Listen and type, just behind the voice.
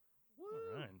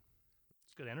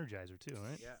good Energizer too,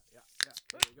 right? Yeah.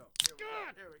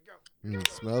 Here we go. It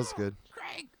smells good.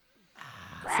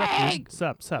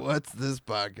 Sup. What's this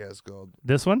podcast called?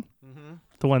 This one, Mm-hmm.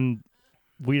 the one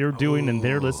we are doing and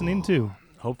they're listening to.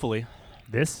 Hopefully.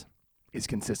 This is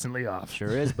Consistently Off. Sure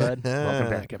is, bud. Welcome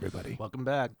back, everybody. Welcome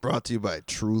back. Brought to you by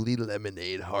Truly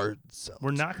Lemonade Hard Seltzer.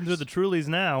 We're knocking through the Trulies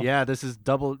now. Yeah, this is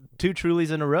two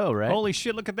Trulies in a row, right? Holy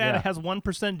shit! Look at that. Yeah. It has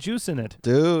 1% juice in it.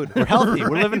 Dude. We're healthy.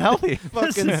 We're living healthy.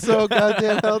 Fucking so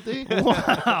goddamn healthy.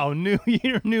 Wow, new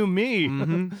year, new me.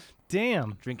 Mm-hmm.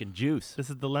 Damn. Drinking juice. This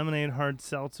is the Lemonade Hard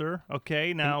Seltzer.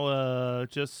 Okay, now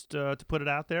just to put it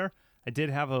out there, I did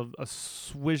have a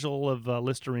swizzle of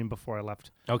Listerine before I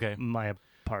left Okay. my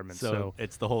apartment. So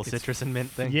it's the whole citrus and mint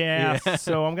thing? Yeah,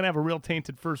 so I'm going to have a real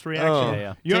tainted first reaction. Oh,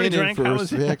 Yeah. You already tainted drank? How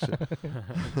first was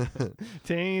reaction.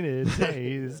 Tainted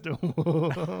taste.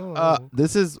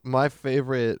 This is my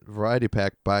favorite variety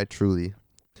pack by Truly.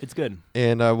 It's good.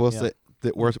 And I will Yeah. say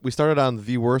that we started on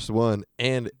the worst one,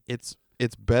 and it's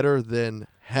better than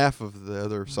half of the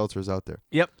other seltzers out there.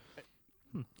 Yep.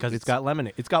 Because it's got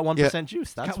lemonade. It's got 1%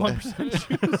 juice. That's Got why. 1%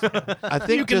 juice. I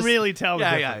think You can just really tell the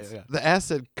Yeah. difference. the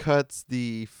acid cuts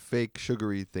the fake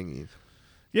sugary thingies.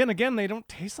 Yeah, and again, they don't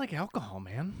taste like alcohol,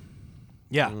 man.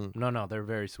 Yeah. Mm. No, they're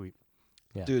very sweet.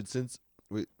 Yeah. Dude, since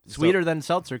we Sweeter than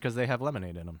seltzer because they have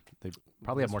lemonade in them. They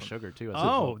probably have This more one. sugar too.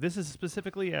 Oh, this is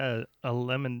specifically a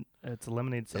lemon. It's a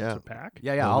lemonade seltzer Yeah. pack.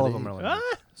 Yeah. All of them are lemonade.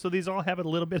 Ah, so these all have a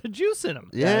little bit of juice in them.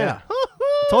 Yeah.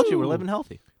 I told you we're living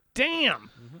healthy. Damn.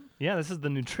 Yeah, this is the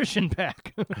nutrition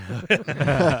pack.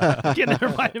 Getting their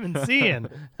vitamin C in.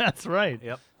 That's right.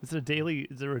 Yep. Is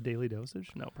there a daily dosage?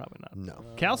 No, probably not. No.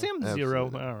 Calcium? Zero.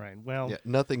 absolutely. All right. Well, Yeah,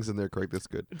 nothing's in there quite this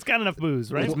good. it's got enough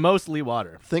booze, right? It's mostly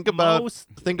water. Think about Most-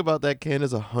 that can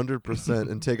is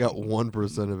 100% and take out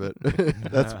 1% of it.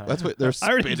 that's what they're I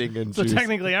already- spitting in So juice.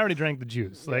 technically, I already drank the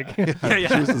juice. Like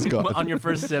Juice is gone. On your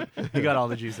first sip, you got all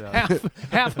the juice out.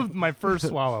 half of my first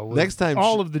swallow. Was Next time,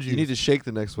 all of the juice. you need to shake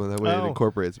the next one. That way it Oh.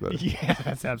 incorporates better. Yeah,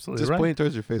 that's absolutely Just right. point it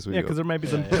towards your face when Yeah, you because go. there might be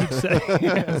some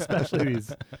Yeah, peaks, especially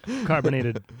these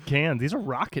carbonated cans. These are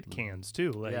rocket cans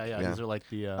too. Like Yeah. Yeah. These are like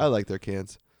the I like their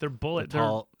cans. they're bullet. the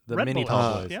tall, the Red mini Bullish.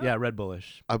 tall boys. Yeah. Yeah, Red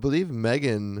Bullish. I believe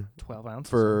Megan, They're 12 ounces.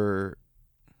 for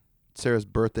Sarah's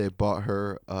birthday, bought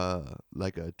her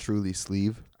like a Truly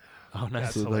sleeve. Oh, nice.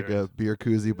 That's So like hilarious. a beer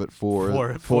koozie, but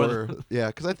for For yeah,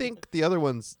 because I think the other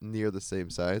one's near the same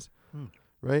size, Hmm.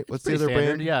 right? What's the Pretty other standard.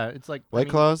 brand? Yeah, it's like White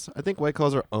Claws. I think White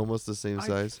Claws are almost the same I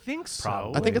size. think so.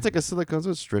 Probably. I think it's like a silicone, so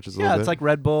it stretches a Yeah, little bit. it's like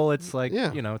Red Bull. It's like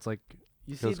Yeah. it's like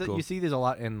you see Feels cool. you see these a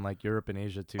lot in like Europe and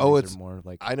Asia too. Oh, These it's- are more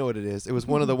like I know what it is. It was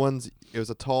one of the ones. It was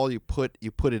a tall. You put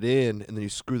it in, and then you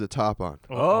screw the top on.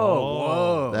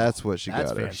 whoa. That's what she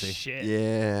That's got her. fancy. Shit.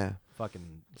 Yeah.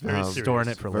 fucking Very Um, serious. storing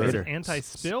it for Very- later.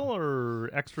 Anti-spill or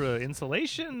extra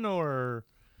insulation or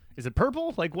is it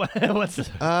purple? Like what? What's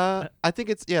I think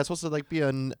it's supposed to like be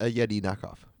a Yeti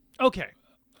knockoff. okay?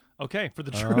 Okay, for the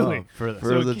Truly. Oh, for the,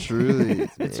 For the Truly.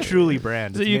 it's Truly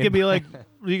brand. So It's you made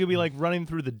could be like running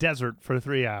through the desert for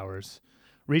 3 hours,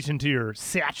 reach into your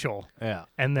satchel, yeah.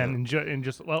 and then enjoy and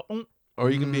just Or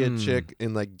you can be a Mm. chick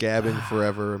and like gabbing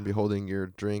forever and be holding your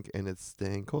drink and it's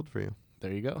staying cold for you.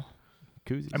 There you go.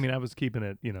 Koozies. I mean, I was keeping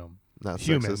it, Not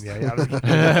human. sexist. Yeah, I was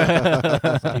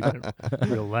keeping it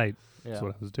real light. yeah. That's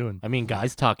what I was doing. I mean,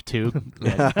 guys talk too.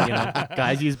 Yeah,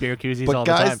 guys use beer koozies all But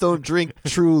the time. guys don't drink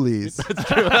Trulies.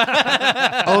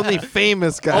 Only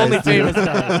famous guys. Only do. famous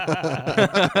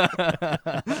guys.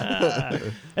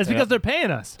 It's because they're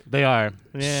paying us. They are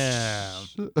Yeah.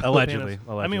 allegedly.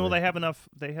 I mean, will they have enough?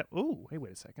 They have. Oh, hey,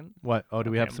 wait a second. What? Oh,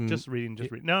 do we have I'm some? Just reading.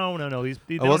 Just reading. No. These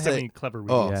they I will don't have say- any clever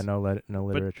oh. readings. Yeah, no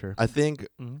literature. I think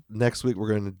Mhm. next week we're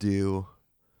gonna do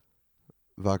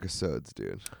vodka sodas,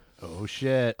 dude. Oh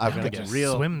shit! I've We're gonna got get to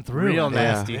real, swim through real it. Yeah.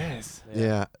 nasty. Yes.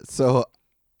 Yeah. So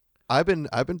I've been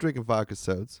drinking vodka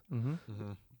sodas,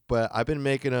 Mm-hmm. but I've been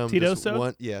making them Tito just soda?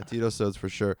 one. Yeah, Tito sodas for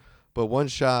sure. But one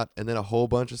shot and then a whole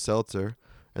bunch of seltzer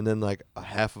and then like a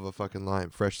half of a fucking lime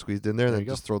fresh squeezed in there, and There then you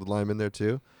go. just throw the lime in there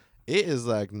too. It is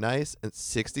like nice and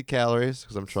 60 calories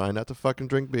because I'm trying not to fucking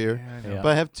drink beer. Yeah, I know. Yeah. But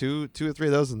I have two or three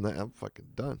of those and then I'm fucking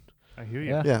done. I hear you.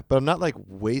 Yeah. Yeah, but I'm not like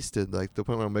wasted like the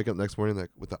point where I'm waking up next morning like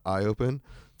with the eye open.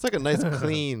 It's like a nice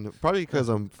clean, probably because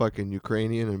I'm fucking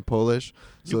Ukrainian and Polish,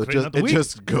 so Ukraine of the it week.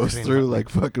 just goes Ukraine through of the like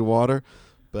fucking water.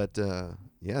 But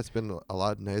yeah, it's been a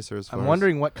lot nicer as far. I'm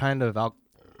wondering what kind of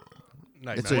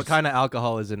It's what kind of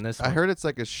alcohol is in this I one? heard it's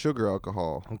like a sugar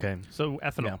alcohol. Okay. So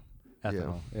ethanol, Yeah.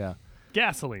 Ethanol. Yeah.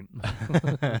 gasoline.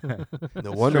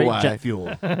 No wonder Straight why. jet fuel.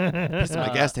 I pissed in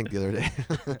my gas tank the other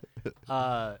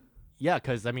day. Yeah,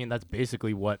 because I mean that's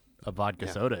basically what a vodka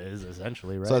Yeah. soda is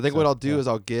essentially, right? So I think what I'll do is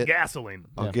I'll get Gasoline.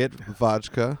 get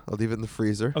vodka. I'll leave it in the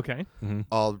freezer. Okay. Mm-hmm.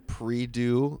 I'll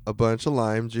pre-do a bunch of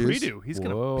lime juice. Redo. He's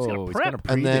gonna Whoa, he's prep.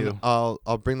 gonna And then pre-do. I'll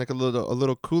bring like a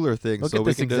little cooler thing Look so at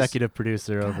we this can just executive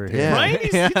producer over here. Yeah. Right?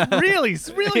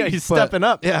 He's really Yeah, he's But- stepping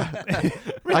up. yeah.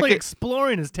 really could-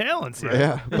 exploring his talents here.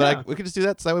 Yeah, but we can just do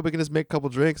that. So that way we can just make a couple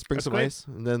drinks, bring That's some great. ice,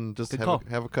 and then just Good have call.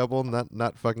 have a couple,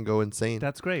 not fucking go insane.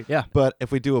 That's great. Yeah. But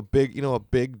if we do a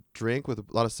big drink with a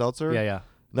lot of seltzer, Yeah, yeah.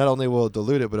 not only will it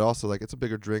dilute it, but also like it's a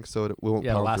bigger drink, so it won't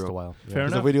Yeah, power it'll last through. a while. Yeah. Fair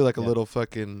 'Cause enough. if we do like a Yeah. little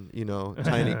fucking,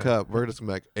 tiny cup, we're just gonna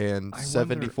be like, and I wonder-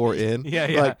 74 in. Yeah,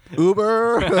 yeah. Like,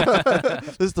 Uber.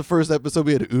 This is the first episode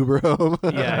we had Uber home.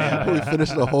 yeah, We yeah.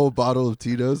 finished a whole bottle of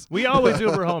Tito's. We always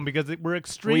Uber home because we're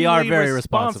extremely very responsible.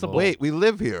 responsible. Wait, we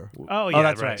live here. Oh yeah,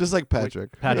 that's right. Just like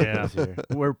Patrick. Patrick Yeah. is here.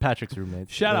 We're Patrick's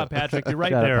roommates. Shout out Patrick. You're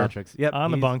right Shout out there Patrick's. Yep.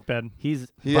 on the he's- bunk bed. He's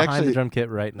He behind actually- the drum kit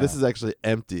right now. This is actually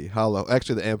empty, hollow.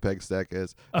 Actually, the Ampeg stack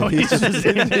is. Oh, And he's he's just, just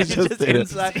in it. he's just in it.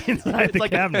 inside, Inside it's the like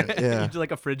cabinet. Yeah. You do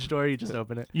like a fridge door. You just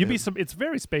open it. It's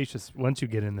very spacious once you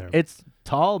get in there. It's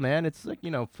tall, man. It's like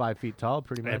 5 feet tall,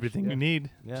 pretty much. Everything yeah. you need.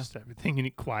 Yeah. Just everything you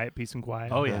need. Quiet, peace and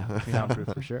quiet. Oh yeah, soundproof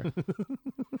for sure.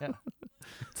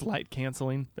 It's light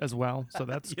canceling as well, so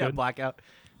that's Yeah, good. blackout.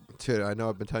 Dude, I know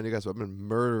I've been telling you guys, but I've been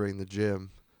murdering the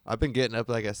gym. I've been getting up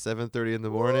like at 7:30 in the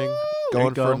morning, There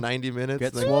you going for go. 90 minutes,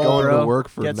 Get and then swole, going bro. to work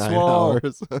for Get 9 swole.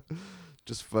 hours.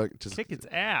 just Kick its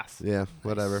ass. yeah,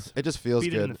 whatever. It just feels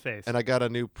Beat it in good. the face. And I got a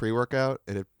new pre-workout,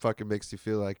 and it fucking makes you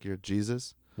feel like you're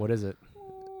Jesus. What is it?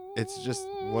 It's just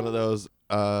one of those.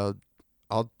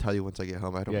 I'll tell you once I get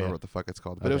home. I don't Yeah, remember yeah. what the fuck it's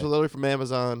called, but it was Okay. literally from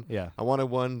Amazon. Yeah. I wanted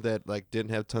one that like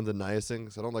didn't have tons of niacin,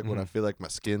 'cause I don't like when I Mhm. feel like my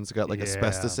skin's got like Yeah.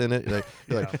 asbestos in it.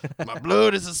 You're like, my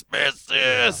blood is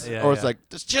asbestos, Yeah, or it's yeah. like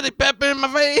there's chili pepper in my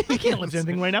veins. I can't lift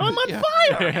anything right now. I'm on Yeah.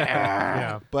 fire.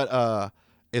 yeah. But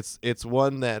it's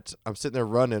one that I'm sitting there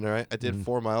running. All right, I did Mhm.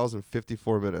 4 miles in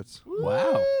 54 minutes.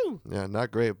 Wow. Yeah,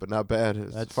 not great, but not bad.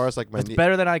 As That's- far as like my That's knee.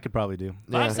 better than I could probably do.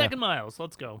 Yeah. 5-second miles.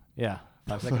 Let's go. Yeah.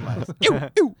 5-second miles.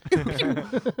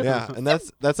 Yeah, and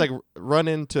that's like run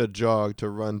into a jog to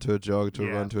run to a jog to Yeah.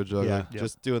 run to a jog. Yeah. Like, Yep.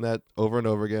 just doing that over and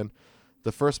over again.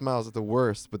 The first mile is at the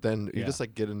worst, but then you Yeah. just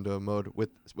like get into a mode with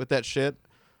that shit.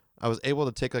 I was able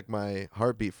to take like my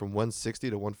heartbeat from 160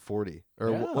 to 140 or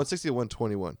Yeah. 160 to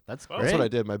 121. That's Oh, great. That's what I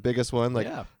did. My biggest one, like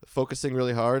yeah. focusing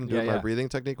really hard and doing Yeah, my yeah. breathing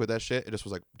technique with that shit. It just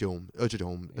was like doom,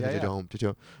 dome, Yeah, yeah. dome,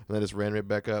 and I just ran right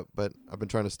back up. But I've been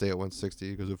trying to stay at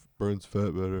 160 because it burns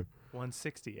fat better.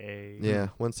 160. Yeah,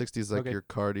 160 is like Okay. your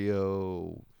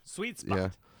cardio. Sweet spot. Yeah.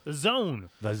 The zone.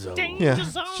 The zone. Ding. Yeah,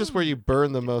 Just it's just where you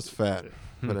burn the most fat.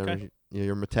 Whatever. Okay.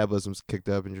 Your metabolism's kicked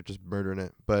up and you're just murdering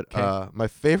it. But Okay. my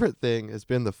favorite thing has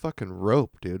been the fucking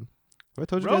rope, dude. Have I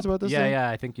told you guys Rope? about this Yeah, thing? yeah.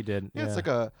 I think you did. Yeah, it's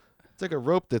like a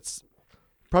rope that's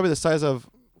probably the size of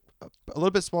a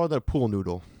little bit smaller than a pool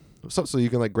noodle. So you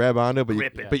can like grab onto it, but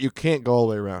Grip it. but you can't go all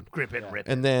the way around. Grip it, Yeah. rip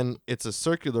it. And then it's a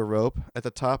circular rope. At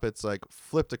the top, it's like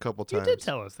flipped a couple You times. did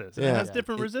tell us this. And Yeah. It has Yeah.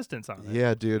 different resistance on it.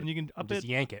 Yeah, dude. And you can up just it.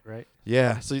 yank it, right?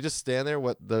 Yeah, so you just stand there.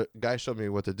 What the guy showed me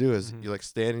what to do is Mhm. you like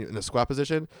stand in the squat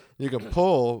position. You can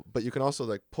pull, but you can also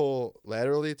like pull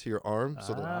laterally to your arm.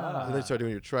 So and then you start doing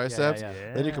your triceps.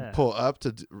 yeah. Then you can pull up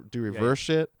to do reverse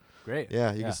shit. Great.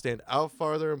 Yeah, you can stand out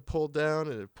farther and pull down,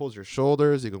 and it pulls your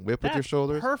shoulders. You can whip with your That's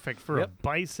shoulders. perfect for Yep. a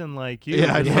bison like you.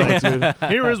 Yeah, I It's know, like, dude.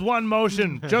 Here is one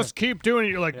motion. Just keep doing it.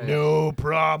 You're like, Yeah, no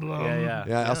problem. Yeah, yeah.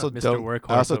 Yeah, I also Mr. don't. Workhorse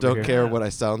I also over don't here. care Yeah. what I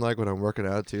sound like when I'm working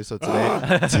out too. So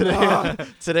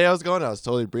today I was going. I was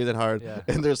totally breathing hard, Yeah.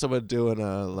 and there's someone doing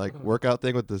a like workout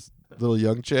thing with this little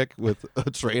young chick with a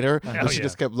trainer, Hell and she yeah.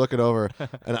 just kept looking over.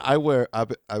 And I wear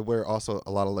also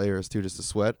a lot of layers too, just to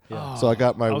sweat. Yeah. So I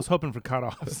got my I was hoping for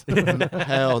cutoffs.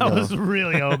 hell I no. was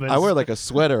really hoping. I wear like a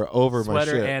sweater over my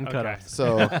Sweater shit. and Okay. cutoffs.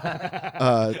 So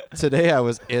today I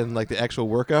was in like the actual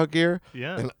workout gear,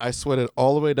 yeah. and I sweated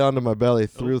all the way down to my belly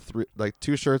through like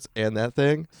 2 shirts and that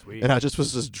thing. Sweet. And I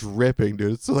was just dripping,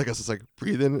 dude. So like I was just like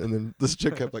breathing, and then this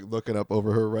chick kept like looking up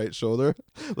over her right shoulder,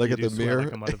 like You at do the sweat mirror.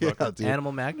 like a motherfucker. Yeah, dude.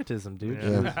 Animal magnetism, dude.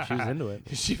 Yeah. She was into it.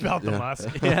 She felt the Yeah. musk.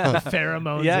 Yeah. The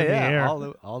pheromones yeah, in the yeah. air.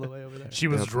 All the way over there. She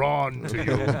was Yep. drawn to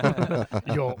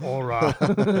you. Your aura.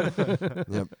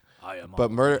 Yep. I am But all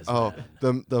murder. this Oh,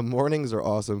 man. the mornings are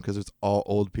awesome because it's all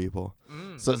old people.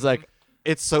 Mm. So it's like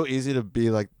it's so easy to be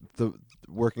like the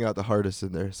working out the hardest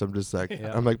in there. So I'm just like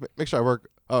Yeah. I'm like make sure I work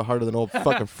harder than old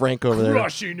fucking Frank over there.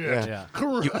 Crushing it. Yeah. Yeah.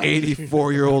 You Crushing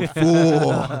 84-year-old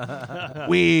fool.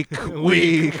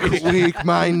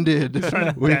 Weak-minded.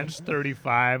 Trying to bench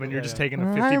 35 and you're Yeah, just yeah. taking a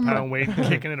 50-pound weight and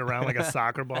kicking it around like a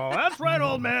soccer ball. That's right,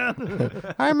 old man.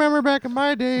 I remember back in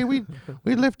my day, we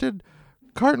lifted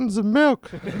cartons of milk.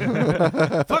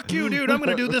 Fuck you, dude. I'm going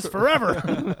to do this forever.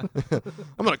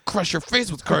 I'm going to crush your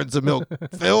face with cartons of milk,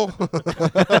 Phil.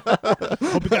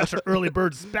 Hope you got your early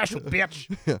bird special, bitch.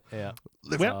 Yeah.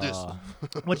 Lift Well, this.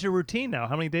 What's your routine now?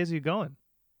 How many days are you going?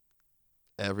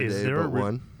 Every Is day there a but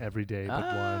one. Every day but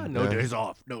one. No Yeah. days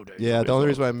off. No days. Yeah, the only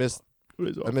reason why I missed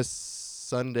I I missed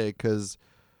Sunday because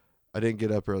I didn't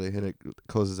get up early and it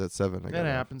closes at 7. That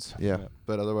happens. Yeah, Yeah.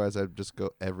 but otherwise I'd just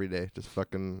go every day. Just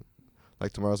fucking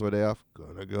like tomorrow's my day off.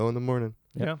 Gonna go in the morning.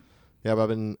 Yeah. Yeah, but I've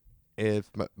been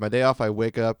if my day off, I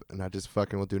wake up and I just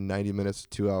fucking will do 90 minutes,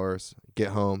 2 hours, get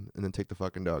home, and then take the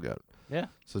fucking dog out. Yeah.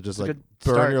 So just It's a like good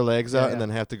burn start. your legs Yeah, out yeah. and then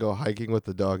have to go hiking with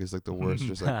the dog is like the worst.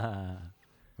 Just like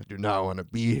I do not want to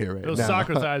be here right Those now.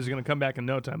 soccer thighs are going to come back in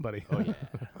no time, buddy. Oh yeah.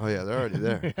 Oh yeah, they're already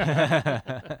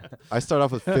there. I start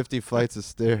off with 50 flights of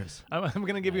stairs. I'm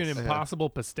going to give you an Nice. impossible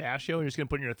pistachio, and you're just going to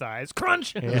put it in your thighs.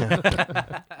 Crunch! I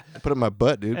put it in my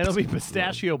butt, dude. And it'll be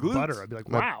pistachio butter. I'd be like,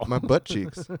 wow. My butt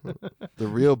cheeks. The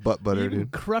real butt butter, you even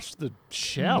dude. crushed the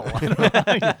shell. I don't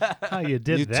know how you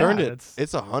did You that. turned it. It's,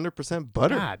 It's 100%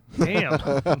 butter. God damn.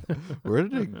 Where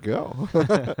did it go?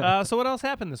 So what else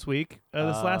happened this week? This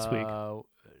last week?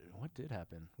 What did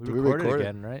happen? Did we recorded record it?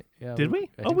 again, right? Yeah. Did we? I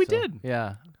Oh, think we so. did.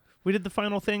 Yeah. We did the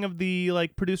final thing of the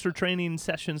producer training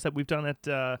sessions that we've done at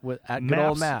At good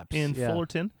old Maps in yeah.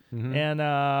 Fullerton. Mhm.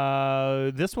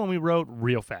 And this one we wrote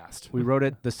real fast. We wrote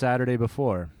it the Saturday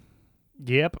before,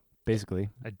 Yep. basically.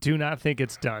 I do not think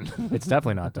it's done. It's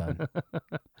definitely not done.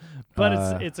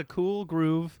 But it's a cool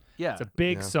groove. Yeah. It's a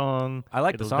big Yeah. song. I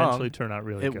like It'll the song. eventually turn out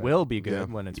really It good. will be good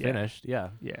Yeah. when it's Yeah. finished. Yeah.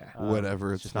 Yeah.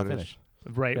 Whatever, it's just not finished. finished.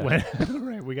 Right. Yeah.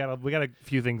 Right. We got a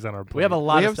few things on our plate. We have a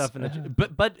lot We of have stuff in the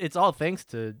but it's all thanks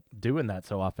to doing that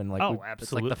so often. Like Oh, It's like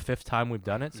absolutely. the 5th time we've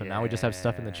done it, so now we just have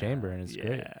stuff in the chamber and it's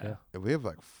great. Yeah. Yeah. And we have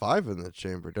like 5 in the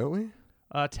chamber, don't we?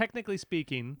 Technically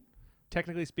speaking,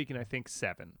 I think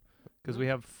 7, because we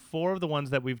have 4 of the ones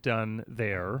that we've done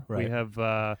there. We Right.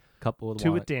 have Couple of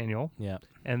 2 with Daniel, Yeah.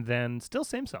 and then still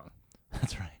same song.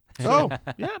 That's right. Oh,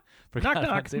 Yeah. Forgot Knock,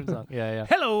 about knock. Same song. Yeah,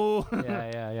 Hello.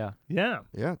 yeah. Yeah. Yeah.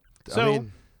 yeah. So- I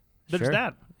mean, There's Sure.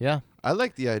 that. Yeah. I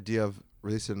like the idea of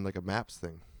releasing like a maps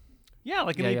thing. Yeah,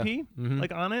 like an Yeah, EP, yeah. Mm-hmm.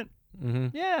 like on it. mm-hmm.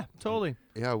 Yeah, totally.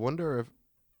 Yeah, I wonder if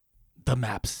The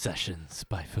Maps Sessions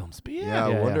by Filmspeed. Yeah. I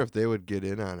wonder yeah. if they would get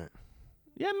in on it.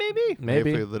 Yeah, maybe.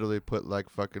 Maybe. If we literally put like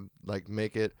fucking like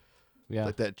make it Yeah.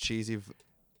 like that cheesy,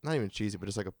 not even cheesy, but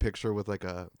just like a picture with like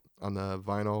a on the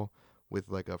vinyl with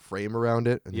like a frame around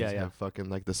it, and Yeah, just yeah. have fucking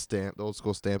like the stamp, the old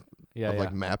school stamp Yeah. of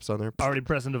like maps on there. Already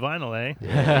pressing to vinyl, eh?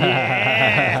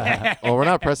 Yeah. Oh, we're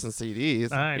not pressing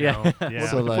CDs. I know. Yeah. Yeah.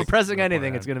 So, If we're like- pressing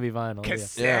anything, it's gonna be vinyl. Yeah.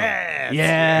 Cassettes.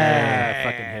 Yeah.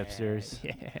 Fucking hipsters.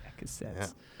 Yeah, cassettes. Yeah.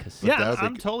 Cassettes. Yeah, that was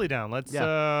I'm like- totally down. Let's,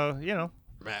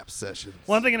 Map sessions.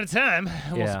 one thing at a time.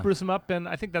 And We'll Yeah. spruce them up, and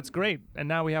I think that's great. And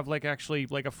now we have actually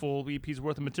a full EP's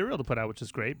worth of material to put out, which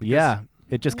is great. because Yeah.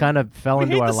 It just kind of fell we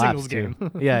into hate our the laps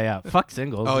singles too. Yeah. Fuck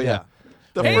singles. Oh yeah.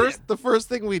 The Hey. first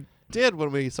thing we did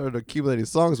when we started accumulating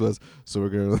songs was so we're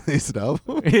gonna release an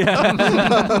album.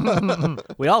 Yeah.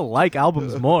 We all like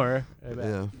albums more.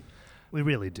 Yeah. We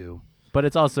really do. But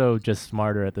it's also just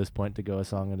smarter at this point to go a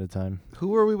song at a time. Who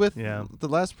were we with? Yeah. The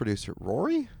last producer,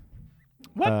 Rory?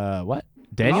 What?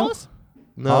 Daniel? Hollis?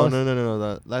 No, Hollis? no.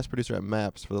 The last producer at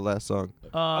Maps for the last song.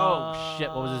 Oh, shit.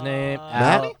 What was his name?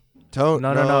 Matt? Al- Tone?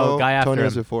 No, guy after Tony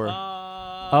was him. before.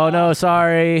 Oh, no.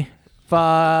 Sorry.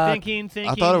 Fuck. Thinking.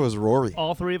 I thought it was Rory.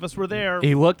 All 3 of us were there.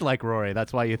 He looked like Rory.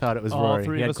 That's why you thought it was All Rory.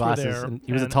 3 He of had us were glasses. there. And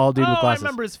he was a and- tall dude with I glasses.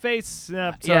 remember his face. Sorry,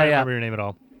 I don't yeah. remember your name at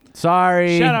all.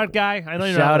 Sorry. Shout out, guy. I know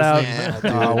you're Shout not out. listening. Yeah,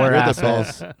 dude, Oh, we're you're the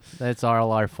assholes. That's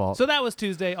all our fault. So that was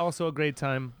Tuesday. Also a great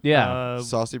time. Yeah.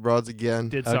 Saucy Broads again.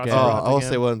 Did Okay. Saucy Oh, Broads I will again.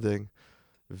 say one thing.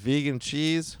 Vegan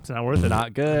cheese. It's not worth it.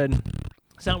 Not good.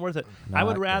 It's not worth it. I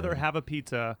would Not rather good. have a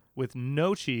pizza with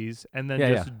no cheese and then Yeah,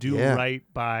 just yeah. do Yeah. right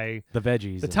by The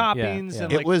veggies. the and- toppings yeah.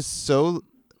 and It like was so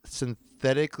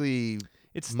synthetically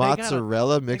it's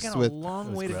mozzarella they mixed got a with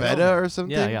long way to gross. feta go. or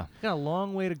something. Yeah. They got a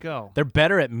long way to go. They're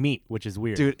better at meat, which is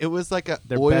weird. Dude, it was like a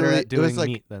They're oily, better at it doing was like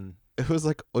meat than. it was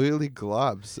like oily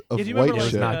globs of Yeah, do you white remember It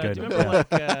was shit. not do good. you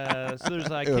remember so there's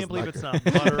I It can't was believe not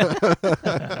it's not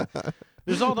butter.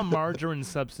 There's all the margarine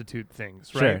substitute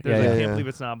things, right? Sure, There's yeah, I yeah. can't Yeah. believe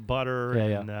it's not butter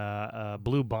Yeah, and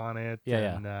Blue Bonnet Yeah,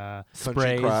 yeah. and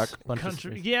Sprays. crock. bunch of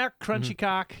country, sprays. yeah, crunchy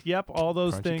cock. Yep, all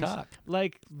those Crunchy things. cock.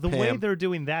 Like the way Pam. they're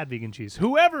doing that vegan cheese.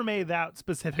 Whoever made that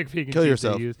specific vegan Kill cheese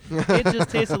yourself. they used, it just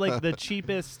tasted like the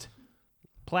cheapest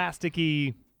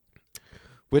plasticky.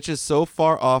 Which is so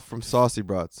far off from Saucy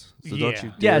Broads. So Yeah. don't you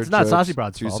Yeah, dare it's not judge Saucy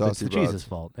Broad's two fault. It's Saucy the Broads. cheese's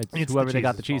fault. It's It's the whoever they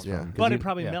got the cheese's cheese fault. from. Yeah. 'cause But you- it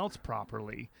probably yeah. melts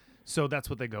properly, so that's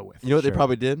what they go with. You know what Sure. they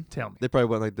probably did? Tell me. They probably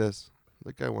went like this.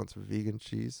 That guy wants vegan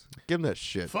cheese. Give him that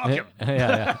shit. Fuck him.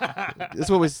 Yeah. This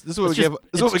is what we It's give. This is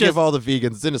what we just- give all the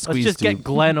vegans. It's in a Let's squeeze just tube. get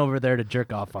Glenn over there to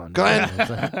jerk off on. Glenn!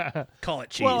 Call it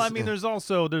cheese. Well, I mean, there's an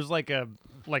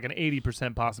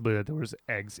 80% possibility that there was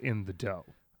eggs in the dough,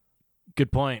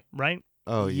 good point. right?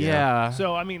 Oh yeah. Yeah.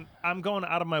 So I mean, I'm going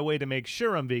out of my way to make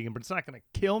sure I'm vegan, but it's not going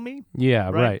to kill me. Yeah.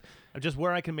 Right. Right. Just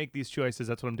where I can make these choices,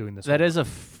 that's what I'm doing this. That week. is a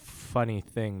funny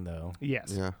thing, though.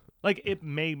 Yes. Yeah. Like it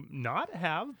may not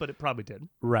have, but it probably did.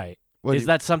 Right. What Is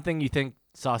that something you think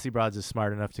Saucy Broads is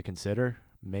smart enough to consider?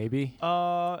 Maybe.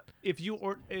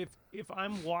 If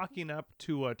I'm walking up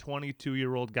to a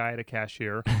 22-year-old guy at a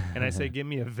cashier and I say, "Give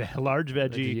me a large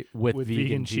veggie With vegan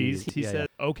vegan cheese," cheese. he Yeah, says,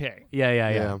 "Okay." Yeah.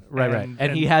 Yeah. Right. And-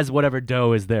 And he and- has whatever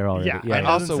dough is there already. Yeah. Yeah. And yeah.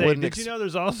 Also doesn't say, wouldn't did ex- you know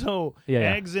there's also Yeah,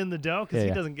 yeah. eggs in the dough? Because Yeah, he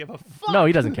yeah. doesn't give a fuck. No,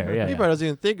 he doesn't care. Yeah. He yeah. probably doesn't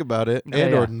even think about it, Yeah,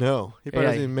 and yeah. or no. He probably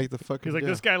Yeah, doesn't even make the fucking. He's like, dough.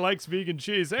 "This guy likes vegan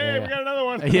cheese. Hey, Yeah, we yeah. got another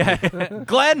one." Yeah.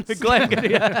 Glenn. He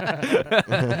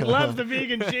loves the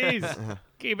vegan cheese.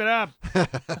 Keep it up.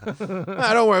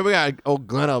 Don't worry, we got old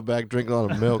Glenn out back drinking a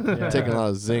lot of milk, Yeah. taking a lot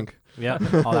of zinc. Yeah.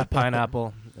 All that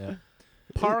pineapple. Yeah.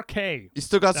 Parquet. You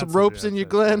still got That's some what ropes it in is. you,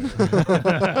 Glenn?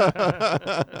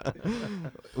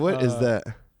 What is that?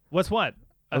 What's what?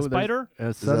 A Oh, there's- spider?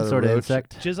 that Some a sort of roach?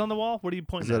 insect. Jizz on the wall? What are you Is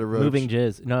pointing that at? a roach? Moving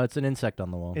jizz. No, it's an insect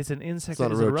on the wall. It's an insect. It's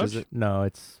not a Is it roach, is it? No,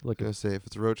 it's I'm like gonna say if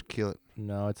it's a roach, kill it.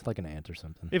 no, it's like an ant or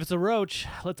something. If it's a roach,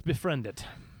 let's befriend it.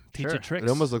 Teach Sure. it tricks. It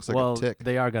almost looks like well, a tick.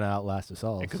 they are gonna outlast us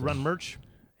all. It could so run merch.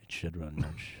 It should run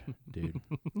merch, dude.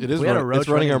 It is. We had a It's roach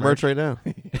running our running merch right now.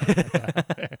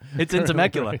 It's in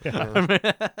Temecula.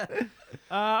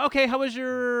 Okay, how was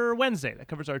your Wednesday? That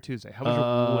covers our Tuesday. How was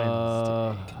your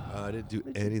Wednesday? I didn't do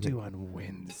What did you anything. do on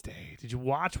Wednesday? Did you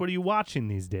watch? What are you watching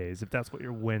these days? If that's what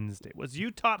your Wednesday was,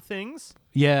 you taught things.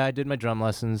 Yeah, I did my drum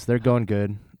lessons. They're going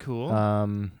good. Cool.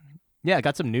 Yeah, I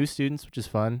got some new students, which is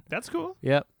fun. That's cool.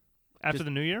 Yep. After Just-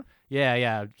 the new year,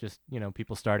 Yeah. Just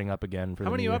people starting up again for. how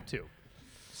the many new are you year. up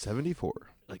to? 74.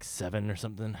 Like 7 or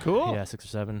something. Cool. Yeah, 6 or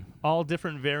 7. All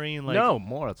different, varying like no,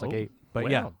 more. It's like Oh, 8. But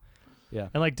wow. yeah.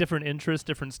 and like different interests,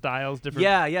 different styles, different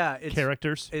Yeah. It's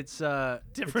characters, It's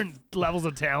different levels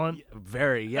of talent.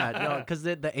 very no, because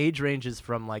the age ranges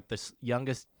from like the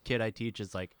youngest kid I teach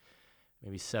is like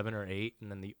maybe 7 or 8,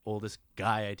 and then the oldest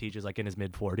guy I teach is like in his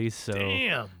mid-40s. So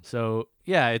Damn. so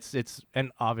yeah, it's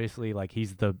and obviously like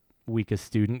he's the weakest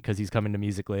student because he's coming to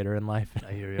music later in life.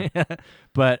 I hear you.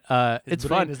 But His it's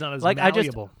brain fun. is not as Like,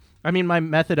 malleable. I mean, my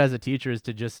method as a teacher is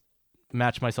to just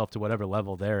match myself to whatever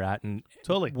level they're at, and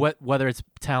Totally. whether it's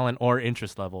talent or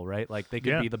interest level, right? Like they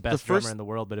could Yeah. be the best first- drummer in the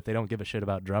world, but if they don't give a shit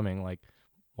about drumming, like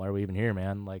why are we even here,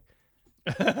 man? Like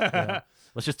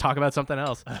let's just talk about something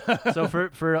else. So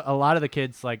for a lot of the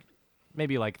kids, like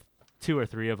maybe like 2 or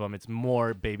 3 of them, it's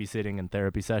more babysitting and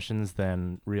therapy sessions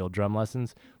than real drum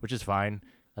lessons, which is fine.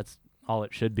 That's all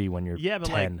it should be when you're Yeah, but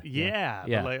 10. like, yeah,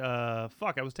 Yeah. but like,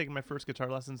 fuck, I was taking my first guitar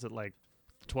lessons at like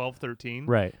 12, 13.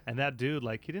 Right. And that dude,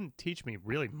 like, he didn't teach me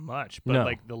really much, but No.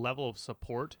 like the level of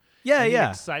support, Yeah, and the yeah.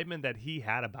 excitement that he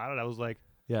had about it, I was like,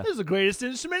 Yeah. this is the greatest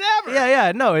instrument ever.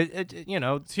 Yeah. No, it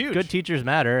It's huge. good teachers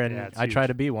matter, and Yeah, it's I try huge.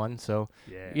 to be one. So,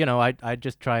 Yeah. I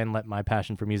just try and let my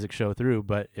passion for music show through.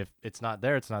 But if it's not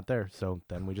there, it's not there. So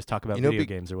then we just talk about video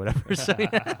games or whatever. So,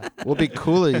 What'd be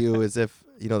cool of you is if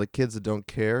the kids that don't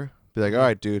care be like, all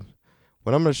right, dude,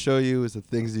 what I'm gonna show you is the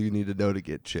things that you need to know to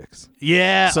get chicks.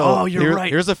 yeah. So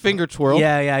Here's a finger twirl.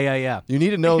 Yeah. You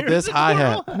need to know this hi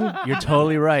hat. You're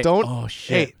totally right. Don't- Oh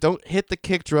shit. Hey, don't hit the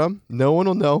kick drum. No one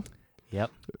will know. Yep.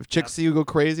 If chicks see you go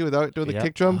crazy without doing the Yep.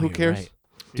 kick drum, Oh, who you're cares? right.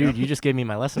 Dude, you just gave me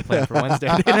my lesson plan for Wednesday.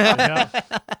 Yeah.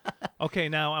 Okay,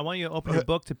 now I want you to open your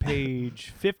book to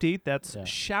page 50. That's Yeah.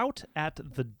 Shout at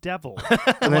the Devil.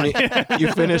 And then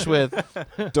you finish with,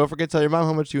 don't forget to tell your mom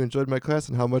how much you enjoyed my class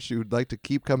and how much you would like to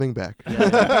keep coming back.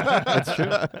 That's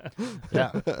true.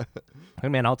 Yeah. Hey,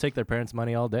 man, I'll take their parents'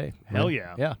 money all day. Hell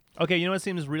yeah. Yeah. Okay, you know what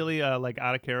seems really like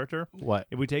out of character? What?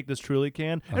 If we take this Truly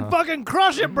can and fucking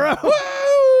crush it, bro.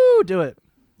 Woo! Do it.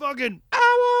 Fucking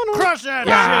I wanna crush that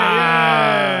Yeah.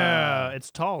 shit. Yeah. It's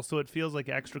tall, so it feels like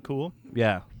extra cool.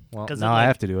 Yeah. Well, 'Cause now it, I like-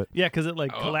 have to do it. Yeah, because it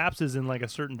like collapses in like a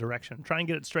certain direction. Try and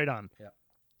get it straight on. Yeah.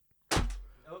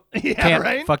 Yeah, Can't.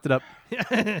 right? Fucked it up.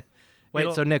 Wait,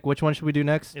 It'll- so Nick, which one should we do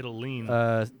next? It'll lean.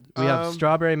 We have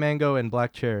strawberry, mango, and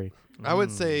black cherry. I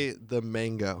would say the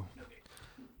mango.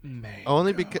 Mango.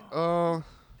 Only because, oh,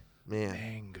 man,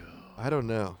 Mango. I don't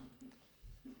know.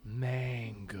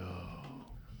 Mango.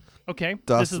 Okay,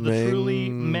 Das this is the Truly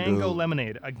Mango. Mango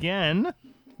Lemonade. Again,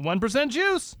 1%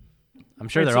 juice. I'm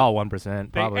sure Wait, they're so all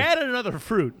 1%, They probably. added another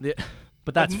fruit. Yeah.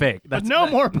 But that's fake. But That's no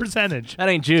more percentage. That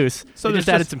ain't juice. So They there's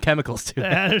just added just- some chemicals to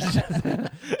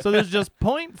it. So there's just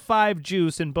 0.5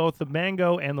 juice in both the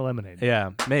mango and the lemonade.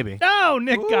 Yeah, maybe. No,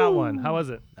 Nick got one. How was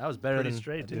it? That was better Pretty than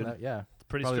straight, I think dude. that- yeah,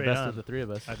 Pretty probably straight best on. of the three of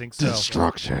us. I think so.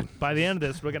 Destruction. By the end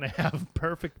of this, we're gonna have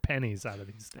perfect pennies out of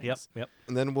these things. Yep.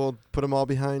 And then we'll put them all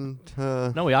behind.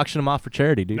 No, we auction them off for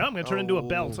charity, dude. No, I'm gonna turn into a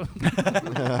belt.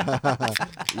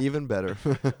 Even better.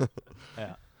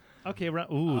 Yeah. Okay.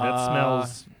 Ooh,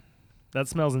 that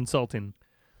smells insulting.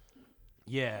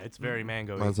 Yeah, it's very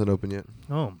mango. Mine's not open yet.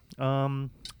 Oh.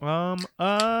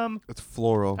 It's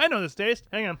floral. I know this taste.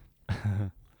 Hang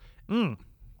on.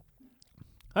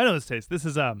 I know this taste. This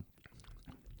is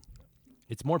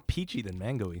It's more peachy than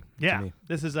mangoey. yeah. To me.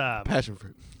 This is Passion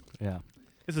fruit. Yeah.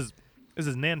 this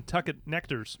is Nantucket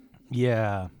Nectars.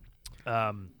 Yeah.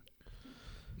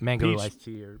 Mango Peach iced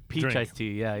tea or peach drink. iced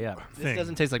tea. Yeah, yeah. This Thing.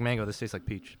 doesn't taste like mango. This tastes like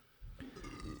peach.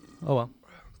 Oh well,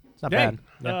 it's not Hey, bad.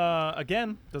 Yeah.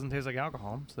 again, doesn't taste like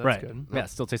alcohol, so that's right. good. Yeah, it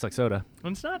still tastes like soda.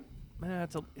 And it's not.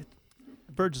 It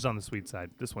verges on the sweet side.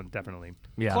 This one definitely.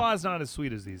 Yeah. Claw's not as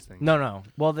sweet as these things. No.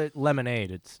 Well, the lemonade,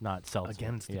 it's not seltzer.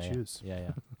 Again, it's the yeah, juice. Yeah,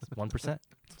 yeah. It's 1%.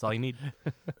 That's all you need.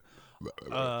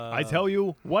 I tell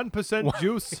you, 1%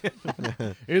 juice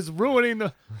is ruining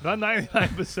the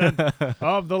 99%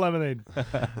 of the lemonade.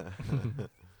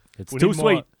 It's We too need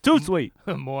sweet. more. Too sweet.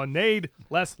 More nade,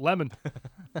 less lemon.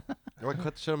 I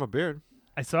cut the shit on my beard.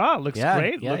 I saw it. Looks Yeah,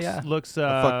 great. yeah, Looks.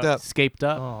 I fucked up. Scaped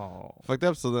up. Oh. Fucked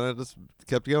up. So then I just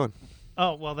kept going.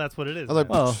 Oh well, that's what it is. I was like,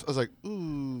 then. Well. I was like,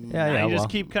 ooh. Yeah, Now yeah. you just well.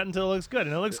 keep cutting until it looks good,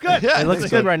 and it looks good. Yeah, It looks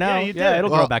good right now. Yeah, you did. Yeah, it'll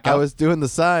grow Well, back I out. was doing the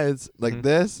sides like Mhm.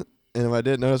 this, and if I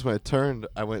didn't notice when I turned,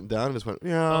 I went down and just went,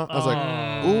 yeah. I was like,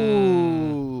 Oh.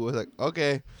 ooh. I was like,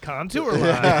 okay. Contour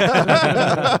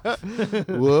line.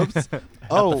 Whoops. The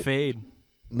Oh, fade.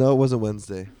 no, it wasn't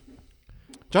Wednesday.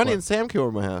 Johnny What? and Sam came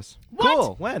over to my house. What?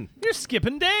 Cool. When? You're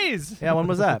skipping days. Yeah, when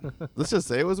was that? Let's just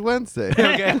say it was Wednesday.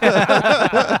 Okay.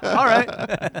 All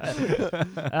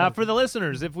right. For the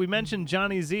listeners, if we mentioned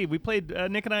Johnny Z, we played.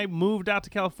 Nick and I moved out to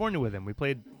California with him. We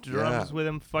played drums Yeah. with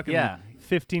him. Fucking Yeah.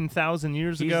 15,000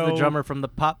 years He's ago. the drummer from the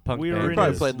pop punk We were band. We in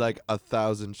probably his- played like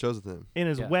 1,000 shows with him. in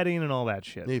his Yeah. wedding and all that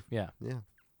shit. Maybe, Yeah. yeah.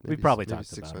 We Maybe- probably maybe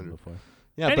talked about him 600. before.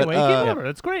 Yeah, Anyway, but keep over.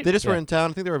 That's great. they just were Yeah. in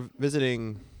town. I think they were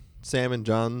visiting Sam and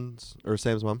John's or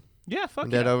Sam's mom Yeah, fuck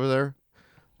and dad yeah. over there.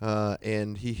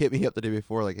 And he hit me up the day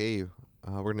before, like, "Hey,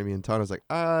 we're gonna be in town." I was like,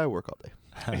 "I work all day."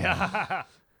 Yeah.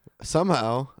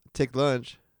 Somehow take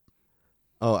lunch.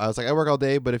 Oh, I was like, "I work all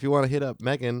day, but if you want to hit up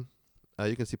Megan,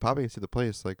 you can see Poppy and see the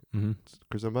place, like Mm-hmm.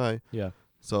 cruising by." Yeah.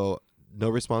 So no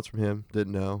response from him.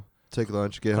 Didn't know. Take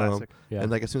lunch, get home, Classic. Yeah.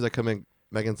 and like as soon as I come in,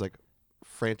 Megan's like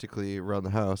frantically around the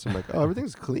house. I'm like, "Oh,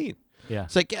 everything's clean." Yeah.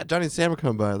 It's like, "Yeah, Johnny and Sam are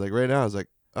coming by like right now." I was like,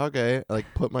 "Okay." I like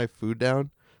put my food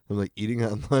down. I'm like eating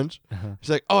on lunch. Uh-huh. She's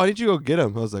like, "Oh, I need you to go get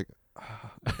him." I was like,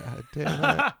 "Oh, God damn it."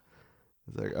 I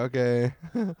was like, "Okay."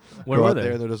 Where Go were out they?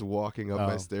 there, and they're just walking up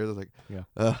my Oh. stairs. I was like,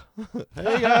 Yeah.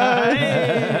 "Hey guys!"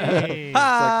 Hey. It's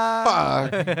like,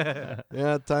 fuck.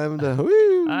 Yeah, time to.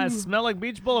 Woo. I smell like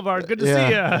Beach Boulevard. Good to Yeah.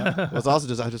 see Well, ya. it's also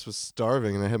just I just was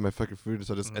starving and I had my fucking food,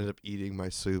 so I just ended up eating my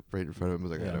soup right in front of him. I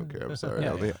was like, Yeah. "I don't care. I'm sorry." Yeah,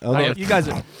 I only, yeah. I only have- You guys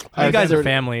are I you guys have are 30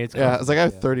 family. It's Yeah, cool. it's like I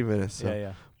have Yeah. 30 minutes. So. Yeah,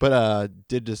 yeah. But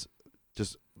did just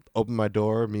open my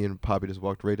door. Me and Poppy just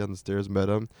walked right down the stairs, met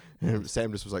him, and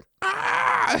Sam just was like,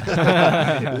 "Ah!"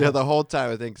 Yeah, the whole time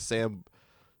I think Sam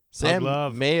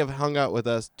love. may have hung out with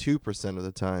us 2% of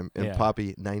the time, and Yeah.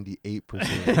 Poppy 98%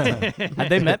 of the time. Had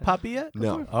they met Poppy yet?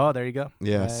 No. before? Oh, there you go.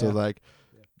 Yeah, so like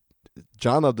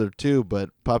John loved her too, but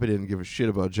Poppy didn't give a shit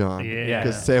about John. Yeah.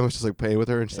 Because Sam was just like playing with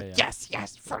her, and she's Yeah, like, yeah.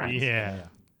 yes, friends. Yeah.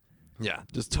 Yeah,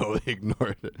 just totally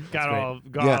ignored it. Got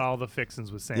great. all Yeah. all the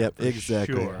fixins with Sam. Yep, for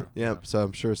exactly. Sure. Yep, so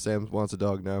I'm sure Sam wants a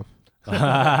dog now.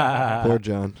 Yeah. Poor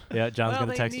John. Yeah, John's Well,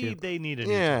 gonna text you. they need a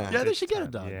new Yeah. dog. Yeah, they It's should get a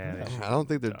time. dog. Yeah, they Yeah. should. I don't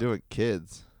think they're Dog. doing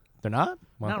kids. They're not.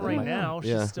 Well, Not they right might now.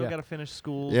 Yeah. She's still Yeah. got to finish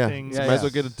school Yeah, things. Yeah, might as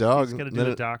well get a dog. She's got to and do the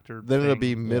then, doctor. then it'll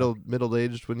be thing. middle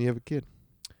aged when you have a kid.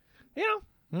 Yeah,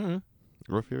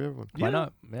 Mm-hmm. Or if you have one. Why Yeah.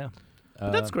 not? Yeah.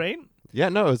 but that's great. Yeah,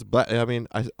 no, it was. I mean,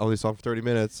 I only saw him for 30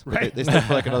 minutes. But Right. They stayed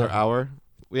for like another hour.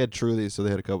 We had Trulies, so they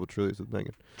had a couple Trulies with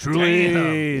Megan.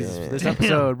 Truly's. Damn. This Damn.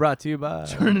 episode brought to you by.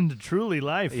 Turn into truly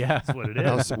life. Yeah. That's what it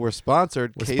Now, is. we're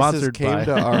sponsored. We're Cases sponsored came by-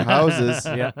 to our houses.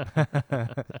 Yeah.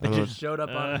 They Uh, just showed up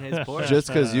on his porch. Just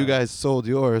because you guys sold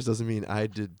yours doesn't mean I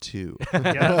did too. Yeah, that's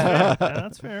fair. Yeah,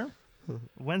 that's fair.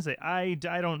 Wednesday, I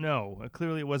don't know.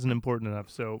 Clearly, it wasn't important enough,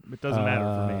 so it doesn't matter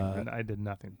for me. And I did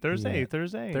nothing. Thursday.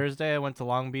 Thursday, I went to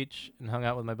Long Beach and hung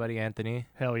out with my buddy Anthony.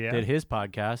 Hell yeah. Did his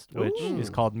podcast, which Ooh. is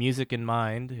called Music in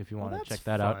Mind. If you Well, want to that's check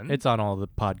that fun. out, it's on all the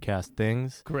podcast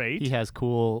things. Great. He has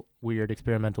cool, weird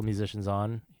experimental musicians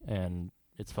on, and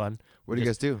It's fun. What do you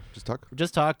guys do? Just talk?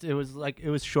 Just talked. It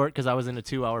was short because I was in a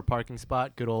 2-hour parking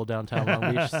spot, good old downtown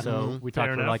Long Beach. So we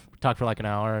Fair talked for like an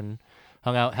hour and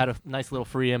hung out. Had a nice little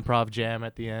free improv jam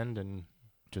at the end, and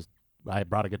just I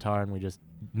brought a guitar and we just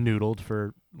noodled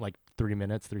for like 3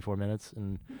 minutes, 3-4 minutes,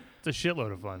 and It's a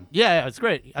shitload of fun. yeah, it's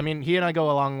great. I mean, he and I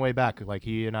go a long way back. Like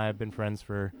he and I have been friends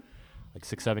for like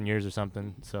 6-7 years or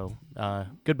something. So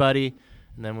good buddy.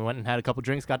 And then we went and had a couple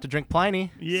drinks. Got to drink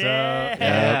Pliny. Yeah. So,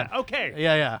 yeah. Okay.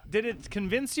 Yeah. Did it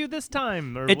convince you this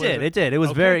time? Or It was did. It did. It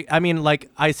was Okay. very. I mean, like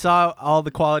I saw all the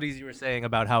qualities you were saying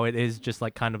about how it is just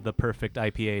like kind of the perfect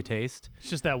IPA taste. It's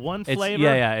just that one It's, flavor.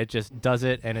 yeah. It just does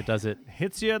it, and it does it.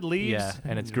 Hits you, leaves. Yeah,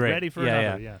 and it's great. Ready for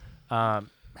Yeah, another. Yeah.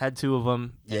 Had 2 of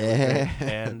them. Yeah.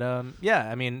 And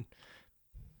yeah, I mean,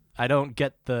 I don't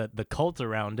get the cult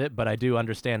around it, but I do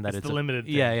understand that It's it's the a- limited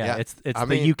thing. Yeah. Yeah. It's I the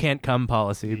mean- you can't come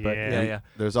policy, but Yeah. yeah.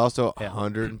 There's also Yeah.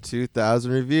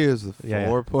 102,000 reviews with Yeah, yeah.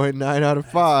 4.9 out of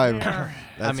 5. Yeah.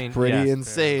 That's mean, pretty yeah.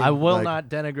 insane. I will Like, not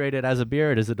denigrate it as a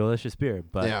beer. It is a delicious beer,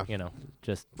 but Yeah.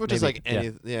 just Which is maybe- like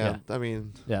any. Yeah. I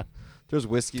mean. Yeah. There's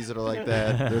whiskeys that are like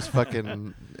that. There's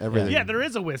fucking everything. Yeah, there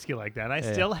is a whiskey like that. I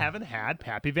Yeah. still haven't had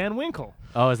Pappy Van Winkle.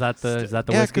 Oh, is that the Yeah,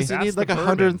 whiskey? because you That's need like the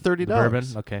bourbon. $130. The bourbon?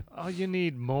 Okay. Oh, you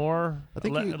need more. I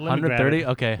think Let you- me grab 130? it.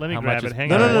 Okay. Let me How grab much it. is- Hang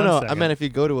No, on. no, no, one no. second. I meant if you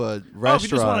go to a Oh, if restaurant. you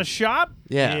just want to shop?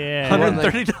 Yeah. Yeah.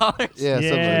 $130? Yeah, something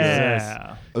like that.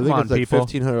 Yeah. I think Come on, it's like people.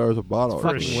 $1,500 a bottle. For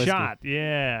a Fucking whiskey. shot.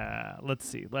 Yeah. Let's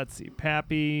see.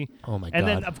 Pappy. Oh my And god.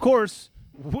 then, of course,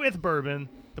 with bourbon,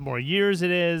 the more years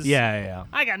it is. yeah.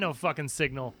 I got no fucking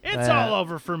signal. It's Yeah. all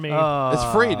over for me. It's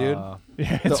free, dude.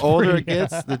 Yeah, The it's older free. it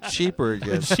gets, the cheaper it the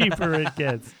gets. cheaper it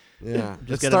gets. Yeah. It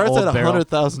Just get an starts old at barrel.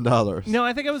 $100,000. No,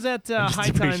 I think I was at just High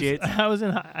Times. depreciates. I was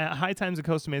in High Times at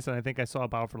Costa Mesa, and I think I saw a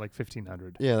bottle for like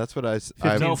 $1,500. Yeah, that's what I.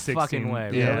 15, No 16. fucking way,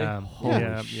 really? Yeah. Holy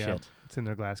yeah, shit. Yeah. It's in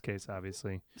their glass case,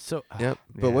 obviously. So Yep.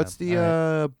 But Yeah, what's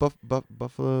the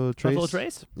Buffalo Trace? Buffalo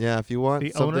Trace? Yeah, if you want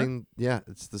The owner? something, yeah,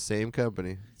 it's the same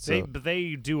company. So, But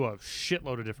they do a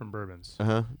shitload of different bourbons.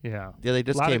 uh-huh. Yeah. Yeah, they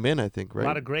just Lot of- came in, I think, right? A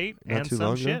lot of great Not and too some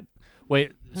long ago? shit.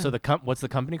 wait, so the what's the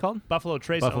company called? Buffalo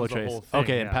Trace Buffalo owns Trace. the whole thing.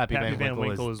 Okay, and yeah. Pappy Van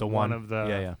Winkle is the one one. of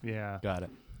the. Yeah. Got it.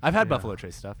 I've had Yeah. Buffalo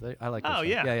Trace stuff. I like that Oh, stuff.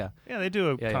 yeah. Yeah. Yeah, they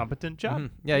do a Yeah, yeah. competent job. Mhm.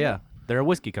 Yeah. They're a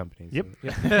whiskey company. so- Yep.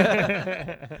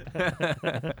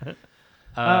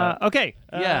 yeah. Okay.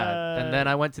 And then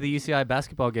I went to the UCI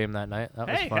basketball game that night. That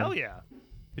was Hey, fun. hell yeah.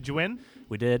 Did you win?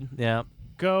 We did. Yeah.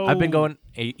 Go. I've been going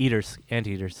anteaters.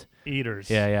 Eaters.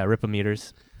 Yeah. Rip 'em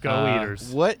eaters. Go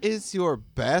Eaters. What is your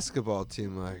basketball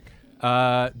team like?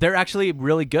 They're actually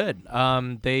really good.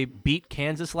 They beat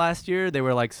Kansas last year. They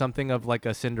were like something of like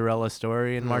a Cinderella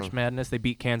story in March Madness. They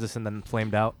beat Kansas and then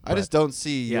flamed out. I just don't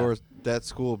see yeah. that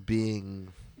school being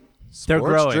They're sports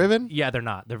growing. driven. Yeah, they're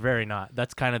not. They're very not.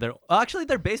 That's kind of their. Actually,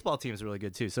 their baseball team's really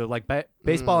good too. So like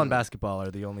baseball and basketball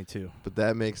are the only two. But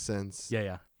that makes sense.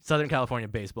 Yeah. Southern California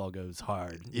baseball goes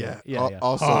hard. Yeah. Yeah.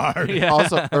 Also, Hard. Yeah.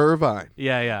 also Irvine.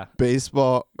 Yeah.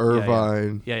 Baseball,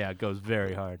 Irvine. Yeah. It goes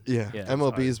very hard. Yeah. Yeah, it's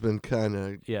MLB's been kind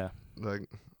of Yeah. like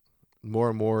more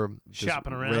and more just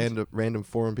Shopping around. random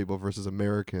foreign people versus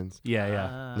Americans. Yeah.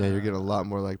 Yeah, you're getting a lot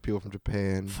more like people from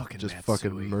Japan Fucking just Matsui.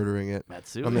 fucking murdering it.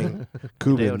 Matsui. I mean, Deo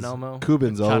Cubans. Nomo.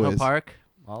 Cubans Chano always. Park.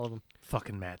 All of them.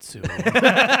 Fucking Matsui.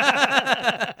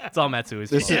 It's all Matsui's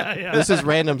This fault. Yeah. This is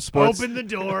random sports. Open the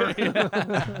door.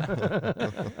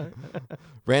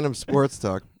 Random sports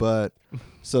talk, but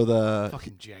so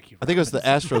Fucking Jackie. I think it was the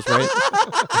Astros, right?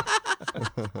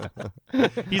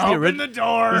 He's the, Open the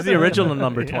door. he's the original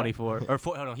number Yeah. 24. Or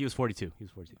oh, no, he was 42. He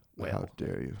was 42. How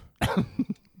dare you?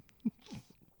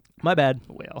 My bad.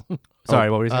 Well, Sorry,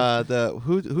 what were you saying?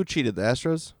 Who cheated? The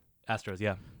Astros? Astros,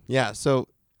 yeah. Yeah. So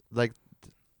like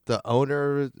the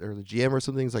owner or the GM or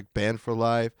something is like banned for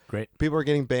life. Great. People are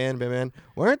getting banned, man.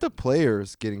 Why aren't the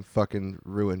players getting fucking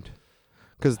ruined?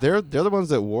 Because they're the ones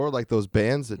that wore like those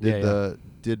bands that did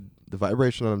did the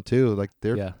vibration on them too. Like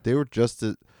they were just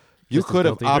as you Just as could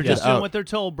have guilty. They're opted just doing out. what they're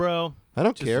told, bro. I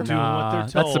don't just care. doing what they're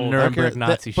That's some told. I don't Nuremberg care.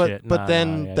 Nazi but, shit. But Nah, then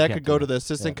nah, yeah, you that can't could go do to the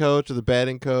assistant coach or the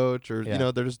batting coach or Yeah. you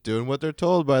know they're just doing what they're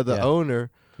told by the Yeah. owner.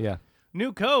 Yeah.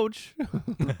 New coach.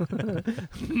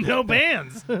 No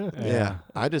bans. Yeah.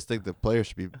 I just think the players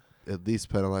should be at least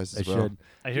penalized They as well. should.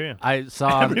 I hear you. I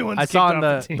saw Everyone's I saw kicked on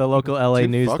off the the team. local LA Dude,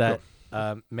 news fuck that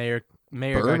 'em. Mayor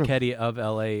Burn 'em. Garcetti of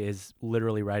LA is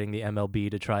literally writing the MLB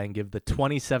to try and give the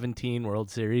 2017 World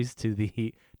Series to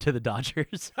the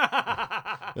Dodgers.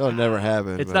 It'll never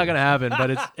happen. It's but not gonna happen,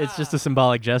 but it's just a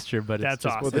symbolic gesture. But That's it's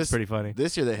just, awesome. Well, it's pretty funny.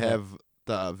 This year they have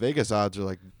the Vegas odds are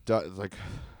like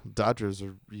Dodgers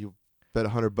are you bet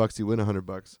 $100 you win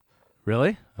 $100.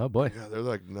 Really? Oh boy. Yeah, they're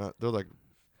like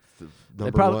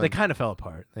number one. They kind of fell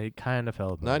apart. They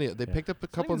picked up a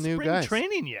couple new spring guys.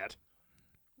 Training yet?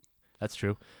 That's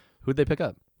true. Who'd they pick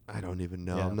up? I don't even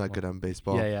know. Yeah, I'm not good on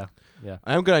baseball. Yeah.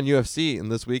 I am good on UFC,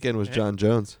 and this weekend was John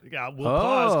Jones. Yeah, we'll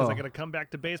pause because I got to come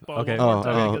back to baseball Okay. one more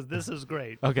time because this is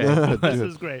great. Okay. This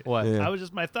is great. What? Yeah.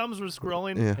 My thumbs were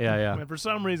scrolling. Yeah. And for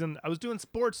some reason, I was doing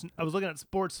sports. I was looking at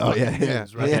sports Oh, yeah,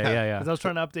 news, right? Yeah. Because I was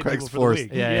trying to update Craig's people forced. for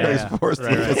the week. Yeah. Craig's forced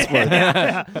Right, to right. sports.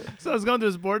 Yeah. So I was going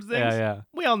through sports things. Yeah.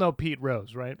 We all know Pete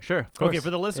Rose, right? Sure. Of course. Okay, for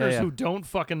the listeners Yeah. who don't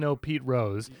fucking know Pete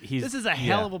Rose, this is a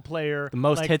hell of a player. The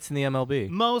most like, hits in the MLB.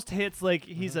 Most hits, like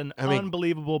he's an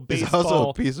unbelievable he's baseball also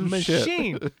a piece of machine.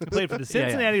 He played for the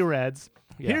Cincinnati Reds.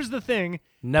 Yeah. Here's the thing: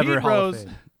 Never Pete Hall of Rose.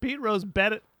 Fame. Pete Rose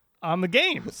bet it on the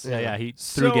games. Yeah. He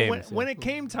So threw games. when it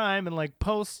came time and like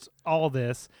post all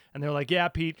this, and they're like, "Yeah,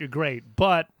 Pete, you're great,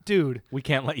 but dude, we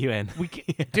can't let you in. we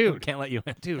can't, dude, we can't let you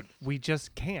in. dude, we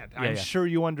just can't." Yeah, I'm yeah. sure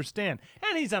you understand,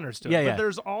 and he's understood. Yeah, but yeah.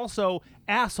 there's also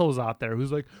assholes out there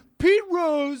who's like, "Pete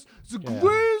Rose is the Yeah.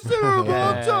 greatest hitter of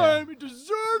all Yeah. time. He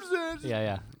deserves it."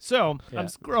 Yeah. So Yeah. I'm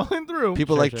scrolling through.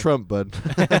 People Sure, like sure. Trump, bud.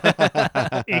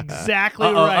 Exactly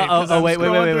Uh-oh, right. 'cause uh-oh, I'm wait,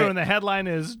 scrolling through wait. and the headline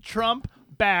is Trump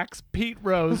backs Pete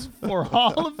Rose for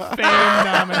Hall of Fame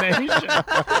nomination.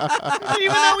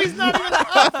 Even though he's not even up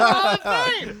for Hall of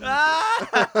Fame.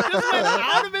 Just went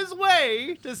out of his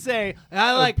way to say,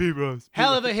 I like Pete Rose.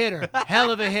 hell of a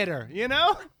hitter, you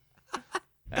know?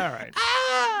 All right.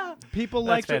 People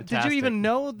like That's Did you even fantastic.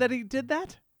 know that he did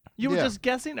that? You were Yeah. just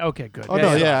guessing? Okay, good. Oh, Yeah,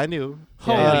 no, yeah. yeah, I knew.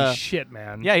 Holy shit,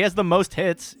 man. Yeah, he has the most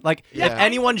hits. Like, Yeah. if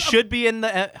anyone should be in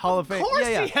the Hall of Of Fame. course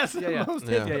yeah. he has the Yeah. most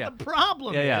Yeah. hits, Yeah, but yeah. the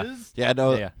problem Yeah. is... Yeah,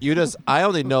 no, Yeah. I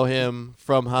only know him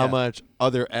from how Yeah. much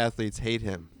other athletes hate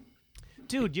him.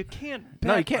 Dude, you can't.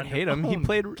 No, you bet can't on hate your him. He own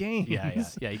played games.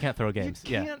 Yeah, you can't throw games.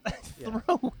 You can't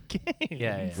throw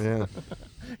games. Yeah.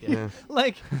 Yeah.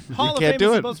 Like Hall of can't Fame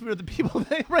do is it. supposed to be for the people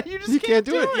that right. You just You can't can't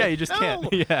do it. Yeah, you just No.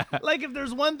 can't. Yeah. Like if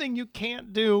there's one thing you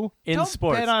can't do In don't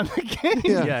sports. bet on the game.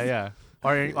 Yeah.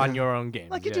 Or on your own game.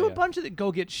 Like you do a bunch of it.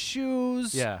 Go get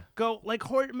shoes. Yeah. Go like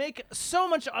make so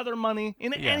much other money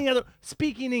in any other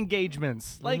speaking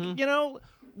engagements. Like you know,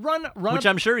 run. Which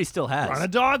I'm sure he still has. run a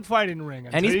dog fighting ring.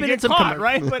 And he's until you been get in some caught, commer-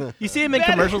 right? But You see him in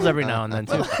betting- commercials every now and then,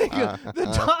 too.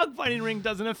 the dog fighting ring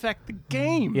doesn't affect the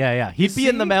game. Yeah. He'd be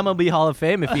in the see? MLB Hall of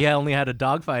Fame if he only had a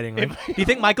dogfighting ring. Do you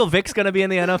think Michael Vick's going to be in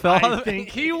the NFL Hall I of Fame? think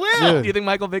he will. Do you think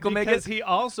Michael Vick will make Because it? he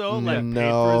also paid for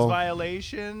No. his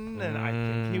violation, and I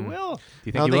think he will. Do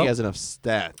you I think don't he think will? he has enough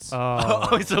stats.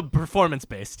 Oh, it's a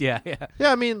performance-based. Yeah.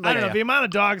 Yeah, I mean, I like, don't know. The amount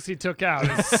of dogs he took out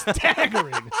is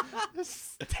staggering.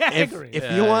 Staggering. if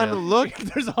you want to look,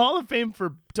 There's a Hall of Fame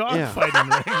for dog Yeah. fighting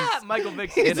rings. Michael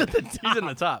Vick's He's in at it. the He's in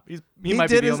the top. He he might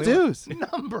did be the his only one. dues.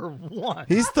 Number one.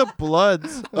 He's the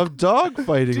Bloods of dog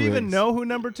fighting. Do you even rings. know who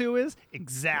number two is?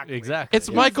 Exactly. Exactly.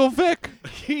 It's Michael Vick.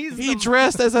 He's He the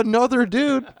dressed as another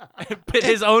dude. Pit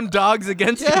his own dogs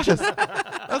against Yes. him.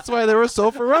 That's why they were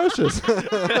so ferocious. Two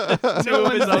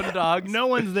of his own dogs. No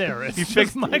one's there. It's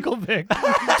just Michael Vick,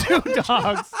 two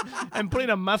dogs, and putting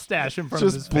a mustache in front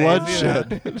of his Just face.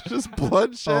 bloodshed. Just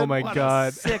bloodshed. Oh my What a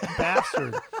God. sick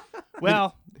bastard.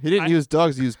 Well, He didn't use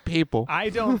dogs, he used people. I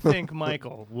don't think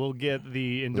Michael will get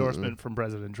the endorsement from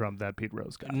President Trump that Pete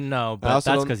Rose got. No, I but also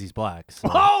that's don't- because he's black. So.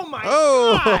 Oh my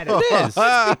Oh. God! It is.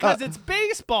 It's because it's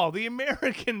baseball, the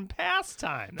American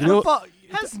pastime. You know-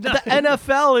 That's the nothing.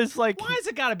 NFL is like. Why has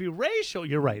it got to be racial?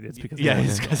 You're right. It's because Yeah,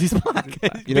 it's because he's black.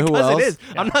 You know who because else? it is.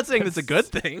 I'm not saying it's a good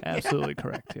thing. absolutely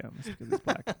correct. Yeah, it's because he's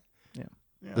black.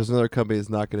 There's another company that's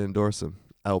not going to endorse him.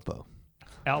 Alpo.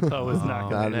 Alpo is not Not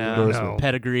going an to endorsement.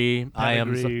 Pedigree,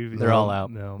 Pedigree, they're all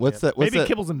out. No. What's that? What's Maybe that?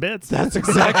 Kibbles and Bits. That's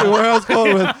exactly where I was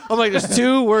going with. I'm like, there's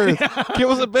two words.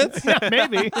 Kibbles and bits? yeah,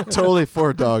 maybe. Totally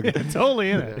for dog.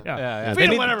 totally in it. Yeah. Yeah. Feed They it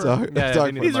need- whatever. Dog, Yeah, dog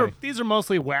they need food. These are money. these are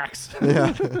mostly wax.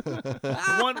 Yeah.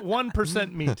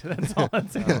 1% meat. That's all I'm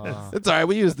saying. It's all right.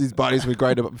 We use these bodies. We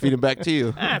grind them up and feed them back to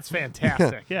you. That's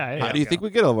fantastic. Yeah. How do you think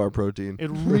we get all of our protein? it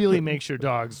really makes your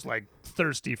dogs like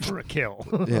thirsty for a kill?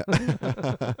 Yeah.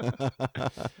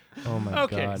 Oh my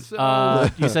Okay, God. so-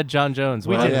 You said John Jones.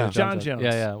 We What did, happened to John Jones.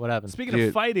 Yeah. What happened? Speaking Dude.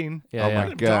 of fighting, Yeah, Oh yeah. my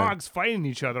speaking of God. dogs fighting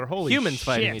each other. Holy Humans shit.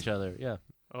 fighting each other. Yeah.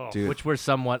 Oh, Dude. Which we're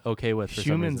somewhat okay with. For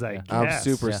Humans, some I reason. I'm Yes.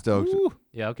 super Yeah. stoked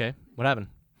Yeah. Okay. What happened?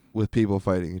 with people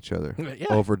fighting each other Yeah.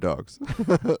 over dogs.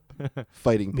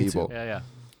 Fighting Me too. people. Yeah.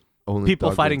 Only People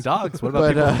dog fighting wins. dogs. What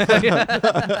about people?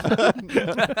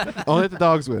 Only the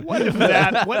dogs win. What if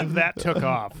that took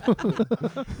off?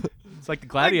 It's like the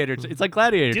gladiator. It's like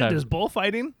gladiator Dude, time. there's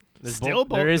bullfighting. There's Still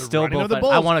there is they're still running with the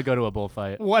bullfight. I bulls. want to go to a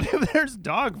bullfight. What if there's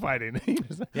dog fighting?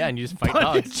 Yeah, and you just fight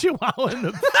Punch a dogs. chihuahua in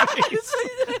the face.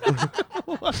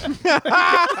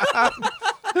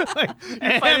 like,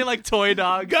 You're fighting like toy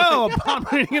dogs. go. A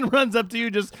Pomeranian runs up to you,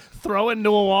 just throw it into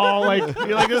a wall. Like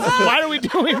you're like, why are we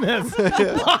doing this?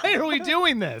 Why are we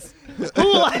doing this?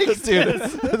 Who likes Dude,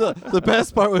 this? the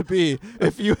best part would be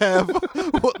if you have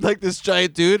like this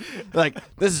giant dude, like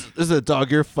this is a dog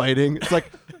you're fighting. It's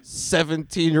like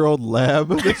 17-year-old lab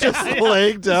that's just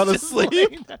laying down asleep.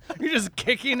 You're just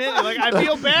kicking it. You're like, I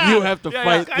feel bad. You have to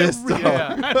fight this really,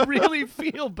 dog. I really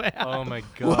feel bad. Oh my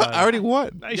god. Well, I already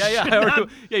won. I yeah, should I not,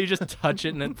 already, yeah. You just touch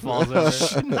it and it falls over.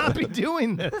 should not be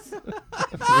doing this.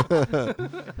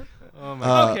 Oh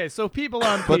my. Okay, so people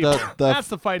on but people. the That's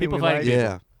the fighting people we fighting like.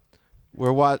 Yeah,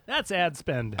 we're That's ad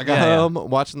spend. I got home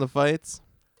watching the fights,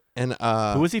 and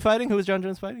Who was he fighting? Who was John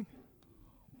Jones fighting?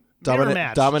 Mirror Dominic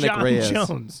match, Dominic John Reyes.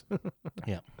 Jones.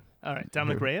 Yeah. All right,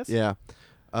 Dominic Reyes. Yeah.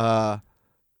 I'm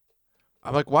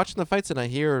like watching the fights and I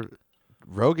hear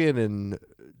Rogan and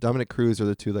Dominic Cruz are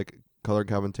the two like color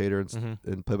commentator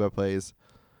and play-by-plays.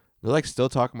 They're like still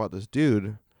talking about this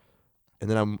dude. And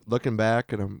then I'm looking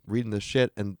back and I'm reading this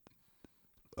shit and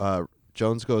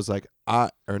Jones goes like,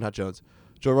 or not Jones.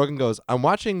 Joe Rogan goes, I'm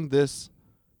watching this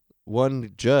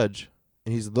one judge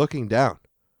and he's looking down.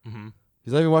 Mm-hmm.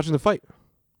 He's not even watching the fight.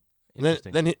 And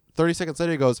then 30 seconds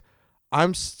later he goes,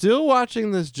 I'm still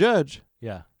watching this judge.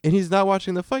 Yeah. And he's not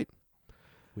watching the fight.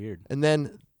 Weird. And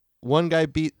then one guy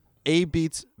beats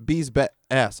B's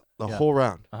ass the whole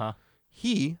round. Uh-huh.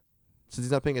 He, since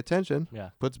he's not paying attention, Yeah.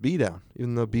 puts B down,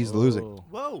 even though B's losing.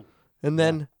 Whoa. And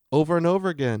then over and over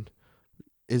again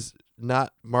is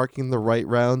not marking the right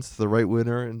rounds to the right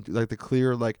winner and like the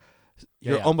clear, like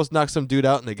you almost knock some dude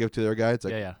out and they give to their guy. It's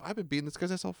like, I've been beating this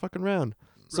guy's ass all fucking round.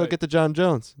 So get to John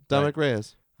Jones, Dominic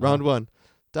Reyes, round one.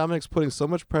 Dominic's putting so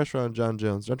much pressure on John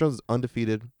Jones. John Jones is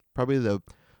undefeated, probably the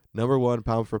 #1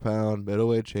 pound for pound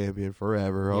middleweight champion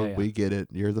forever. We get it.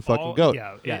 You're the fucking GOAT.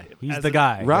 Yeah, he's the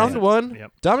guy. Round one,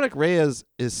 Dominic Reyes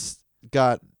is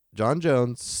got John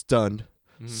Jones stunned,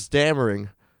 stammering,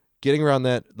 getting around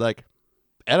that. Like,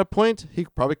 at a point, he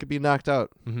probably could be knocked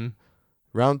out. Mm-hmm.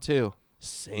 Round two,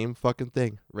 same fucking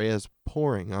thing. Reyes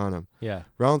pouring on him. Yeah.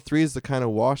 Round three is the kind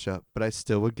of wash-up, but I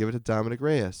still would give it to Dominic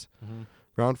Reyes. Mm-hmm.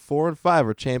 Round 4 and 5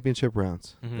 are championship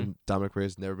rounds. Mm-hmm. And Dominic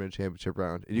Reyes has never been a championship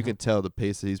round. And you can tell the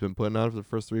pace that he's been putting on for the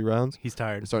first 3 rounds. He's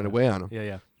tired. It's starting to weigh on him.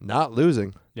 Yeah. Not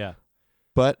losing. Yeah.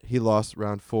 But he lost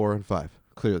round 4 and 5,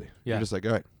 clearly. Yeah. You're just like,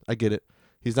 all right, I get it.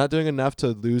 He's not doing enough to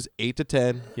lose 8 to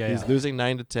 10. He's losing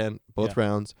 9 to 10 both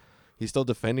rounds. He's still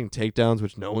defending takedowns,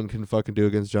 which no one can fucking do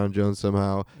against John Jones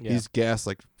somehow. Yeah. He's gassed,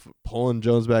 like pulling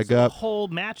Jones back so up. The whole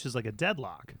match is like a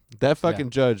deadlock. That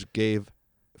fucking judge gave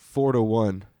 4 to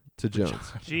 1 to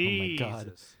Jones. Jesus. Oh my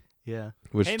God. Yeah.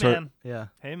 Which Hey, man. Yeah.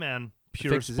 Hey, man.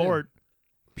 Pure fix is sport.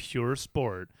 Pure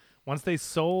sport. Once they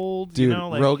sold, Dude, you know,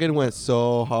 like Rogan went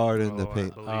so hard in the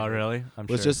paint. Oh, really? I'm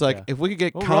It was sure. just like, if we could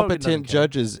get Well, Rogan doesn't competent care.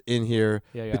 judges in here,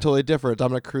 it'd be totally different.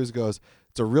 Dominic Cruz goes,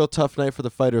 it's a real tough night for the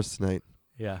fighters tonight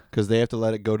Yeah. because they have to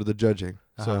let it go to the judging.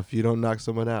 So Uh-huh. if you don't knock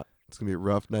someone out, it's going to be a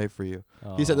rough night for you.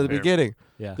 Oh, He said at the fair. beginning,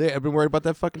 Yeah. I've been worried about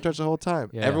that fucking judge the whole time.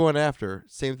 Yeah. Everyone after,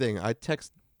 same thing. I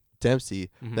text Dempsey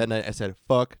that night. I said,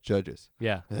 fuck judges.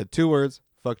 Yeah. I had 2 words,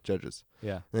 fuck judges.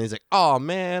 Yeah. And he's like, oh,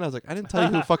 man. I was like, I didn't tell you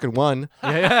who fucking won.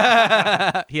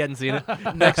 Yeah. He hadn't seen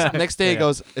it. Next day, he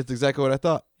goes, it's exactly what I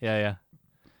thought. Yeah.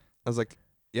 I was like,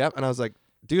 yep. And I was like,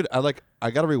 dude, I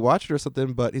got to rewatch it or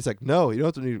something. But he's like, no, you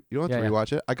don't have to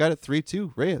rewatch it. I got it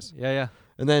 3-2, Reyes. Yeah.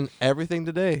 And then everything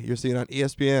today, you're seeing on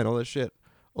ESPN, all this shit,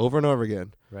 over and over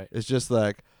again. Right. It's just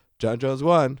like John Jones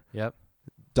won. Yep.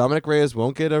 Dominic Reyes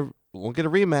won't get a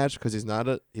rematch because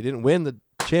he didn't win the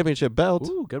championship belt.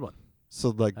 Ooh, good one. So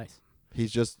like, Nice.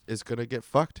 he's just is gonna get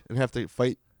fucked and have to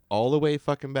fight all the way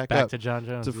fucking back Back up to John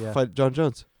Jones. to fight John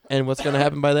Jones. And what's gonna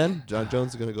happen by then? John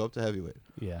Jones is gonna go up to heavyweight.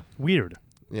 Yeah. weird.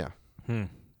 Yeah,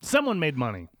 Someone made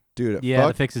money. dude. Yeah. fuck,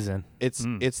 The fix is in. it's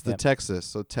the Yep. Texas.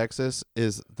 So Texas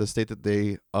is the state that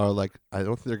they are like. I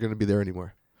don't think they're gonna be there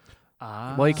anymore.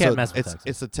 Well, you can't So mess with it's Texas.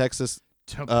 it's the Texas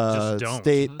Just don't.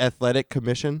 State Athletic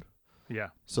Commission. Yeah.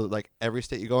 So like every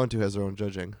state you go into has their own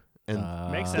judging, and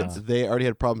Makes sense. they already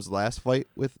had problems last fight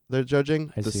with their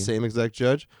judging, I the see. same exact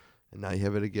judge, and now you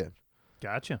have it again.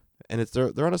 Gotcha. And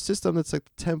they're on a system that's like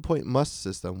the 10-point must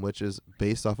system, which is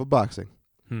based off of boxing.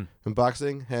 And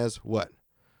boxing has what?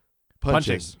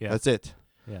 Punches. yeah. That's it.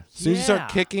 Yeah. As soon as you start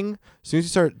kicking, as soon as you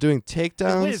start doing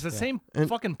takedowns, Wait, it's the same And-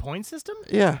 fucking point system?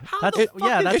 yeah, How That's- the fuck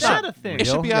yeah, is that's that not a thing? it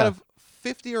should real. be out of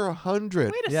 50 or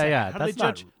 100. Wait a Yeah, second. yeah, How do they that's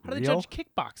not judge? How do they real. judge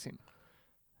kickboxing?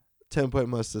 10-point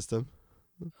must system.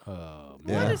 Oh,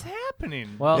 Yeah. What is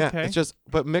happening? Well, yeah, okay. it's just,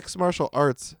 but mixed martial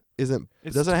arts isn't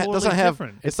It's doesn't totally have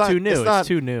different. It's not, too new. It's, not, It's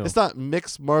too new. It's not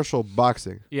mixed martial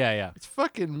boxing. Yeah. It's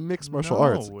fucking mixed martial No,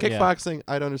 arts. yeah. Kickboxing,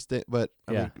 I don't understand, but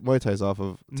I mean, Muay Thai's off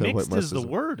of Mixed is the Marxism.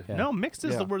 word. Yeah. No, mixed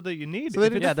is Yeah. the word that you need. So they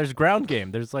If did- it's- Yeah, there's ground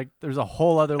game. There's a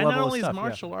whole other and level not of only stuff. is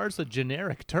martial arts a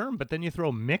generic term, but then you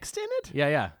throw mixed in it.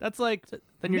 Yeah. That's like Then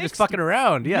you're just mixed- fucking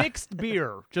around. Yeah. Mixed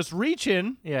beer. Just reach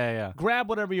in, Yeah. grab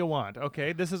whatever you want.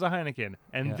 Okay, this is a Heineken,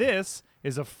 and Yeah. this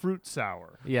is a fruit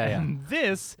sour. Yeah. And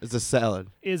this It's a salad.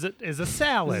 is a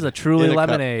salad. This is a truly In a cup.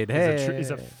 lemonade. Hey. is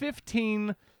a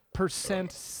 15%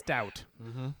 stout.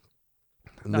 And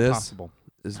Not this possible.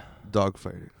 is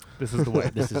dogfighting. This is the way.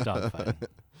 This is dogfighting.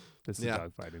 This is Yeah.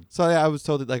 dogfighting. So yeah, I was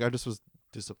told I just was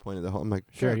disappointed. I'm like,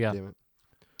 Sure, God yeah. damn it.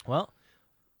 Well,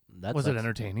 that Was it sucks.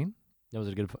 entertaining? That was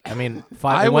a good. I mean,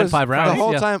 I it went was 5 rounds. the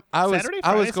whole yeah. time. I was Saturday?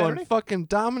 I was Friday, going Saturday? fucking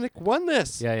Dominic won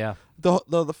this. Yeah.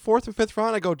 The fourth or fifth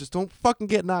round, I go, just don't fucking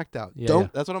get knocked out. Yeah, don't. yeah.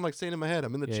 That's what I'm like saying in my head.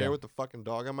 I'm in the Yeah, chair yeah. with the fucking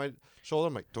dog on my shoulder.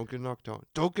 I'm like, don't get knocked out.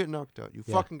 Don't get knocked out. You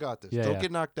Yeah. fucking got this. Yeah, don't yeah.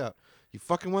 get knocked out. You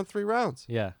fucking won 3 rounds.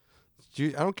 Yeah. I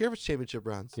don't care if it's championship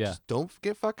rounds. Yeah. Just don't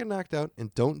get fucking knocked out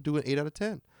and don't do an 8 out of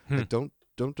 10. Like, don't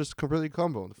just completely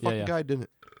combo. And the Hmm. Yeah, fucking yeah. guy didn't.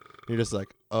 You're just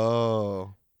like,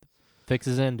 oh.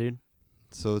 Fixes in, dude.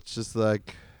 So it's just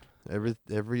like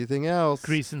everything else.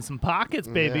 Greasing some pockets,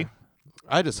 baby. Yeah.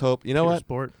 I just hope. You know Pure what?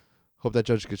 Sport. Hope that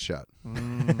judge gets shot. We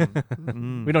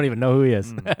don't even know who he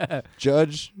is.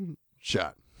 Judge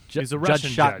shot. He's a Judge Russian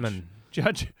judge. Shotman.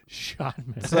 Judge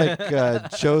Shotman. It's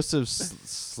like Joseph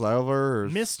Slaver or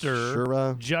Mr.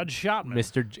 Shura. Judge Shotman.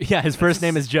 Mr. Yeah, his first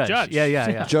name is Judge. Judge.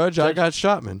 Yeah. Judge, I got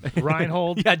Shotman.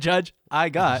 Reinhold. Yeah, Judge, I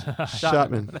got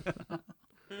Shotman.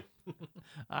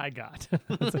 I got.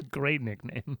 That's a great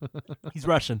nickname. He's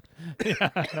Russian.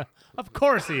 Yeah. Of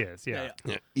course he is. Yeah.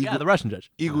 Yeah, Yeah, the Russian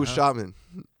Judge. Eagle Shotman.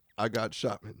 I got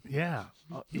Shotman. Yeah.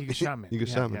 Oh, Igor Shotman. Igor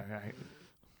Yeah, Shotman. yeah.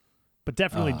 But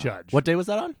definitely Judge. What day was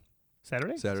that on?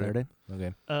 Saturday? Saturday.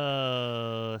 Okay.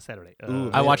 Saturday. Ooh,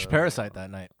 I watched Parasite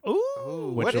that night.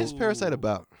 Ooh. What is Parasite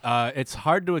about? It's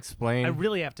hard to explain. I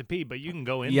really have to pee, but you can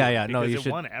go into Yeah, it yeah, no, because you it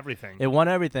should- won everything. It won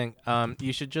everything.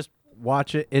 You should just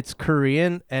watch it. It's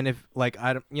Korean, and if like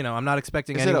I don't, I'm not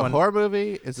expecting Is it anyone. a horror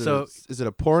movie? Is So- it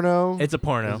a porno? It's a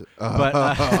porno, Is it-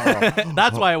 but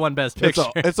that's why it won Best Picture.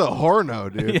 it's a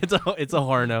horno, dude. it's a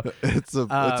horno. It's a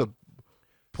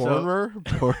porner.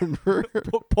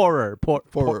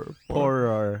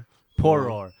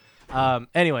 Poror.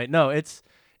 Anyway, no, it's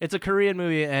a Korean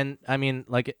movie, and I mean,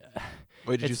 like,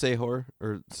 Wait, did you it's- say horror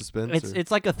or suspense? it's or?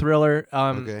 it's like a thriller.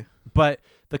 Okay. But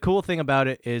the cool thing about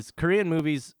it is Korean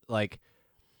movies, like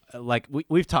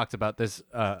we've talked about this,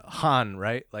 Han,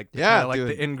 right? Like, Yeah, kinda like dude.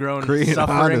 the ingrown Korean Han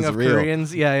suffering is of real.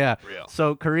 Koreans. Yeah. Real.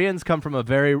 So Koreans come from a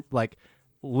very like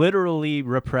literally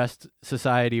repressed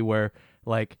society where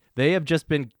like they have just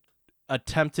been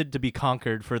attempted to be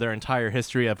conquered for their entire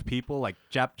history of people. Like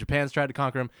Japan's tried to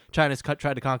conquer them, China's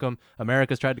tried to conquer them,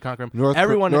 America's tried to conquer them.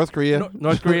 North Korea.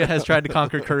 North Korea has tried to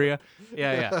conquer Korea.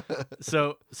 Yeah.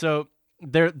 So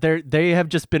they have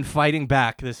just been fighting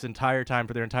back this entire time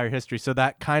for their entire history. So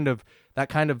that kind of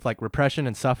like repression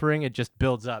and suffering, it just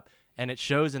builds up, and it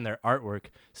shows in their artwork.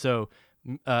 So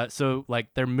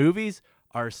like their movies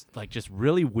are like just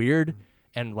really weird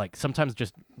and like sometimes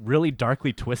just really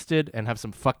darkly twisted and have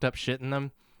some fucked up shit in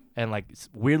them, and like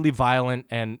weirdly violent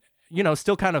and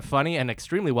still kind of funny and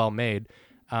extremely well made.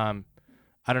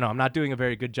 I don't know. I'm not doing a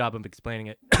very good job of explaining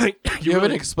it. You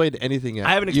haven't explained anything yet.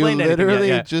 I haven't explained you anything yet, literally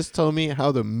yeah. just told me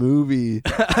how the movie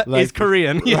Is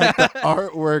Korean. Yeah. like the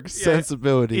artwork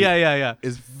sensibility Yeah.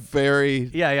 is very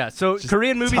Yeah. So Just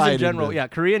Korean movies tied in general, into-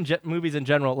 Korean movies in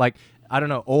general, like I don't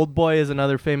know, Old Boy is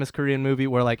another famous Korean movie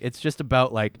where like it's just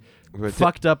about like But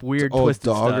fucked up, weird, old twisted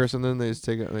dog stuff. or something. They just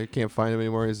take it. They can't find him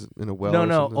anymore. He's in a well. No, or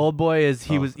no. something. Old Boy is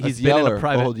he's That's been in Yeller. a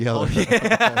private. Old Yeller.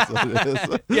 That's what it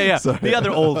is. Yeah. Sorry. The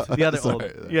other old.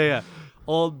 Sorry. Yeah.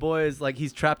 Old Boy is like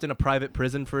he's trapped in a private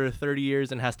prison for 30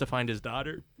 years and has to find his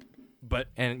daughter.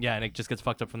 And it just gets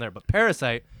fucked up from there. But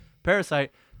Parasite,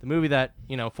 the movie that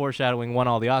foreshadowing won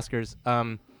all the Oscars,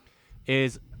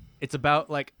 it's about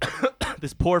like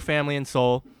this poor family in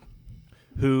Seoul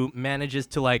who manages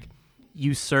to like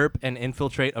usurp and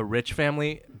infiltrate a rich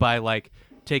family by like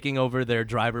taking over their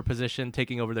driver position,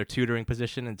 taking over their tutoring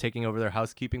position, and taking over their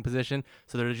housekeeping position.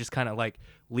 So they're just kind of like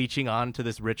leeching on to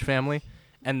this rich family.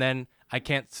 And then I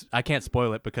can't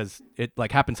spoil it because it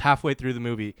like happens halfway through the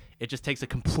movie. It just takes a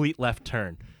complete left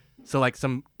turn. So like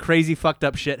some crazy fucked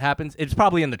up shit happens. It's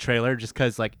probably in the trailer just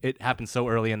because like it happens so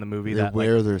early in the movie They that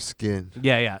wear like, their skin.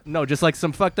 yeah. No, just like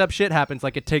some fucked up shit happens.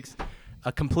 Like it takes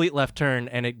a complete left turn,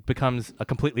 and it becomes a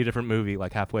completely different movie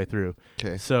like halfway through.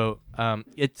 Okay. So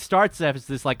it starts as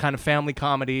this like kind of family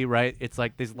comedy, right? It's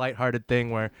like this lighthearted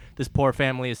thing where this poor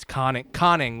family is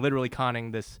literally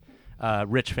conning this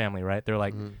rich family, right? They're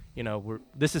like, you know,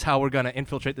 this is how we're gonna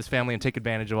infiltrate this family and take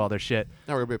advantage of all their shit.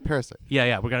 Now we're gonna be a parasite.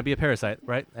 Yeah, we're gonna be a parasite,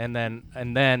 right? And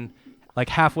then like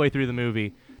halfway through the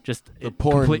movie, just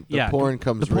porn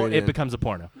comes right it in. becomes a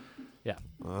porno. Yeah.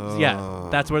 Yeah,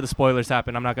 that's where the spoilers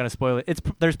happen. I'm not going to spoil it.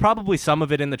 There's probably some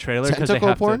of it in the trailer because they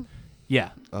have porn? to. Yeah.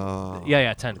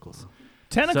 Yeah, tentacles.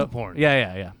 Tentacle porn.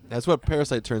 Yeah. That's what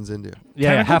Parasite turns into.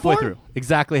 Yeah, halfway porn? through.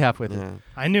 Exactly halfway through. Yeah.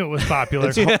 I knew it was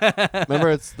popular. Remember,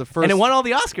 it's the first. And it won all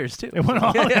the Oscars too. It won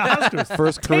all the Oscars.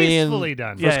 First Korean. Tastefully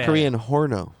done. Yeah. Korean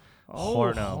horno. Oh,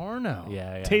 Horno. Horno.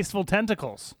 Yeah. Tasteful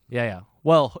tentacles. Yeah.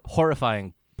 Well,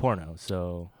 horrifying porno.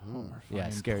 So yeah,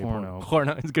 Horrifying scary porno.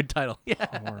 porno. It's a good title. Yeah.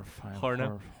 Horrifying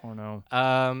Porno. Porno.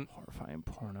 Horrifying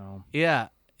porno. Yeah.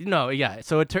 No, yeah.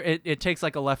 So it takes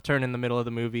like a left turn in the middle of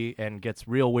the movie and gets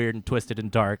real weird and twisted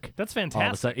and dark. That's All of a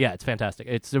fantastic. sudden. Yeah, it's fantastic.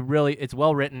 It's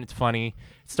well written. It's funny.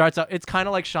 It starts out. It's kind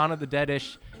of like Shaun of the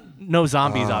Dead-ish. No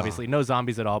zombies, obviously. No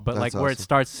zombies at all. But like where it awesome.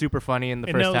 starts super funny in the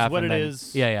It first knows half. what and it then,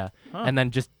 is. Yeah. Huh. And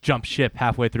then just jumps ship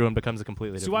halfway through and becomes a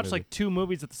completely So you different watch movie. like 2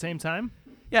 movies at the same time?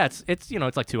 Yeah, it's it's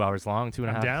like 2 hours long,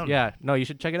 2.5. I'm down. Yeah, no, you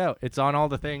should check it out. It's on all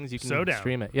the things. You can So down.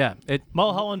 stream it. Yeah,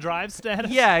 Mulholland Drive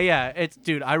status? Yeah. It's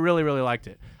dude, I really liked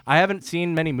it. I haven't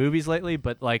seen many movies lately,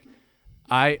 but like,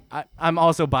 I'm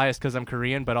also biased because I'm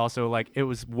Korean, but also like it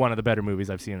was one of the better movies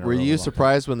I've seen. In a Were really you long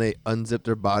surprised when they unzipped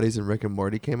their bodies and Rick and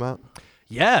Morty came out?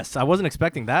 Yes, I wasn't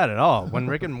expecting that at all. When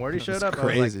Rick and Morty showed up, I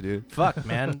was Crazy, like, dude. fuck,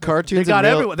 man. Cartoons They got in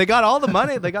real- everyone. They got all the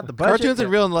money. They got the budget. Cartoons in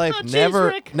real life Oh, jeez,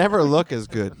 Rick. never look as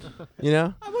good. You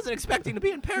know? I wasn't expecting to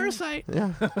be in Parasite.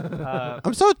 Yeah.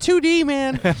 I'm so 2D,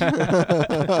 man.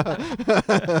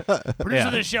 Producer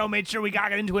of the show made sure we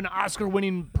got into an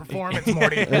Oscar-winning performance,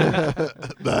 Morty.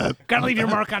 Gotta leave your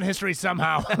mark on history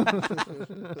somehow.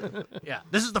 Yeah,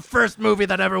 this is the first movie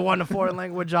that ever won a foreign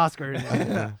language Oscar.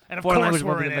 And of Foreign course language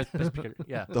we're movie in it. that Best Picture.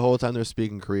 Yeah. The whole time they're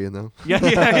speaking Korean, though. Yeah.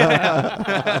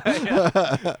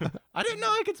 I didn't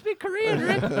know I could speak Korean,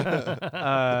 Rick.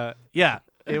 Yeah,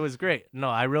 it was great. No,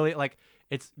 I really like.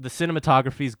 It's the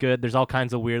cinematography's good. There's all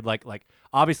kinds of weird, like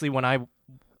obviously when I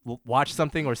watch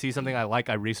something or see something I like,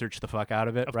 I research the fuck out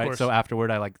of it, Of right? course. So afterward,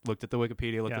 I like looked at the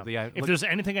Wikipedia, looked Yeah. at the. If there's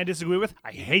anything I disagree with,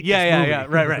 I hate this yeah,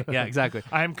 movie. right, yeah, exactly.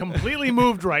 I am completely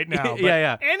moved right now. But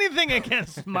Yeah. anything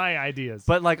against my ideas.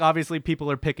 But like obviously people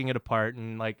are picking it apart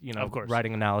and like Of course.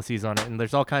 writing analyses on it, and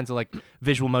there's all kinds of like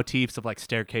visual motifs of like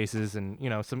staircases and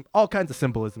some all kinds of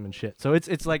symbolism and shit. So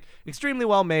it's like extremely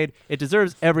well made. It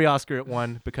deserves every Oscar it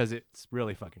won because it's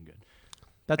really fucking good.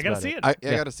 That's I gotta about see it. I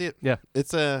Yeah. gotta see it. Yeah.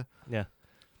 It's a. Yeah.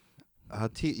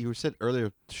 You said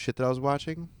earlier shit that I was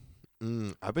watching.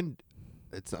 I'm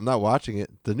not watching it.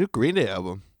 The new Green Day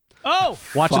album. Oh!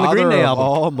 Watching the Green Father Day of album.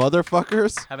 all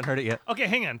motherfuckers. Haven't heard it yet. Okay,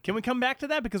 hang on. Can we come back to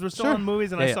that? Because we're still Sure. on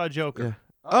movies and Yeah, I yeah. saw Joker. Yeah.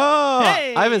 Oh,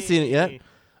 Hey! I haven't seen it yet.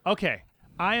 Okay.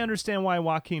 I understand why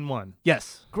Joaquin won.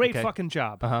 Yes. Great Okay. fucking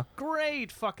job. Uh-huh.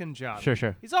 Great fucking job.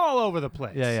 Sure. He's all over the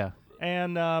place. Yeah.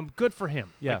 And good for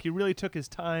him. Yeah. Like, he really took his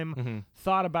time,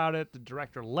 thought about it. The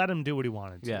director let him do what he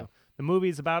wanted to. Yeah. The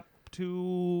movie's about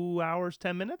 2 hours,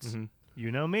 10 minutes. You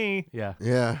know me. Yeah.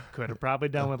 Yeah. Could have probably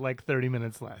done with like 30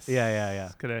 minutes less. Yeah.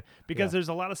 Could have, because Yeah. there's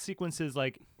a lot of sequences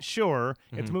like, sure,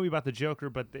 it's a movie about the Joker,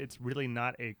 but it's really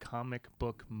not a comic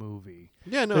book movie.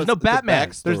 Yeah. No. There's it's no the Batman.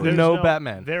 backstory. There's There's no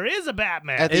Batman. There is a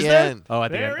Batman. At Is the there? end. Oh,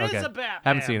 at the There end. is Okay. a Batman.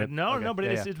 Haven't seen but it. No, Okay. but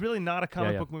Yeah, it's really not a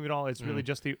comic yeah. book movie at all. It's really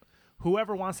just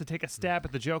whoever wants to take a stab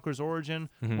at the Joker's origin,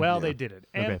 Yeah. they did it.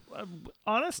 And Okay.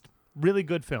 honest, really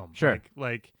good film. Sure.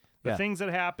 Like the Yeah. things that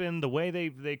happen, the way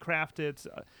they craft it.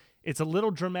 It's a little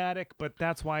dramatic, but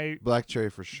that's why. Black Cherry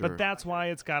for sure. But that's why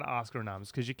it's got Oscar noms,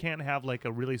 because you can't have like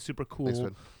a really super Thanks, cool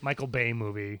man. Michael Bay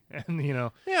movie, and yeah,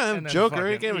 and then Joker.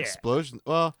 fucking- You get an yeah. explosion.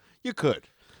 Well, you could.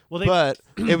 Well, But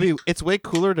it's way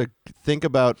cooler to think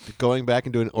about going back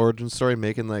and doing an origin story,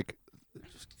 making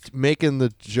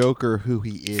the Joker who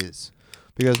he is,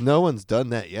 because no one's done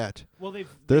that yet.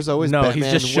 There's always No, he's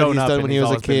Batman, just shown what he's up done and when he he's was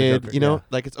a always been the kid. Joker, You know, yeah.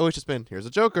 like it's always just been here's a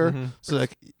Joker. So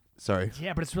like, sorry.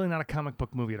 Yeah, but it's really not a comic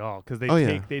book movie at all, because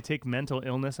they take mental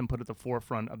illness and put it at the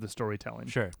forefront of the storytelling.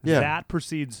 Sure. Yeah. That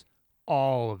precedes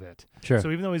all of it. Sure. So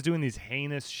even though he's doing these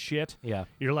heinous shit, Yeah.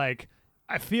 you're like,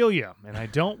 I feel you, and I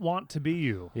don't want to be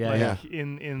you. Yeah, like, yeah.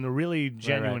 in a really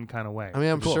genuine kind of way. I mean,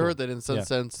 I'm Cool. sure that in some Yeah.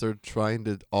 sense they're trying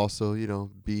to also,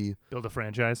 be Build a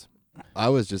franchise. I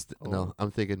was just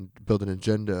I'm thinking build an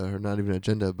agenda, or not even an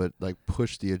agenda, but like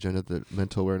push the agenda that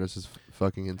mental awareness is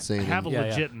fucking insane. Have a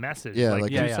legit message. Yeah,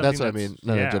 like that's what I mean.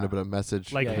 Not an agenda, but a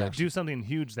message. Like do something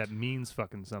huge that means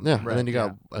fucking something. Yeah, and then you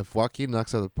got if Joaquin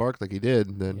knocks out of the park like he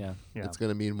did, then it's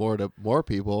gonna mean more to more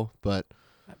people. But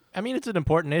I mean, it's an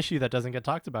important issue that doesn't get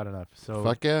talked about enough. So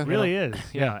fuck yeah, it really is.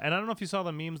 Yeah, and I don't know if you saw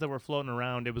the memes that were floating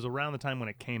around. It was around the time when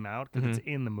it came out because it's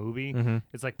in the movie.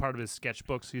 It's like part of his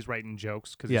sketchbooks. He's writing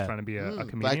jokes because he's trying to be a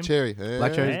comedian. Black Cherry.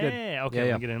 Black Cherry's good.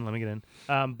 Okay, let me get in.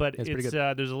 But it's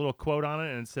there's a little quote on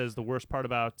it, and it says the worst part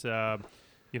about I'm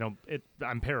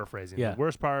paraphrasing. The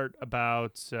worst part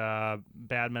about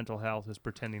bad mental health is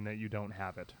pretending that you don't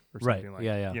have it, or something like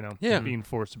that. Being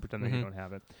forced to pretend that you don't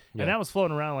have it. And that was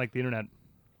floating around like the internet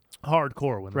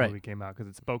hardcore when the movie came out because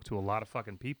it spoke to a lot of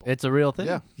fucking people. It's a real thing.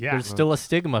 Yeah. There's still a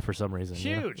stigma for some reason.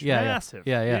 Huge, massive.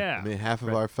 I mean, half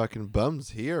of our fucking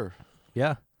bums here.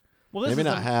 Yeah. Well, this maybe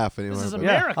is not half anymore. This is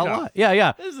America. A lot.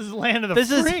 Yeah. This is land of the this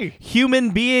free. Is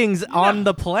human beings on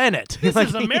the planet. This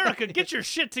is America. Get your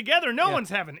shit together. No one's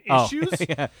having issues.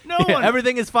 No one.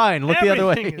 Everything is fine. Look the other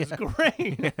way. Everything is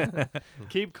great.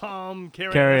 Keep calm.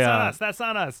 Carry on. That's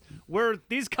on us.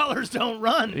 These colors don't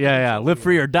run. Yeah. Live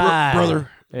free or die, brother.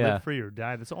 Yeah. Live free or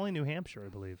die. That's only New Hampshire, I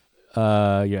believe.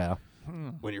 Yeah.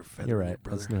 When you're fed, you're right.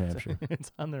 That's New Hampshire.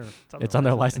 It's on their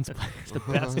license plate. It's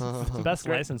the best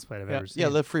license plate I've ever seen. Yeah,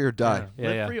 live free or die.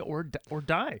 Live free or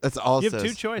die. That's all. You have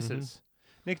two choices.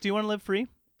 Nick, do you want to live free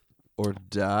or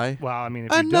die? Well, I mean,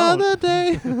 if another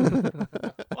day.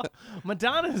 Well,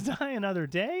 Madonna's Die Another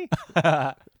Day.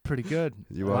 Pretty good.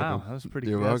 You're welcome. Wow, that was pretty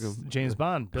You're good. welcome. James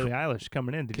Bond, Billie Eilish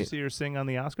coming in. Did you see her sing on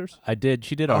the Oscars? I did.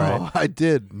 She did all right. I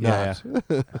did not.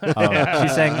 She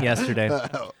sang yesterday.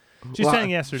 She sang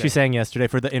yesterday. She sang yesterday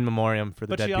for the in memoriam for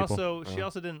the dead people. But she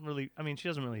also didn't really. I mean, she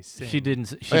doesn't really sing. She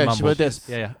didn't. She mumbled. She went this.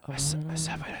 Yeah.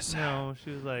 No, she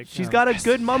was like. She's got a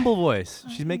good mumble voice.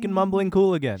 She's making mumbling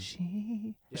cool again.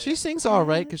 She sings all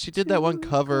right because she did that one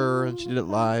cover and she did it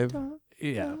live.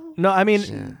 Yeah. No, I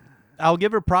mean, I'll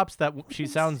give her props that she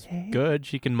sounds good.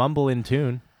 She can mumble in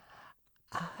tune.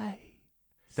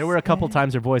 There were a couple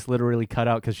times her voice literally cut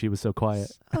out because she was so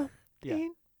quiet. Yeah.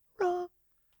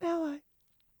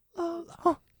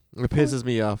 It pisses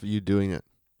me off you doing it.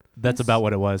 That's about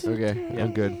what it was. Okay,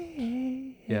 I'm good.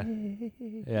 Yeah.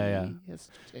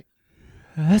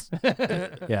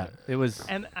 Yeah, it was.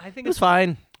 And I think it was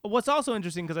fine. What's also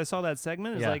interesting because I saw that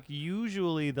segment is like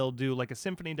usually they'll do like a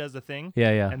symphony does the thing.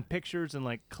 Yeah. And pictures and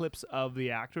like clips of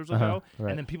the actors will go,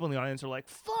 and then people in the audience are like,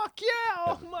 "Fuck yeah!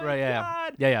 Oh my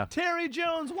god! Yeah. Terry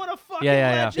Jones, what a fucking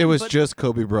legend!" It was just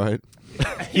Kobe Bryant.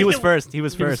 He was first. He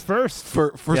was first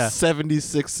for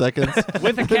 76 seconds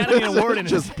with Academy Award in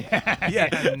his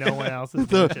hand. No one else is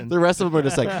mentioned. The rest of them are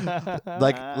just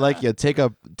like take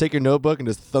your notebook and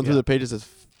just thumb through the pages as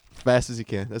fast as you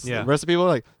can. That's the rest of people are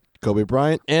like Kobe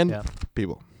Bryant and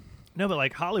people. No, but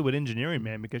like Hollywood Engineering,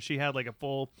 man, because she had like a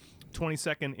full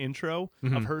 20-second intro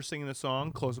of her singing the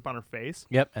song, close up on her face.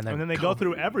 Yep, and then they go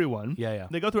through everyone. Yeah.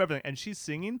 They go through everything, and she's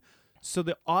singing, so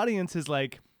the audience is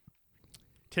like,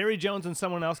 Terry Jones and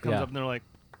someone else comes up, and they're like,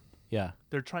 yeah,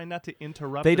 they're trying not to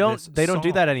interrupt. They don't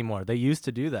do that anymore. They used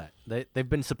to do that. They've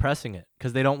been suppressing it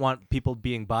because they don't want people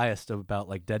being biased about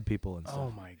like dead people and stuff.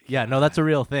 Oh my god. Yeah, no, that's a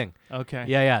real thing. Okay.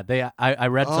 Yeah. I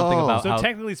read something about how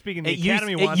technically speaking, the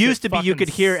Academy it used to be you could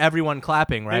hear everyone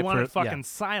clapping, right? They want it fucking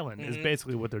silent. Is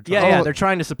basically what they're trying. Yeah, they're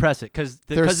trying to suppress it because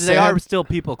they are still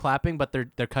people clapping, but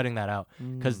they're cutting that out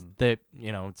because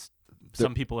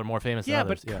some people are more famous than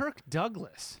others. Yeah, but Kirk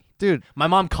Douglas. Dude, my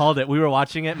mom called it. We were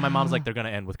watching it, and my mom's like, "They're gonna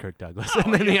end with Kirk Douglas." Oh,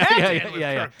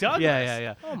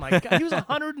 yeah. Oh my god, he was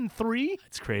 103.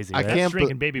 It's crazy. I right? can't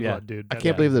drinking baby blood, dude. I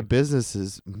can't believe the business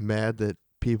is mad that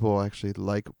people actually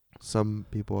like some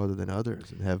people other than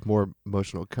others and have more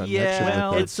emotional connection.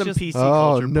 Well, with it's some just, PC Oh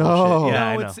culture no! bullshit.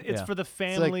 No, Yeah, it's for the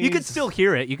family. You could still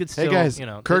hear it. You could still. Hey guys,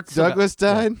 Kirk Douglas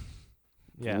died.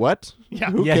 Yeah. What? Yeah.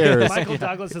 Who cares? Michael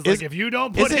Douglas is like, if you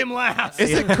don't put him last.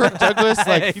 Isn't Kirk Douglas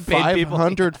like He paid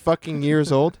 500 fucking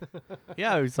years old?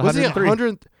 Yeah, he was Was he 103.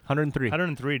 103?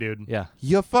 103, dude. Yeah.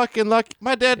 You fucking lucky.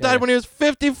 My dad died when he was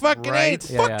 50 fucking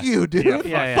Right. 8. Fuck you, dude.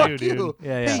 Yeah, Fuck you, dude. you.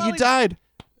 Yeah. Hey, you died.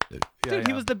 Dude,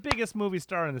 he was the biggest movie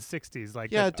star in the 60s.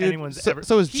 Like, Yeah, if dude. anyone's So, ever.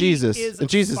 so is He Jesus. is And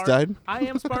Jesus died. I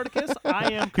am Spartacus.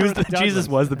 I am He was Kirk Douglas. Jesus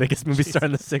was the biggest movie star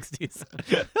in the 60s.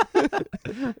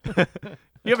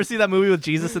 You ever see that movie with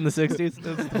Jesus in the 60s?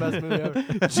 That's the best movie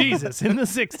ever. Jesus in the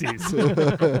 60s.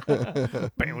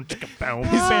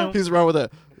 He's around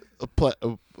with what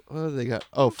do they got?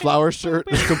 Oh, flower shirt.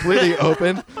 It's completely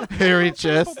open. Hairy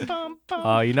chest.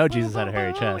 Oh, you know Jesus had a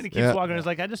hairy chest. And he keeps walking. He's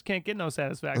like, I just can't get no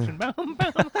satisfaction.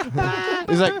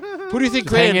 He's like, who do you think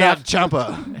created hanging that out.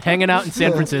 Champa? Hanging out in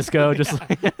San Francisco, just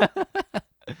like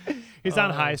He's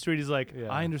on High Street. He's like, Yeah.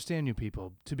 I understand you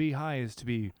people. To be high is to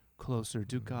be closer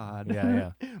to God.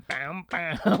 yeah.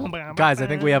 Guys, I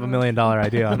think we have $1 million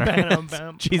idea on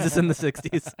our Jesus in the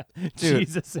 60s.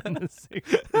 Jesus in the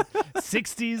 60s.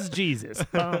 60s Jesus.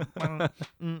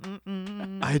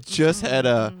 I just had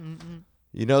a,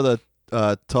 you know,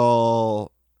 the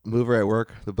tall mover at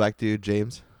work, the black dude,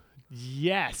 James.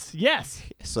 Yes.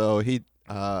 So he's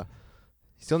the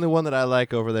only one that I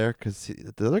like over there because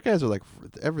the other guys are like,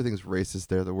 everything's racist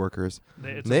there, the workers.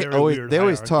 They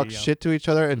always talk shit to each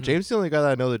other. And James is the only guy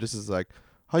that I know that just is like,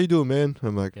 how you doing, man?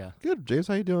 I'm like, good, James,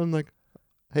 how you doing? I'm like,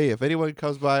 hey, if anyone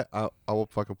comes by, I will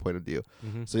fucking point it to you.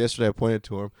 So yesterday I pointed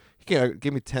to him. He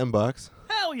gave me $10.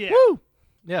 Hell yeah. Woo!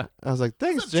 Yeah. I was like,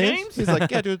 thanks, What's up, James? He's like,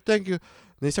 yeah, dude, thank you.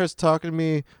 And he starts talking to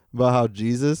me about how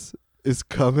Jesus is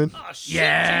coming. Oh, shit.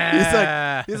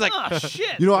 Yeah. He's like, Oh,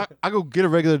 shit. you know, I go get a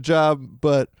regular job,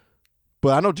 but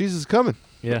I know Jesus is coming.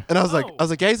 Yeah. And I was like,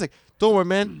 yeah. He's like, don't worry,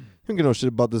 man. You don't get no shit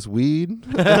about this weed.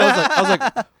 And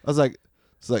I was like,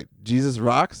 it's like Jesus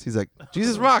rocks. He's like,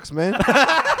 Jesus rocks, man.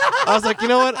 I was like, you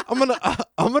know what?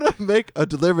 I'm gonna make a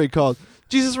delivery called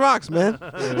Jesus Rocks, man. Dude,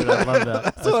 I love that.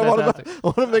 That's what I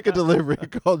want to make a delivery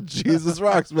called Jesus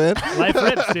Rocks, man. Life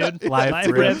rips, dude. Life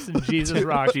rips and Jesus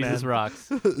rocks, man. Jesus rocks.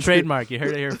 Trademark. You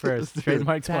heard it here first.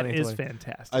 Trademark That 2020. is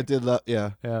fantastic. I did love,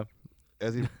 yeah. Yeah.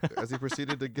 As he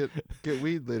proceeded to get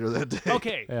weed later that day.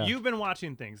 Okay, Yeah. you've been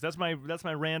watching things. That's my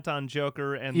rant on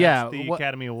Joker and Yeah, that's the what-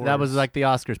 Academy Awards. That was like the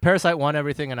Oscars. Parasite won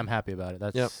everything, and I'm happy about it.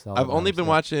 That's Yep. all I've that only matters, been yeah.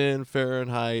 watching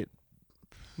Fahrenheit,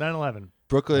 9/11.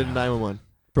 Brooklyn 911.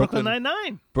 Brooklyn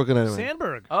Nine-Nine. Brooklyn 911.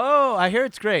 Sandberg. Oh, I hear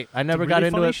it's great. I never a got really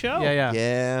into funny it. show. Yeah.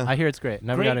 Yeah. I hear it's great.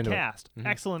 Never Great got into cast. Mhm.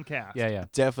 Excellent cast. it. Yeah.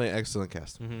 Definitely excellent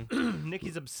cast.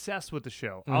 Nikki's obsessed with the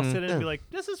show. I'll Mhm. sit in and be Yeah. like,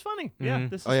 this is funny. Yeah, Mhm.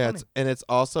 this is Oh yeah, funny. it's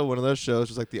also one of those shows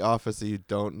just like The Office that you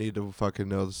don't need to fucking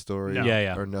know the story. No.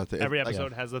 Yeah. Or nothing. Every Like,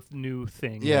 episode has a new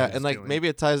thing. yeah, that and it's like doing. maybe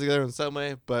it ties together in some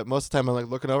way, but most of the time I'm like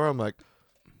looking over, I'm like,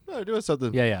 oh, they're doing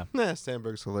something. Yeah. Nah,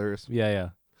 Sandberg's hilarious. Yeah.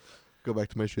 Go back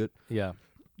to my shit. Yeah.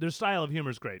 their style of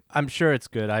humor is great. I'm sure it's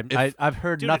good. I've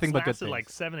heard Dude, nothing it's but good lasted things. like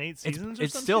 7-8 It's, seasons or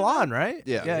it's something. still on, right?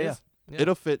 Yeah. Yeah. It Yeah. is. Yeah.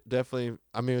 It'll fit definitely.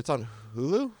 I mean, it's on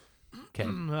Hulu,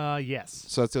 Okay. Yes.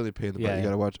 so that's the only pain in the butt Yeah, you yeah.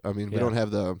 gotta watch. I mean, we Yeah. don't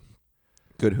have the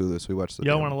good Hulu, so we watch the. You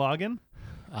don't damn- want to log in?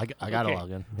 I gotta Okay.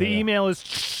 log in. The Yeah. email is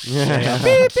Yeah.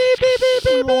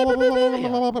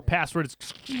 password is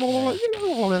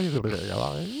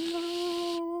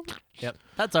Yep.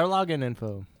 That's our login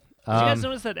info. Did you guys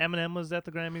notice that Eminem was at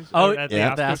the Grammys? Oh, Or at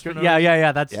yeah. the Oscars? for no Yeah.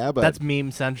 reason? That's Yeah, but- that's meme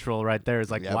central right there.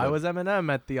 It's like, Yeah, why but- was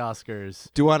Eminem at the Oscars?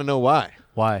 Do you want to know why?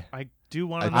 Why? I do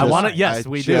want to know. I wanna- why. yes, I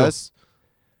we do. just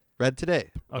read today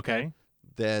Okay.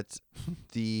 that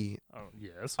the Oh,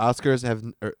 yes. Oscars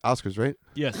Oscars, right?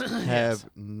 Yes. Have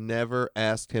never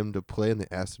asked him to play, and they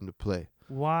asked him to play.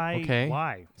 Why? Okay.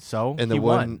 Why? So And he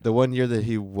won. the one year that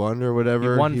he won or He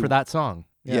whatever, won for that song.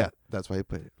 Yeah. That's why he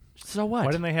played it. So what?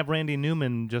 Why didn't they have Randy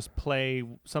Newman just play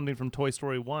something from Toy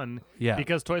Story 1? Yeah.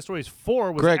 Because Toy Story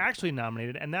 4 was Greg. actually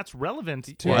nominated, and that's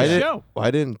relevant to Why the did- show. Why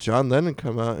didn't John Lennon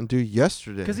come out and do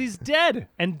Yesterday? Because he's dead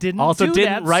and didn't also do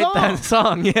didn't that write song. that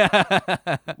song.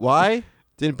 Yeah. Why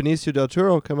didn't Benicio del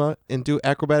Toro come out and do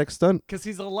acrobatic stunt? Because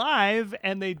he's alive,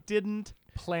 and they didn't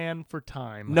plan for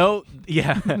time. No.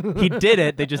 Yeah. He did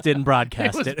it. They just didn't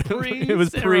broadcast was it. pre-ceremony. It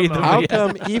was pre. the- How yeah.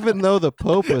 come even though the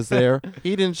Pope was there,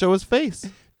 he didn't show his face?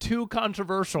 Too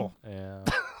controversial. Yeah.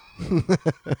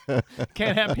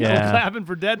 Can't have people Yeah. clapping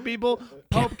for dead people.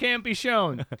 Pope can't be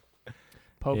shown.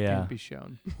 Pope Yeah. can't be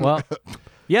shown. Well.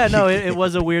 Yeah. No. It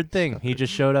was a weird thing. He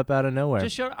just showed up out of nowhere.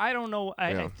 Just showed. I don't know.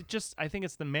 Yeah. I think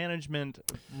it's the management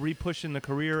re-pushing the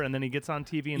career, and then he gets on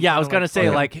TV. And Yeah. I was gonna say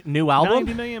like new album.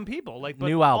 90 million people. Like, but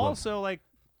New album. Also, like,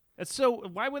 it's so.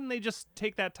 Why wouldn't they just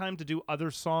take that time to do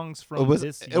other songs from It was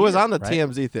this? it was year? on the right?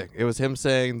 TMZ thing. It was him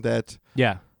saying that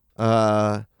Yeah.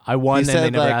 uh I won, he and they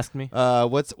said, never like, asked me.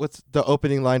 what's the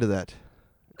opening line to that?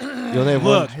 You only have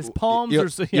Look, one. his palms you, are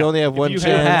so. you Yeah. only have If one you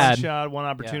chance. had Had. one shot, one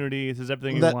opportunity. This is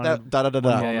everything you That, wanted. da, da, da,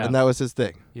 da. Yeah, yeah. And that was his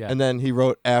thing. Yeah. And then he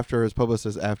wrote after, his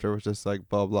publicist after was just like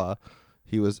blah blah.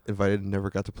 He was invited and never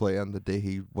got to play on the day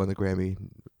he won the Grammy.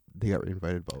 He got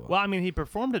invited. Blah blah. Well, I mean, he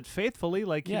performed it faithfully.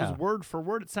 Like he Yeah. was word for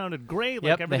word. It sounded great. Like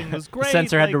Yep. everything was The great.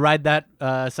 censor had to like, ride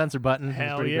that censor button. It was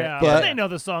Hell pretty yeah! great. But- they know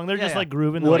the song. They're Yeah, just yeah. like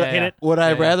grooving. Would Like, I- hit it, Would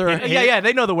I rather Yeah.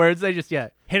 They know the words. They just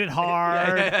hit it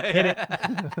hard, hit it.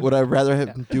 would I rather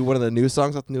him do one of the new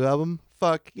songs off the new album?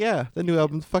 fuck yeah, the new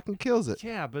album fucking kills it.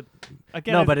 Yeah, but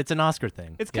again, No, but it's an Oscar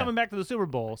thing. it's coming back to the Super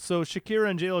Bowl. So Shakira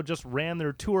and J-Lo just ran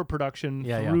their tour production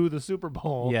through the Super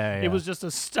Bowl. Yeah, yeah. It was just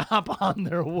a stop on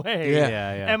their way. Yeah.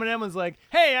 Yeah. Eminem was like,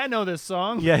 "Hey, I know this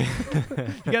song. Yeah.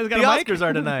 You guys got The a mic?" Oscars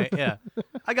are tonight. Yeah.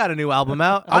 I got a new album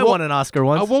out. I I wo- won an Oscar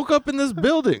once. I woke up in this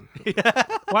building.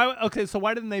 Why? Okay, so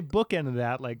why didn't they bookend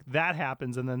that? Like that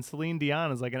happens, and then Celine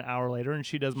Dion is like an hour later, and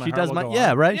she does my. She Heart does Will my Go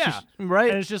yeah, On. right? Yeah, Right.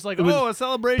 and it's just like It was- a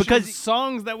celebration because- of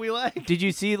songs that we like. Did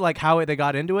you see like how they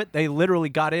got into it? They literally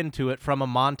got into it from a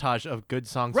montage of good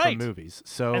songs Right. from movies.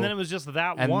 So And then it was just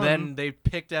that and one then they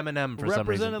picked Eminem for some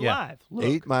reason. represented Yeah. live. Look,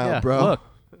 8 Mile, Yeah. bro. Look.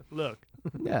 look,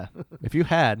 Yeah. If you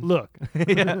had look.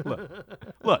 yeah,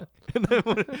 look.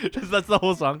 Just, that's the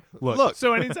whole song. Look.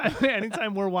 So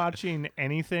anytime we're watching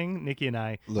anything, Nikki and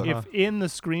I, Look. if in the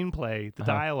screenplay, the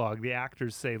dialogue, the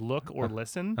actors say "look" or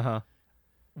 "listen," Uh-huh.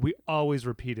 we always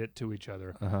repeat it to each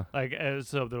other. Uh-huh. Like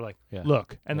so, they're like, Yeah.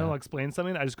 "Look," and then Yeah. they'll explain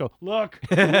something. I just go, "Look."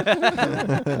 People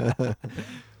Yeah.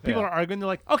 are arguing. They're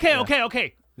like, "Okay,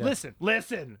 okay." Yeah. Listen.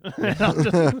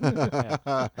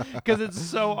 Because it's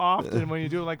so often when you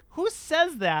do it, like, who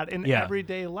says that in Yeah.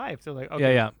 everyday life? They're like,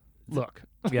 okay, Yeah, look.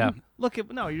 yeah. Look at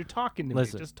no, you're talking to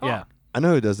Listen. me. Just talk. Yeah. I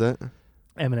know who does that.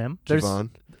 Eminem. There's Javon.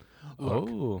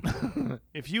 oh,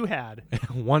 If you had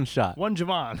one shot. one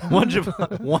Javon, One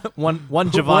Javon. One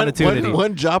Javon-opportunity.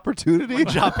 One job opportunity.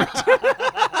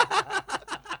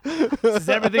 this is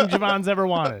everything Javon's ever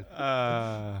wanted.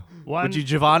 One, Would you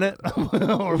Javon it?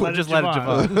 or Or just let it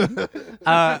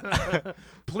Javon?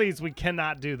 Please, we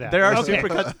cannot do that. There are Okay.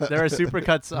 supercuts. There are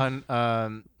supercuts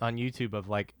on YouTube of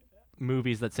like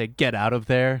movies that say "Get out of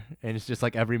there," and it's just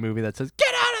like every movie that says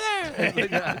 "Get out of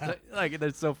there." Like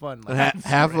they're so fun. Like,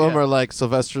 Half of them are like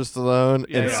Sylvester Stallone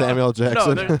Yeah, and yeah. Samuel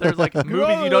Jackson. no, there's like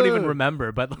movies you don't even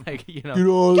remember, but like Get out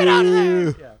of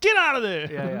there. Get out of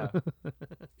there. Yeah.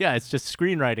 Yeah, it's just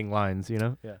screenwriting lines, you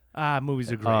know. Yeah.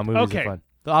 Movies are great. Movies okay, are fun.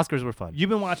 The Oscars were fun. you've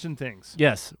been watching things.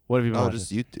 Yes. What have you been Oh, watching?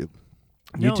 just YouTube.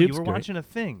 No, you YouTube's were great. watching a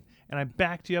thing, and I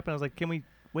backed you up, and I was like, "Can we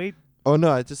wait?" Oh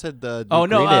no, I just said the. Oh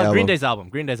no, Green Day Green album.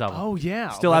 Day's album. Oh yeah,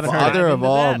 Still let's haven't heard it. Father dive of into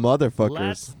all that. motherfuckers.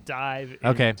 Let's dive.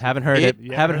 Okay, into haven't heard it.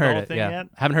 You Haven't heard the heard whole it. thing Yeah, yet?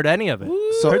 haven't heard any of it.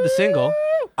 So- Heard the single.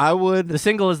 I would. The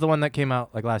single is the one that came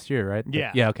out like last year, right?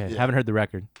 Yeah. Yeah. Okay. Yeah. Haven't heard the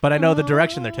record, but I know the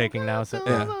direction they're taking now. So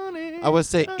Yeah. I would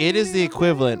say it is the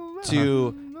equivalent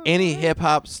to any hip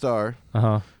hop star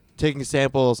Uh-huh. taking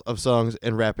samples of songs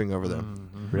and rapping over them.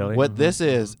 Really? What this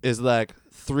is like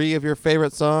 3 of your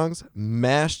favorite songs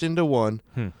mashed into one.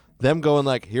 Them going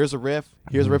like, here's a riff,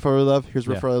 here's a riff I really love, here's a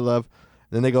riff I really love.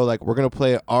 And then they go like, we're gonna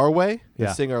play it our way and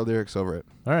Yeah. sing our lyrics over it.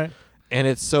 All right. And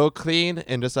it's so clean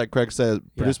and just like Craig said,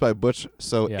 produced by Butch,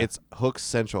 so Yeah. it's hook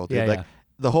central. Dude. Yeah, Like yeah.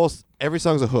 the whole every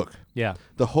song's a hook. Yeah.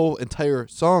 The whole entire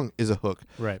song is a hook.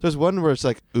 Right. There's one where it's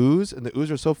like ooze, and the ooze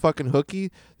are so fucking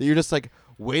hooky that you're just like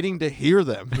waiting to hear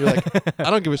them. You're like, I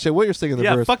don't give a shit what you're singing the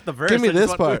Yeah, verse. fuck the verse. Give me I just this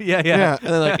want- part. Yeah, yeah. And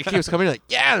then like it keeps coming. Like,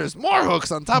 yeah, there's more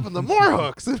hooks on top of the more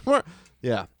hooks. And more.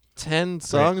 Yeah, 10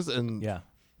 songs, and Yeah.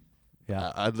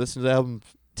 Yeah. I've listened to the album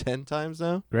 10 times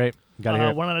now. Great. Gotta hear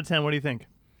it. 1 out of 10. What do you think?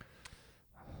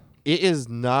 It is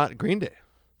not Green Day.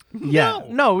 Yeah.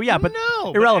 No, yeah, but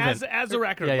no, irrelevant. But as a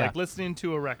record, Yeah, yeah. like listening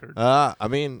to a record. I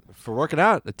mean, for working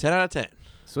out, a 10 out of 10.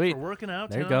 Sweet. For working out,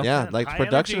 There you 10 go. out of Yeah, 10. like High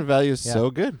production energy, value is Yeah.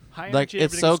 so good. high Like energy,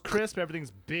 it's so everything's crisp,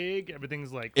 everything's big,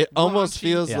 everything's like It almost raunchy.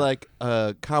 feels Yeah. like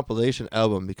a compilation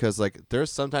album because like there's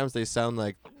sometimes they sound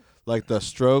like the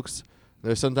Strokes.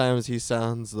 There's sometimes he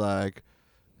sounds like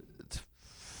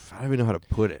I don't even know how to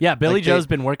put it. Yeah, Billy Like, Joe's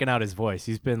been working out his voice.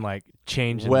 He's been like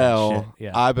changing that well, shit.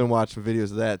 Yeah. I've been watching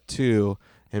videos of that too,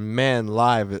 and man,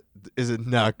 live is it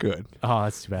not good. Oh,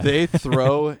 that's too bad. They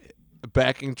throw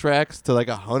backing tracks to like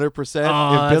 100%, Oh,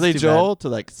 and that's Billy too Joel to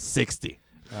like 60.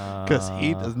 Because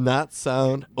he does not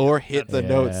sound or hit the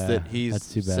notes Yeah, that he's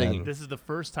that's too bad. singing. This is the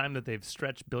first time that they've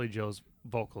stretched Billy Joe's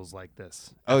vocals like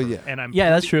this. Oh yeah, And I'm Yeah,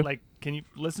 that's pretty- true. Like, can you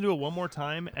listen to it one more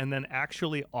time and then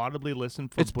actually audibly listen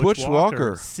for It's Butch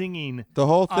Walker. singing the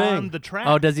whole on thing. the track?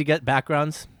 Oh, does he get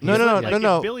backgrounds? No, no, no, Like, no, if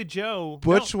no. Billy Joe,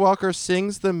 Butch Walker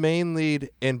sings the main lead,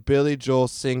 and Billy Joel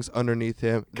sings underneath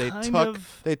him. They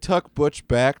tuck Butch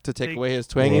back to take They away his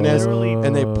twanginess, literally-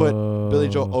 and they put Billy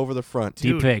Joel over the front.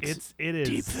 Deep Dude, fakes. It is.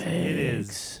 Deep It is.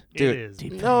 fakes. Dude, It is.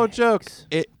 Deep No joke. fakes.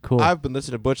 Cool. I've been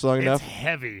listening to Butch long It's enough.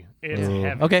 heavy. It's Ooh.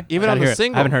 heavy. Okay. Even gotta on the hear it.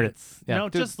 single. I haven't heard it. It's, Yeah. No,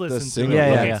 Dude, just the listen to single. it. Yeah,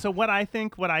 yeah, Okay, yeah. so what I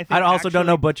think I also don't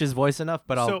know actually- Butch's voice enough,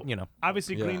 but I'll, So, you know.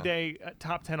 obviously, Yeah. Green Day,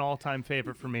 top 10 all-time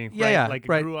favorite for me. Yeah, right? yeah, Like,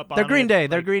 right. grew up They're on Green it, Day.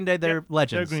 They're like- Green Day. They're Yep,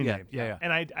 legends. They're Green Yeah, Day. yeah, yeah.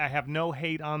 And I have no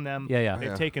hate on them. Yeah, yeah. They've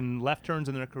Yeah. taken left turns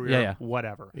in their career. Yeah, yeah.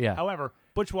 Whatever. Yeah. However,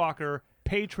 Butch Walker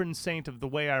patron saint of the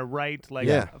way I write. Like,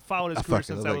 Yeah. I followed his I career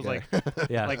fucking since love I was that like,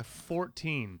 Yeah. like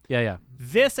 14. Yeah.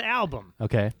 This album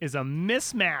Okay. is a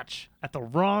mismatch at the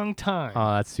wrong time.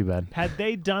 Oh, that's too bad. Had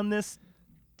they done this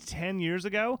 10 years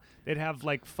ago, they'd have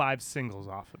like 5 singles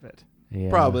off of it. Yeah.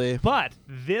 Probably. But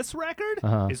this record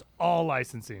Uh-huh. is all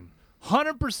licensing.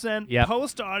 100% Yep.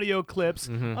 post-audio clips.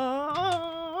 Mhm.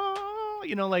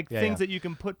 Like Yeah, things yeah. that you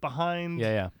can put behind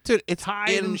Dude, it's tied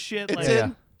in, and shit. It's Like, Yeah,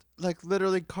 in like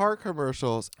literally car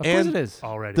commercials. Of course and it is.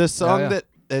 already. the song yeah.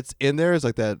 that's in there is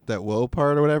like that whoa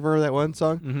part or whatever, that one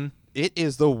song. Mm-hmm. It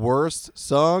is the worst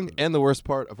song and the worst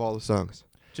part of all the songs.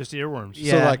 Just earworms.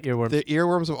 Yeah, so like earworms. the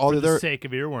earworms of all For the the other sake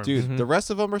of earworms. dude, Mhm. the rest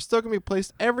of them are still gonna be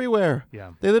placed everywhere.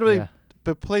 Yeah. They literally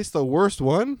Yeah. placed the worst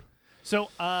one, So,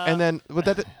 and then with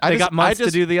that, They got months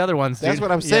to do the other ones. That's dude.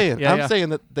 what I'm Yeah, saying. Yeah, I'm yeah. saying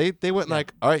that they went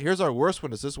like, all right, here's our worst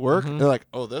one. Does this work? Mhm. They're like,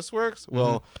 oh, this works.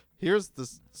 Well, here's the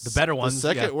better ones, The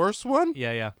second yeah. worst one.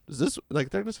 Yeah, yeah. Is this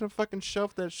like they're just gonna fucking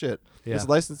shelf that shit? Yeah. It's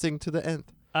licensing to the end.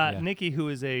 Yeah. Nikki, who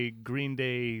is a Green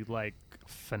Day like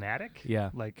fanatic, Yeah.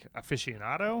 like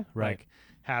aficionado, Right. like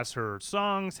has her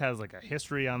songs, has like a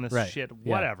history on this Right. shit,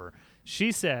 Yeah. whatever.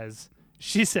 She says,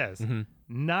 Mhm.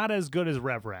 not as good as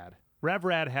Rev Rad. Rev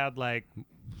Rad had like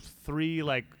 3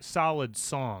 like solid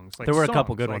songs. Like There were a songs,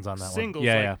 couple good like ones on that one. singles,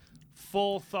 Yeah, like yeah.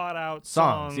 full thought out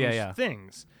Songs, songs, yeah, yeah.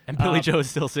 things, And Billy Joe is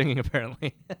still singing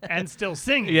apparently. and still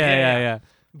singing. yeah.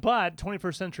 But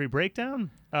 21st Century Breakdown,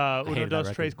 Uno hated that Dos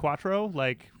record. Tres Cuatro,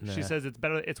 like she Nah. says it's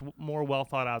better, it's more well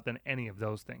thought out than any of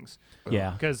those things.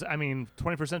 Yeah. Because, I mean,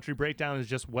 21st Century Breakdown is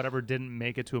just whatever didn't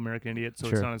make it to American Idiot, so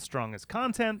Sure. it's not as strong as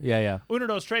content. Yeah, yeah. Uno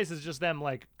Dos Tres is just them,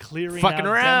 like, clearing Fucking out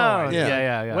around. demo Yeah.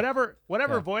 ideas. Yeah.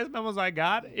 Whatever Yeah. voice memos I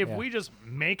got, if Yeah. we just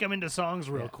make them into songs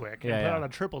real quick and Yeah, put yeah. on a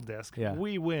triple disc, Yeah.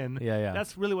 we win. Yeah, yeah.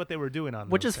 That's really what they were doing on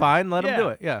Which those is things. fine. Let them Yeah. do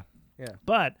it. Yeah. Yeah.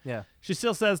 But Yeah. she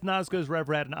still says not as good as Rev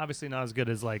Rad, and obviously not as good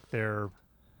as, like, their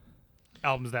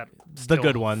albums that The still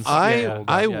good ones. I Yeah.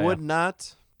 I Yeah, would yeah.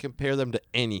 not compare them to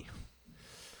any.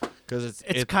 Because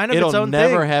It's kind of it'll its own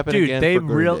never thing. happen Dude, again they for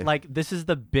Green Day. like this is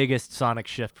the biggest sonic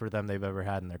shift for them they've ever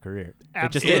had in their career.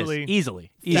 Absolutely. It just is.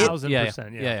 Easily.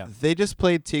 1,000%, yeah. Yeah. They just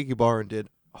played Tiki Bar and did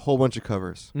a whole bunch of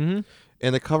covers, Mm-hmm.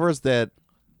 and the covers that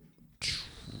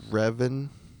Trevin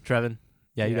Trevin.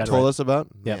 Yeah, you got it told right. us about.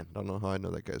 Yep. Man, I don't know how I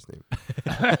know that guy's name.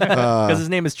 Because his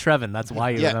name is Trevin. That's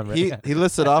why you yeah, remember. he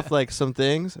listed off like some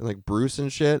things and like Bruce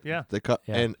and shit. Yeah. Yeah.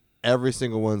 And every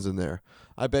single one's in there.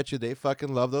 I bet you they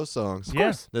fucking love those songs. Of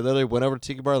course. They literally went over to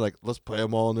Tiki Bar like, let's play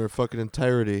them all in their fucking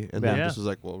entirety, and then Yeah. just was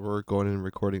like, well, we're going in and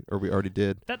recording, or we already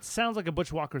did. That sounds like a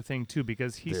Butch Walker thing too,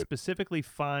 because he Dude. specifically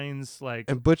finds like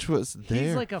And Butch was there.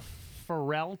 he's like a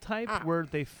Pharrell type where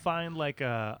they find like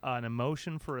an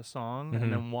emotion for a song Mhm.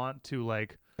 and then want to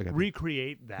like I got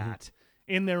recreate that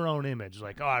in their own image.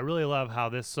 Like, oh, I really love how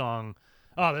this song.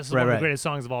 Oh, this is Right, one of right. the greatest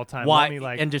songs of all time. Why? Let me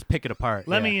like and just pick it apart.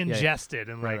 let Yeah, me yeah, yeah. ingest it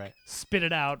and Right, like right. spit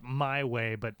it out my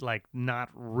way, but like not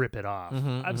rip it off.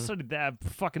 Mhm, I've mhm. studied that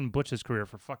fucking Butch's career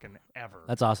for fucking ever.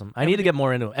 That's awesome. I need to get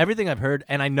more into it. Everything I've heard,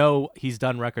 and I know he's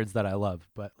done records that I love,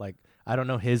 but like I don't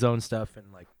know his own stuff.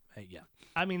 And like, yeah,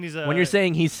 I mean, he's a when you're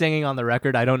saying he's singing on the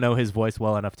record, I don't know his voice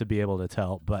well enough to be able to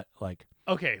tell. But like,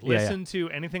 okay, Yeah, yeah. listen to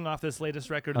anything off this latest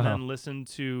record, Uh-huh. and then listen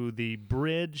to the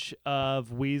bridge of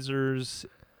Weezer's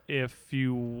 "If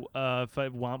You If I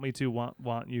Want Me to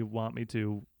Want Me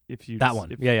to." If you that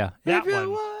one. if- Yeah, yeah. that If you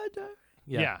one. want to-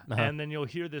 Yeah, Uh-huh. and then you'll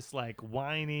hear this like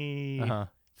whiny Uh-huh.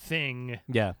 thing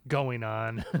Yeah. going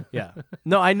on. Yeah.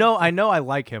 No, I know I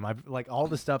like him. I've like all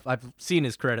the stuff I've seen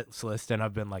his credits list and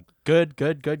I've been like good.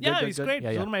 Yeah, good, he's good. great. Yeah,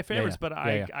 he's yeah. one of my Yeah, favorites, yeah. but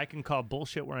Yeah, I can call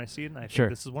bullshit when I see it, and I think Sure.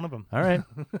 this is one of them. All right.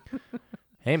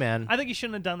 Hey man. I think he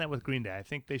shouldn't have done that with Green Day. I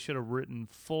think they should have written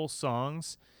full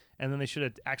songs, and then they should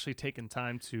have actually taken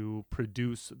time to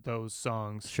produce those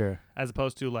songs, Sure. as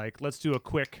opposed to like, let's do a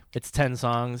quick, It's 10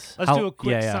 songs. let's How- do a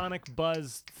quick yeah, yeah. Sonic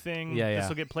Buzz thing. Yeah, yeah. This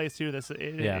will get placed here. This,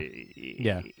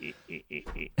 Yeah.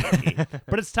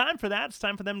 But it's time for that. It's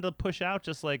time for them to push out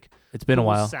just like It's been a cool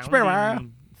while. It's been a while.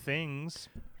 sounding things.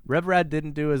 Rev Rad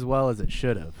didn't do as well as it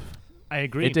should have. I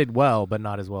agree. It did well, but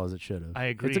not as well as it should have. I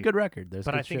agree. It's a good record. There's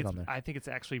but good I think shit on there. I think it's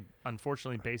actually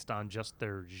unfortunately based on just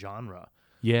their genre.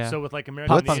 Yeah. So with like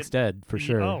American Pop Idiot- punk's dead for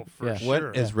sure. Oh, for yeah. sure.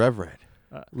 What is Rev Rad?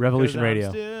 Revolution 'Cause I'm Radio.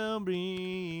 still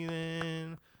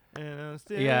breathing, and I'm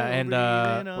still Yeah, and,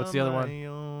 breathing what's on the other one? my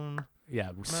own.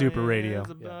 Yeah, My Super Radio.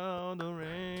 head's Yeah. about to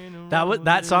rain That was-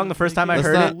 that song, the first time I That's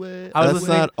heard not, it, I was that's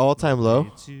listening- not all time low.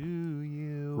 to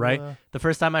you. Right? The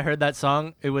first time I heard that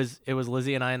song, it was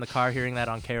Lizzie and I in the car hearing that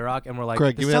on K-Rock, and we're like,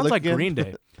 Craig, this give me that sounds look like again. Green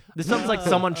Day. This sounds like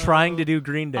someone trying to do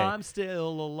Green Day. I'm still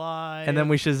alive. And then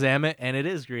we Shazam it, and it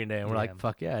is Green Day. And we're like, Damn.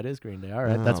 fuck yeah, it is Green Day. All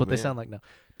right, that's what they man. sound like now.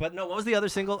 But no, what was the other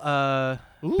single?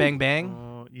 Ooh. Bang Bang.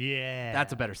 Oh, yeah.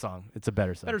 That's a better song. It's a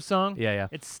better song. better song. Yeah, yeah.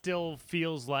 It still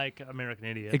feels like American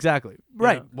Idiot. Exactly.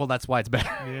 Right. Yeah. Well, that's why it's better.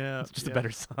 Yeah. It's just yeah. a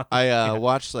better song. I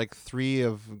watched like 3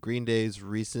 of Green Day's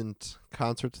recent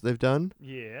concerts they've done.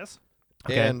 Yes.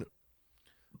 Okay. And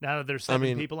Now that there's 7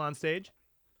 mean- people on stage.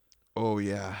 oh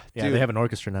yeah. Yeah, Dude, they have an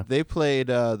orchestra now. they played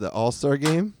the All-Star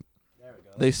game. There we go.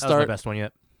 They That was my start best one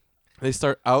yet. they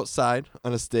start outside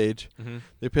on a stage. Mm-hmm.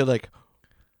 They played like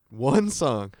one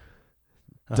song.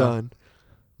 Done.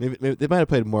 Maybe they might have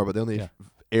played more, but they only Yeah.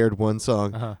 aired one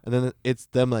song. Uh-huh. And then it's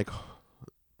them like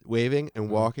waving and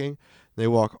walking. They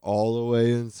walk all the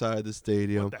way inside the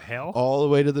stadium, What the hell? all the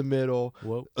way to the middle.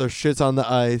 Whoa. Their shit's on the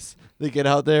ice. They get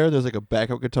out there. There's like a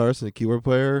backup guitarist and a keyboard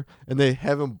player, and they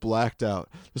haven't blacked out.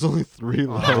 There's only 3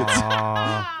 lights.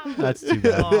 Aw, that's too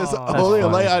bad. There's Aw. only a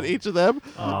funny. light on each of them.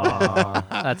 Aw,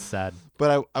 that's sad.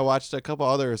 But I watched a couple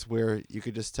others where you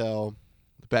could just tell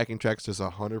the backing track's just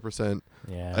 100%,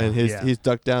 Yeah. and Yeah. he's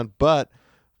ducked down. But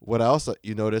what else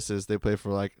you notice is they play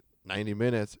for like 90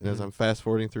 minutes, and as Mhm. I'm fast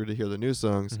forwarding through to hear the new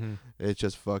songs, Mhm. it's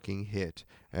just fucking hit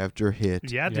after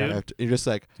hit. Yeah, Yeah. dude. After, you're just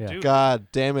like, Yeah. Dude. God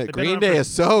damn it, They've been Green around Day for- is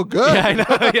so good. Yeah, I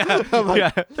know. Yeah. I'm like, yeah.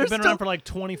 They've They're been still- around for like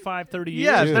 25, 30 years.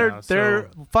 Yeah, Dude. now, they're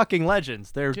so fucking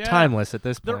legends. They're Yeah. timeless at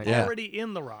this they're point. Yeah. already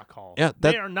in the Rock Hall. Yeah,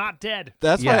 they that- are not dead.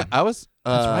 That's Yeah. why I was.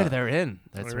 That's right. They're in.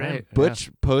 That's They're in. right.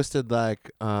 Butch posted like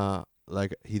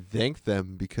he thanked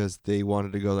them because they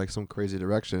wanted to go like some crazy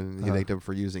direction, and he Uh-huh. thanked them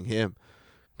for using him.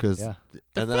 Because Yeah. They're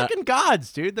and then fucking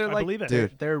gods, dude. They're I like, believe it.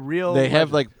 Dude, they're real. they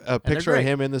have legends. like a they're picture of great.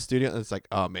 him in the studio, and it's like,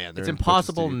 oh man, they're It's in Butch's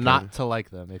impossible studio. not to like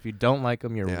them. If you don't like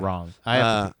them, you're Yeah. wrong. I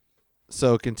have to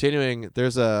So continuing,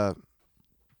 there's a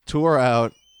tour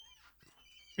out.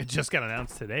 It just got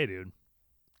announced today, dude.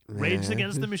 Rage Man.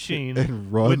 Against the Machine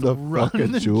and run with the Run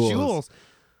fucking the jewels.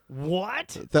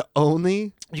 What? The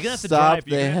only You're gonna have to stop drive.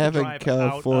 You're they gonna have in to drive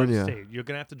California. Out of state. You're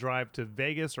gonna have to drive to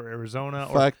Vegas or Arizona.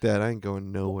 Fuck that! I ain't going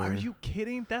Or nowhere. are you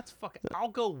kidding? That's fucking. I'll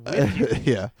go with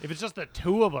you. Yeah. If it's just the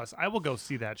 2 of us, I will go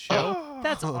see that show.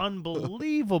 That's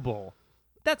unbelievable.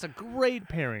 That's a great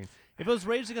pairing. If it was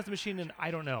Rage Against the Machine and I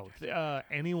don't know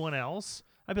anyone else,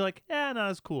 I'd be like, not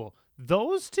as cool.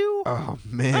 Those 2 Oh on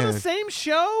man. the same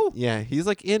show. Yeah, he's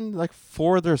like in like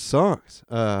 4 of their songs.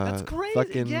 That's great.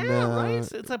 Fucking, Yeah,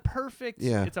 right. It's a perfect.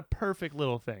 yeah. It's a perfect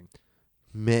little thing.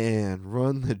 Man,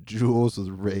 Run the Jewels with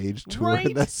Rage tour.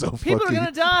 Right? That's so People fucking. are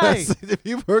gonna die. that's-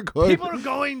 People are going. People are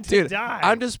going to Dude, die.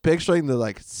 I'm just picturing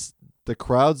the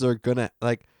crowds are gonna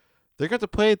like they're going to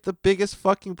play at the biggest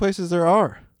fucking places there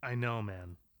are. I know,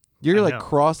 man. You're I like know.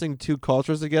 crossing 2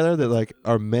 cultures together that like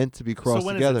are meant to be crossed So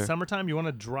when together. is it summertime? You want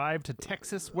to drive to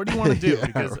Texas? What do you want to do? Yeah,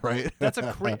 Because right. that's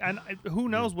a crazy. And who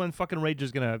knows when fucking Rage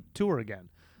is gonna tour again?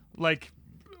 Like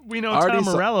we know Already Tom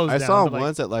saw- Morello's I down. saw but, him like,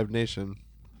 once at Live Nation.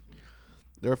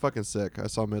 They were fucking sick. I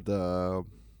saw him at the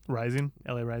Rising,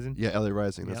 LA Rising. yeah LA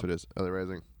Rising. That's Yep. what it is. LA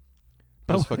Rising. I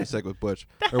But was fucking sick with Butch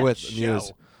or with show.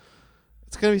 Muse.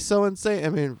 It's gonna be so insane. I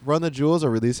mean, Run the Jewels are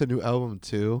releasing a new album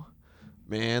too.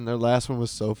 Man, their last one was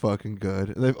so fucking good.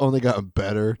 And they've only gotten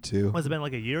better too. Has it been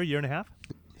like a year and a half?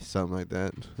 Something like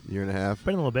that. Year and a half.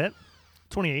 Been a little bit.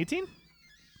 2018.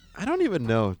 I don't even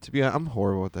know. To be honest, I'm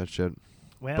horrible with that shit.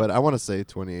 Well, But I want to say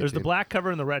 2018. there's the black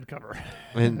cover and the red cover,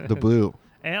 and the blue.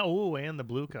 and the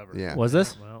blue cover. Yeah. Was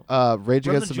this? Well, Rage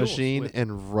Run Against the the Jewels Machine with-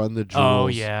 and Run the Jewels. Oh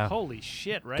yeah. holy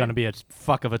shit! Right? Gonna be a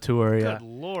fuck of a tour. Yeah. Good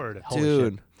lord. Holy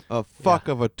Dude, shit. a fuck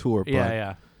of a tour, bud. Yeah,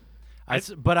 yeah.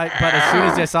 But as soon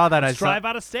as I saw that, I Let's saw. drive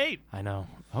out of state. I know.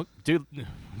 Oh, dude, do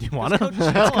you want to?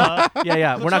 Coachella. Yeah,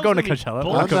 yeah. We're not going to Coachella's gonna Coachella. be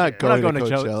We're not bullshit. go- we're not going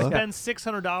going to to Coachella.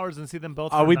 Spend $600 and see them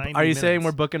both. Are for we? 90 Are you saying we're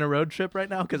minutes. booking a road trip right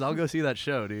now? Because I'll go see that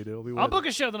show, dude. It'll be. I'll book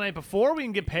a show the night before. We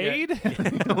can get paid. Want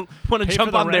to Pay jump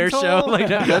for the on their rental? show? Like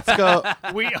Let's go.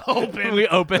 we open. we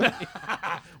open.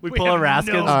 we pull a have Raskins.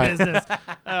 No All right. business.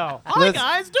 Oh, hi Let's-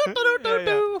 guys. Do, do, do, do,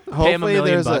 do. Pay 'em $1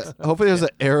 million. Hopefully there's an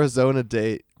Arizona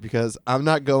date because I'm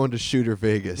not going to Shooter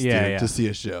Vegas Yeah, dude, yeah. to see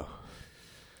a show.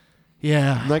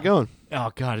 Yeah. I'm not going.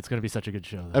 Oh God, it's gonna be such a good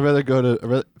show. I'd rather go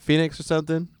to Phoenix or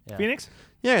something. Yeah. Phoenix.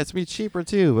 Yeah, it's gonna be cheaper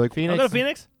too. Like I'll Phoenix. go to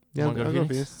Phoenix. yeah, wanna go to I'll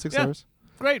Phoenix? 6 Yeah. hours.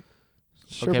 Great.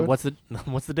 Sure, Okay, bud.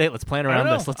 what's the date? Let's plan I around don't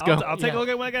know. this. Let's go. I'll take a look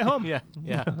at when I get home. Yeah,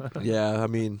 yeah. Yeah, I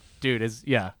mean, Dude, is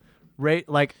Rate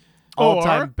like Or- all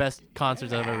time best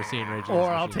concerts I've ever seen. Rage Against the Or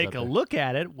I'll Machine's take up a there. look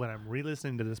at it when I'm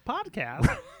re-listening to this podcast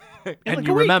and like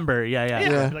you a week. remember. Yeah. Yeah.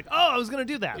 Yeah. Like, oh, I was gonna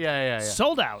do that. Yeah.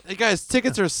 Sold out. Hey guys,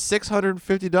 tickets are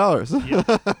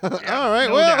 $650. All right,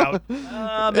 no well,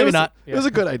 doubt. Maybe not. It was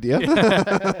a good idea.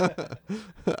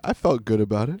 I felt good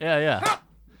about it. Yeah.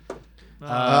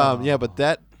 Yeah, but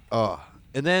that. Oh,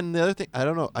 and then the other thing, I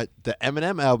don't know. The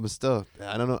Eminem album still.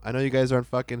 I don't know. I know you guys aren't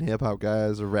fucking hip hop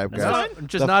guys or rap That's guys. fine.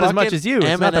 Just The not as much fucking as you. It's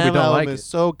Eminem not that we don't album like is it.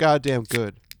 so goddamn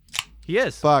good. He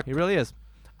is. Fuck. He really is.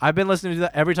 I've been listening to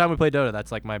that every time we play Dota.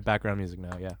 That's like my background music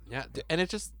now. Yeah. Yeah, and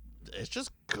it's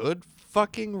just good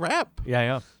fucking rap.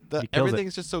 Yeah. He kills it.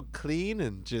 Everything's just so clean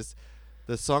and just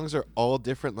the songs are all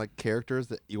different like characters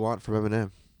that you want from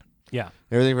Eminem. Yeah.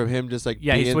 Everything from him just like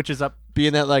He switches up.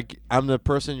 being that like I'm the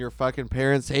person your fucking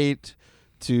parents hate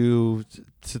to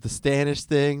the Stanish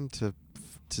thing to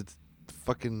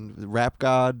fucking rap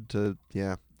god to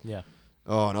Yeah.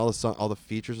 Oh, and all the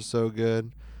features are so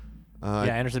good.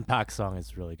 Anderson .Paak's song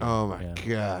is really good. Oh my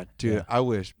god, dude! Yeah. I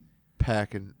wish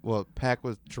Paak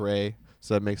was Dre,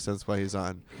 so that makes sense why he's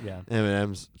on Yeah.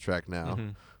 Eminem's track now.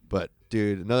 Mhm. But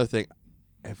dude, another thing,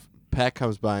 if Paak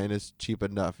comes by and it's cheap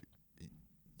enough,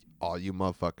 all you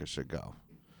motherfuckers should go.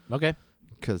 Okay.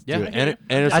 Because Yeah. dude, I hear you.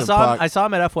 Anderson I Paak, saw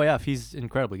him at FYF. He's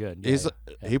incredibly good.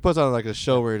 he puts on like a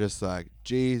show where you're just like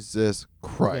Jesus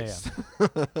Christ,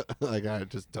 like I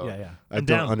just don't, Yeah. I I'm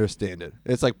don't down. understand it.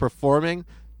 It's like performing.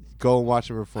 Go and watch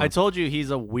him perform. I told you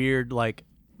he's a weird like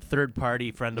third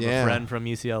party friend of Yeah. a friend from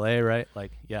UCLA, right?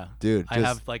 Like, yeah. dude, I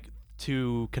have like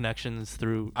 2 connections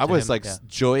through. I to was him. like Yeah.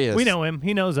 joyous. We know him.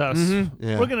 He knows us. Mhm.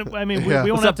 Yeah. We're gonna. I mean, we Yeah.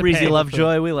 won't What's have up, to Breezy pay Love for-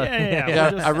 Joy? We love. Yeah. Yeah,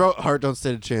 We're just- I wrote "Heart Don't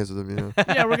Stand a Chance" with him. You know.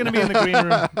 Yeah, we're gonna be in the green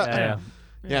room.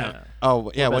 Yeah.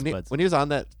 Oh yeah. We're When best he, buds. when he was on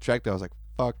that track, I was like,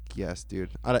 "Fuck yes, dude!"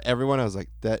 Out of everyone, I was like,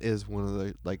 "That is one of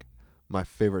the like my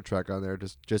favorite track on there."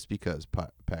 Just because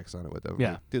Paak's on it with him.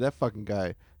 Yeah. Like, dude, that fucking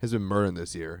guy has been murdering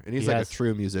this year, and he's He like a has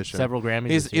true musician. Several Grammys.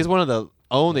 He's this year. one of the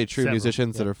only true Several,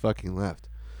 musicians that yeah. are fucking left.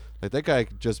 Like that guy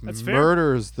just That's fair.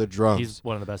 murders the drums. He's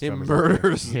one of the best. He drummers out there.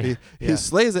 murders. Yeah. He Yeah.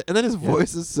 slays it, and then his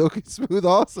voice is silky smooth.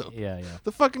 Also, Yeah.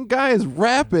 the fucking guy is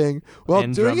rapping while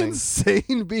And doing drumming.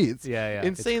 insane beats, Yeah.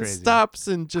 It's insane crazy. stops,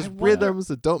 and just wonder- rhythms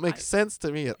that don't make sense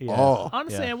to me at Yeah. all.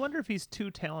 Honestly, Yeah. I wonder if he's too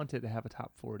talented to have a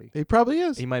top 40. He probably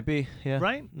is. He might be. Yeah.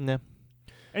 Right? Yeah.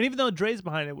 And even though Dre's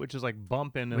behind it, which is like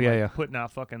bumping and Yeah, like yeah. putting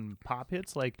out fucking pop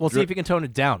hits, like We'll see if he can tone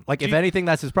it down. Like, Do if you- anything,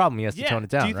 that's his problem. He has to yeah, tone it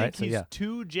down, do you right? think he's So, yeah.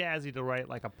 too jazzy to write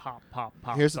like a pop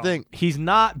Here's song? the thing. He's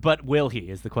not, but will he?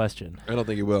 Is the question. I don't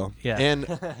think he will. Yeah. And you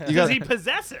Does got he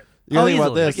possess it? you gotta think about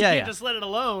easily. this. You Yeah, can't just let it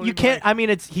alone. You can't. I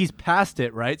mean, he's past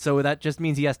it, right? So that just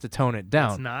means he has to tone it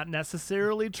That's down. not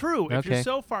necessarily true. If you're Okay.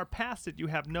 so far past it, you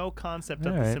have no concept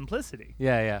of All the right. simplicity.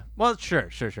 Yeah. Well, sure.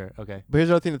 Okay. But here's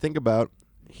another thing to think about.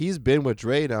 He's been with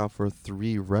Dre now for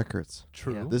 3 records.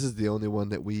 True. Yeah. This is the only one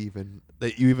that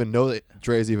you even know that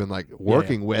Dre's even like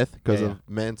working with because Yeah, of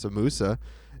Mansa Musa,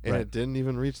 and Right. it didn't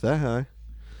even reach that high.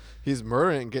 He's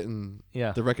murdering and getting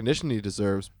Yeah. the recognition he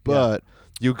deserves. But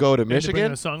you go to And to bring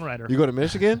Michigan, a songwriter. you go to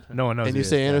Michigan, No one knows. and who you he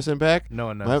say is, yeah. Anderson Paak. No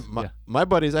one knows. My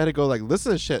buddies, I had to go like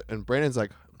listen to shit, and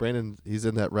Brandon, he's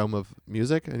in that realm of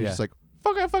music, and he's Yeah. just like,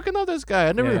 "Fuck, I fucking love this guy.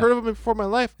 I never Yeah. heard of him before in my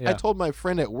life." I Yeah. told my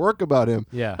friend at work about him.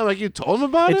 Yeah. I'm like, "You told him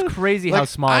about it?" It's crazy Like, how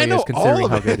small I he know is considering all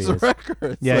how of good he his is.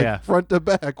 records, Yeah, like, yeah. front to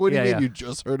back. What do you Yeah, mean yeah. you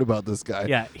just heard about this guy?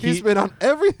 Yeah, he's been on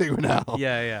everything now.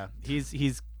 Yeah.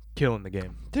 He's killing the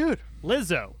game. Dude.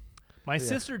 Lizzo. My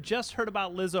sister just heard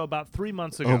about Lizzo about 3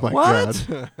 months ago. Oh my What?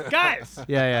 god. Guys,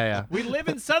 Yeah. we live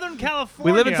in Southern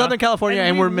California. We live in Southern California,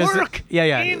 and we we're missing. work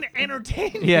Yeah. in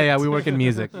entertainment. Yeah. We work in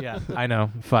music. Yeah. I know.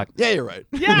 Fuck. Yeah, you're right.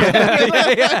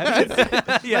 Yeah.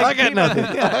 I got nothing.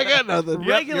 I got nothing.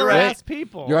 Regular right. ass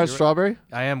people. You're on Strawberry?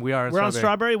 I am. We are. We're on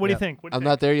Strawberry. What do you think? What do I'm you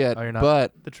not there yet, Oh, you're not?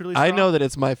 but The Truly I Straw? know that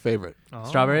it's my favorite. Oh.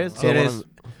 Strawberry is. So It one is. of-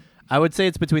 I would say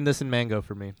it's between this and mango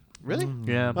for me. Really?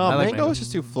 Yeah. Oh, I like mango is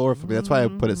just too floral for me. That's why I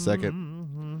put it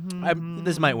second.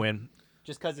 This might win,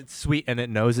 just because it's sweet and it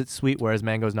knows it's sweet, whereas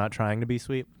mango's not trying to be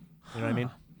sweet. You know what I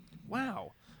mean?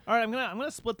 Wow. All right, I'm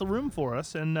gonna split the room for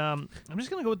us, and I'm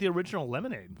just gonna go with the original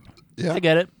lemonade. Yeah. I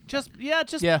get it.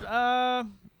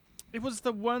 It was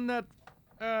the one that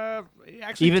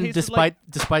actually Even tasted like,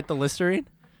 despite the Listerine.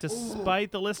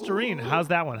 despite the Listerine. How's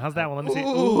that one? Let me see.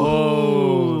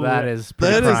 Oh, that is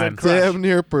pretty That is prime. crush. damn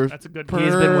near That's a good.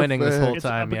 He's been winning this whole It's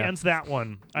time. up Yeah. against that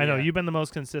one. I know Yeah. you've been the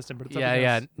most consistent, but it's up Yeah.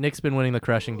 against Nick's been winning the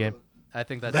crushing game. I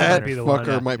think that's That the be the winner. one.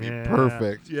 fucker might be Yeah.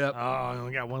 perfect. Yep. Oh, I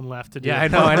only got one left to do. Yeah, I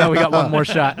know. We got one more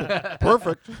shot.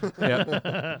 Perfect.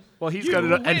 Yeah. Well, he's You got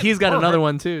win. and he's got Perfect. another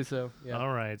one too. So yeah.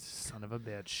 All right, son of a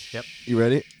bitch. Yep. You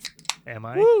ready? Am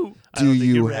I? Woo. I Do don't think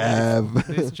you you're ready. have?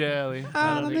 This jelly.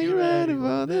 I don't think you're ready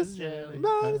for this. jelly.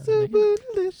 Not so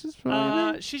delicious for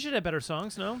you. She should have better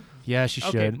songs, no? Yeah, she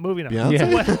Okay, should. moving on.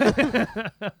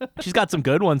 Beyonce? She's got some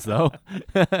good ones though.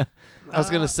 I was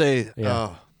gonna say,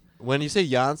 Yeah. when you say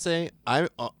Beyonce,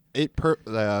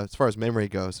 as far as memory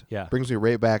goes, Yeah. brings me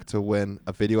right back to when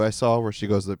a video I saw where she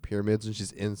goes to the pyramids and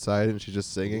she's inside and she's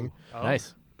just singing. Oh.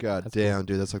 Nice. God That's damn,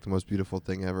 dude, that's like the most beautiful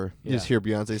thing ever. You just Yeah. hear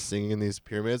Beyonce singing in these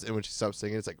pyramids, and when she stops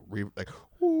singing, it's like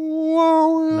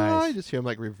whoa, Nice. you just hear him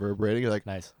like reverberating. You're like,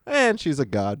 Nice. and she's a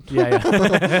god.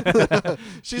 Yeah.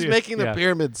 She's making the yeah.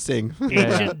 pyramids sing.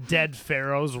 Ancient dead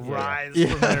pharaohs rise Yeah.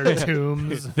 from their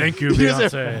tombs. Thank you,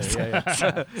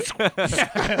 Beyonce.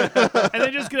 And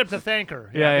they just get up to thank her.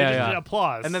 Yeah, they yeah, just yeah.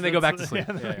 applause. And then they go back to sleep.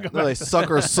 Yeah, then Yeah, they yeah. go No, they back to suck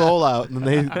her soul out, and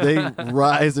then they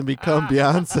rise and become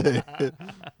Beyonce.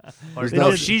 Or They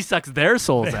no, did- she sucks their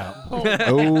souls out.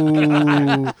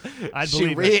 Oh, I'd she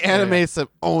believe it. reanimates them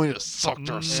only to suck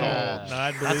their soul. Yeah, no,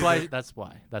 I'd That's believe why. it. That's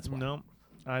why. That's why. No,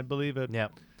 I believe it. Yeah.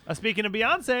 Speaking of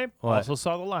Beyonce, What? also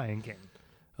saw The Lion King.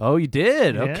 Oh, you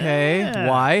did. Okay. Yeah.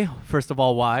 Why? First of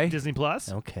all, why? Disney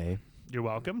Plus. Okay. You're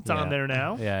welcome. It's Yeah. on there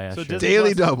now. Yeah, yeah, So sure. Disney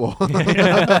Daily Plus, double.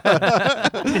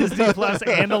 Disney Plus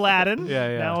and Aladdin. Yeah,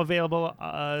 yeah. Now available.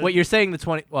 Wait, you're saying the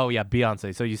 20? Oh, yeah,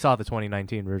 Beyonce. So you saw the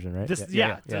 2019 version, right? This,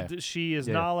 yeah. so she is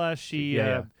Yeah. Nala. She.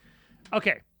 Yeah,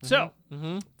 Okay, so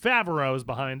Mm-hmm. Favreau's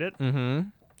behind it. Mm-hmm.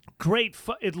 Great.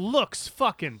 It looks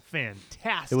fucking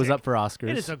fantastic. It was up for Oscars.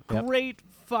 It is a Yep. great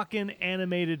fucking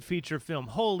animated feature film.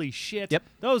 Holy shit! Yep.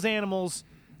 Those animals.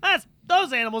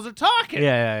 Those animals are talking.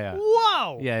 Yeah, yeah,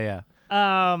 Whoa. yeah.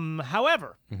 Yeah,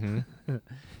 However, yeah. Mm-hmm.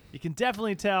 you can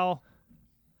definitely tell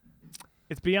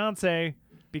it's Beyonce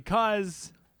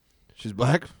because She's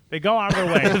black. they go out of their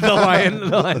way. the lion's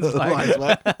The like, lion's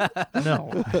black.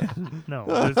 No, no.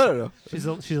 I don't know. She's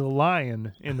a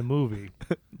lion in the movie.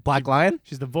 Black Lion?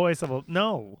 She's the voice of a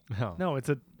no. No. No, it's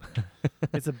a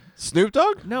Snoop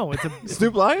Dogg? no. It's a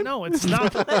Snoop Lion? no. It's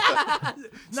not.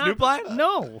 Snoop Lion?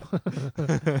 No.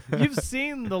 You've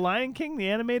seen The Lion King, the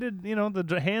animated,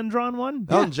 the hand drawn one.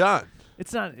 Elton John.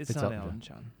 It's not. It's not Elton Elton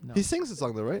John. No. He sings the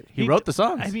song though, right? He wrote the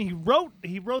songs. I mean,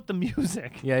 he wrote the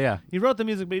music. yeah, yeah. He wrote the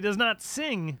music, but he does not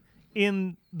sing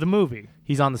in the movie.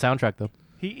 He's on the soundtrack, though.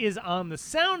 He is on the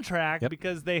soundtrack Yep.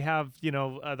 because they have,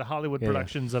 the Hollywood Yeah, yeah.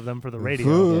 productions of them for the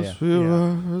radio. First Yeah, we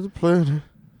yeah. were the planet.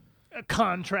 A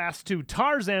contrast to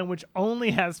Tarzan, which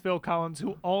only has Phil Collins,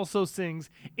 who also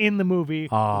sings in the movie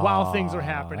while things are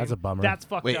happening. that's a bummer. That's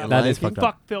fucked Wait, up. That is fucked up.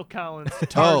 Fuck Phil Collins,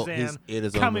 Tarzan, he's in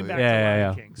his own coming movie. back Yeah, to yeah, Lion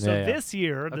yeah. King. So Yeah, yeah. this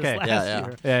year, this Okay. last Yeah, yeah.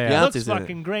 year, Yeah, yeah. looks Beyonce's in it.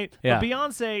 fucking great. Yeah. But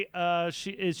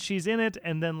Beyonce, she's in it,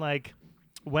 and then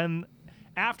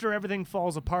after everything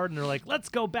falls apart and they're like, let's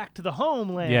go back to the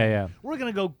homeland. Yeah, yeah. We're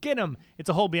going to go get him. It's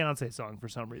a whole Beyonce song for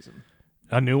some reason.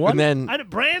 A new one? And then A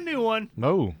brand new one.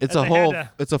 No. it's and a they had whole, to-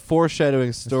 it's a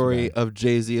foreshadowing story bad. of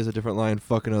Jay-Z as a different lion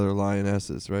fucking other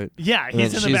lionesses, right? Yeah, And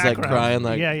he's then in the she's, like, background. crying,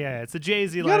 like, yeah. It's a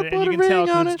Jay-Z "You line, gotta and put you a can tell ring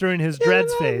on because it. it's during his Yeah,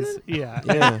 dreads no, phase. Yeah.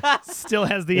 Yeah. Still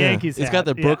has the Yeah. Yankees He's hat. got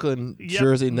the Yeah. Brooklyn Yep.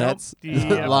 Jersey Nope. Nets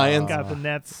Yep. lions. Got the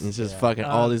Nets. He's just fucking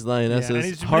all these yeah, and lionesses.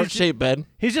 he's- Heart-shaped bed.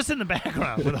 He's just in the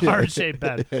background with a heart-shaped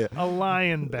bed. Yeah. A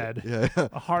lion bed. Yeah.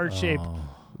 A heart-shaped.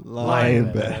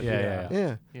 Lion bed. bed. Yeah.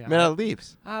 Yeah. Yeah. Made out of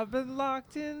leaves. I've been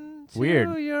locked into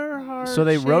Weird. your heart. So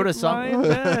they wrote a song- lion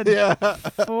bed Yeah.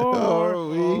 for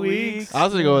 4 weeks. I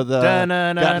was gonna go with got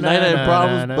 99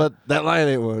 problems, but that lion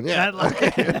ain't one. Yeah.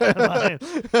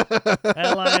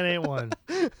 That lion ain't one.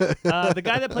 The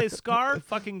guy that plays Scar,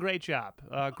 fucking great job.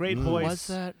 Great voice. What's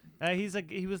that?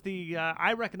 He was the.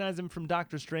 I recognize him from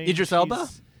Doctor Strange. Idris Elba?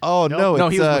 He's- Oh Nope. no, No,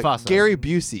 it's he was Mufasa. Gary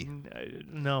Busey.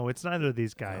 No, it's neither of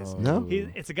these guys. Oh. No?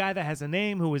 It's a guy that has a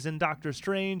name who was in Doctor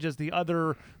Strange as the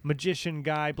other magician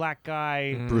guy, black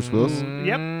guy. Bruce Willis? Yep.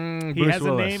 He Bruce has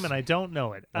Willis. a name and I don't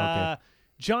know it. Okay.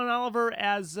 John Oliver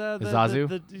as Zazu?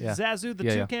 the Yeah. Zazu, the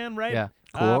Yeah, yeah. toucan, right? Yeah.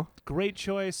 Cool. Great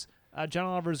choice. John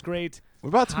Oliver's great. What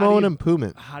about How do Timon you- and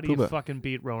Pumbaa? How do you Pumbaa. fucking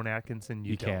beat Rowan Atkinson?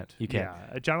 You can't. don't. You can't.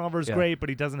 Yeah. John Oliver's Yeah. great, but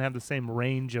he doesn't have the same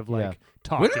range of Yeah.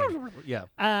 talking. Yeah.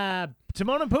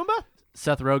 Timon and Pumbaa?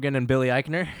 Seth Rogen and Billy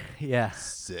Eichner. Yeah.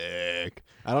 Sick.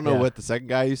 I don't know Yeah. what the second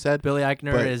guy you said. Billy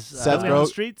Eichner But is Seth Billy on the Rogen-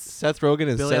 streets. Seth Rogen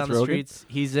is Billy Seth on the Rogen. streets.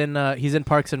 He's in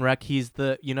Parks and Rec. He's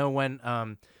the when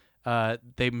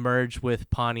they merge with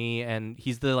Pawnee, and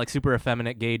he's the super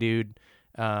effeminate gay dude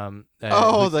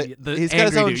he's got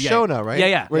his own show now, right?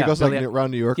 Yeah. Where he goes like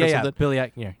around New York or something. Billy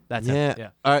Eichner. That's it. Yeah.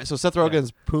 All right, so Seth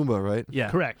Rogen's Pumbaa, right? Yeah.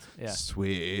 Correct. Yeah.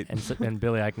 Sweet. And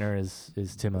Billy Eichner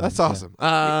is Timon. That's awesome.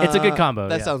 It's a good combo.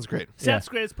 That sounds great. Seth's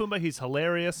great as Pumbaa. He's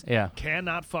hilarious. Yeah.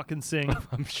 Cannot fucking sing.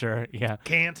 I'm sure. Yeah.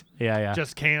 Can't. Yeah.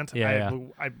 Just can't. Yeah.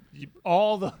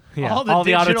 All the all the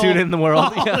digital, auto-tune in the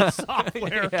world. all the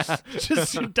software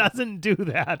just doesn't do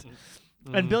that.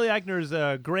 And Billy Eichner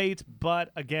is great,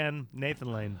 but again,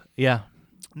 Nathan Lane. Yeah.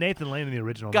 Nathan Lane in the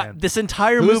original, God, man. this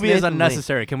entire Who's movie is Nathan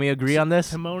unnecessary. Can we agree on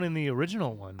this? Timon in the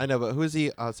original one. I know, but who is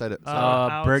he outside of?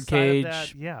 Outside Birdcage. of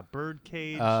that, yeah,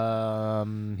 Birdcage.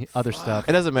 Other stuff.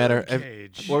 It doesn't matter.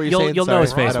 Birdcage. What were you saying? You'll know his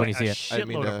Sorry. face I when you don't- see it. I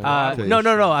mean,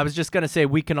 No. I was just gonna say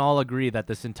we can all agree that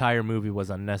this entire movie was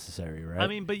unnecessary, right? I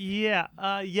mean, but yeah,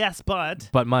 yes, but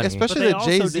money. Especially they the also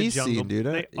Jay-Z did Jungle- scene, dude.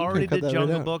 They You can already cut did that right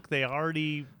Jungle out. Book. They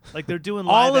already they're doing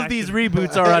all live of these action.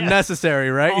 reboots are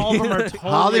unnecessary, right? All of them are totally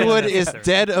Hollywood is unnecessary.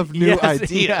 dead of new Yes,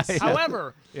 ideas. yeah.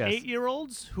 However, Yes.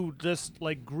 8-year-olds who just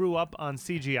like grew up on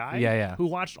CGI, Yeah. who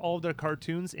watched all of their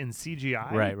cartoons in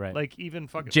CGI, Right. like even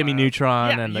fucking Jimmy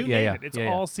Neutron yeah, and you yeah, name yeah, it. It's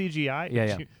yeah, all CGI.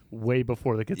 Yeah. Way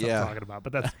before the kids Yeah. I'm talking about,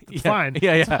 but that's Yeah, fine.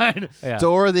 yeah. It's fine. yeah.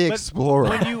 Dora the But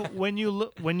Explorer. when you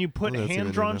put Well, that's hand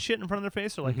even drawn enough. shit in front of their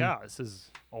face, they're like, this is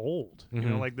old. You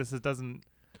know, Mhm. like this doesn't.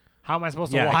 How am I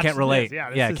supposed to Yeah, watch? I can't relate. This? Yeah,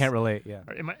 I this can't is- relate. Yeah.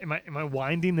 Am I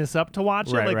winding this up to watch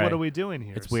it? Right, Like, right. what are we doing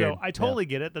here? It's weird. So I totally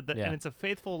get it Yeah. and it's a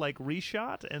faithful like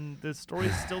reshot, and the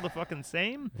story's still the fucking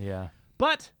same. Yeah.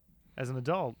 But as an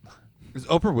adult, Is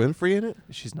Oprah Winfrey in it?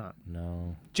 she's not.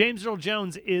 No. James Earl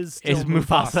Jones is still Is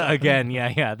Mufasa again?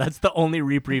 Yeah. That's the only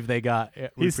reprieve they got.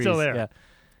 He's still there. Yeah.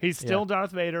 He's still Yeah.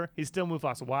 Darth Vader. He's still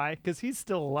Mufasa. Why? Because he's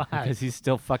still alive. Because he's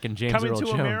still fucking James Coming Earl to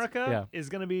Jones. America Yeah. is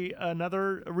going to be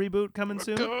another reboot coming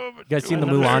soon. You guys seen the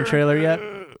Mulan trailer yet?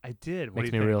 I did. What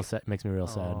Makes do me you real think? sad. Makes me real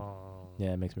sad. Oh.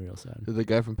 Yeah, it makes me real sad. Did the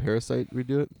guy from Parasite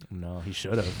redo it? No, he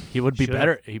should have. He would be Should've.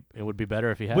 better. It would be better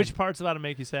if he had. Which parts about it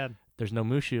make you sad? There's no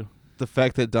Mushu. The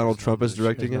fact that Donald Trump is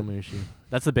directing There's it? no Mushu.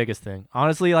 That's the biggest thing.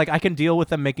 Honestly, like I can deal with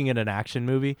them making it an action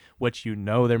movie, which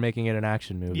they're making it an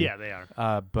action movie. Yeah, they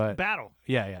are. But Battle.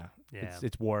 yeah. Yeah.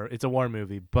 It's war. It's a war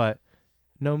movie, but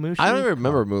no Mushu. I don't even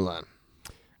remember Mulan.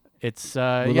 It's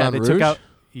Moulin yeah. They took Rouge? out.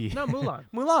 No, Mulan.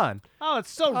 Mulan. Oh, it's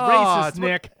so Oh, racist, it's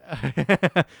Nick.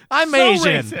 I'm So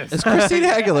Asian. racist. Is Christina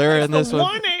Aguilera in the this one?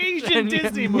 one Asian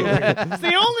Disney movie. It's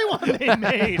the only one they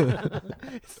made.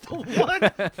 It's the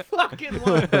one fucking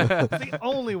one. It's the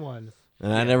only one.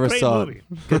 And I never Great saw movie.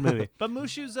 it. Good movie. But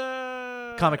Mushu's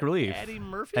Comic relief. Eddie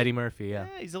Murphy. Eddie Murphy. Yeah.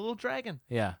 He's a little dragon,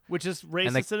 Yeah. which is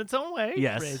racist in its own way.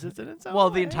 Yes. Racist in its own Well,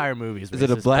 way. the entire movie is. Is it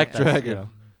a racist, black but that's, dragon? you know.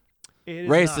 It is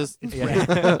Racist. not.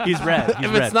 Yeah. He's red. He's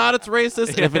If red. it's not, it's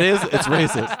racist. If it is, it's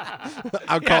racist.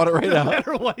 I'm calling it right No now.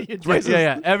 matter what you do.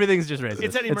 Yeah. Everything's just racist.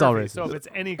 It's Eddie it's Murphy, all racist. so if it's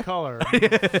any color,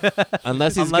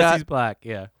 Unless he's Unless he's black.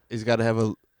 Yeah. he's got to have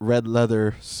a red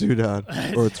leather suit on,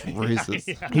 or it's racist.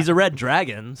 yeah. He's a red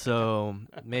dragon, so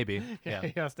maybe. Yeah.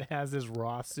 he has to have his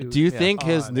raw suit. Do you Yeah. think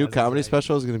his on new as a comedy dragon.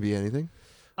 special is going to be anything?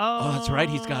 Oh, that's right.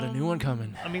 He's got a new one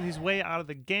coming. I mean, he's way out of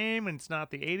the game, and it's not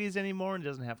the 80s anymore, and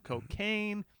doesn't have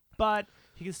cocaine, but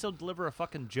he can still deliver a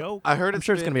fucking joke. I heard I'm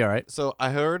sure it's gonna be all right. So I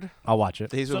heard I'll watch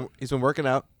it. he's So- been working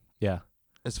out Yeah.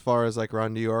 as far as like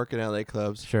around New York and LA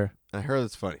clubs. Sure. And I heard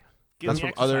it's funny. Give That's me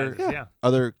from other- exercises, yeah.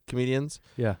 Other comedians,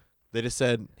 Yeah. they just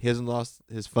said he hasn't lost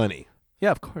his funny.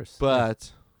 Yeah. Of course.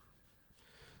 But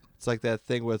it's like that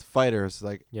thing with fighters.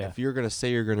 Like Yeah. if you're gonna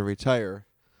say you're gonna retire,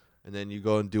 and then you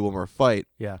go and do one more fight,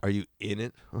 Yeah. are you in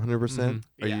it 100%?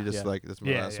 Or are Yeah. you just Yeah. like, this is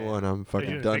my Yeah, last yeah. one, I'm You're fucking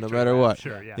doing done no victory matter lap, what?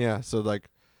 Sure, yeah. Yeah. So like,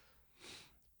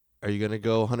 are you gonna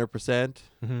go 100%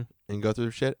 Mm-hmm. and go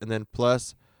through shit? And then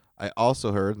plus, I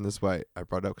also heard, and this is why I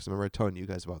brought it up because I remember telling you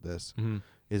guys about this, Mm-hmm.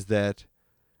 is that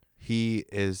he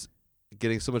is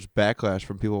getting so much backlash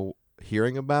from people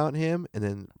hearing about him and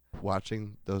then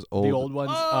watching those old, The old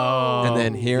ones. Oh. and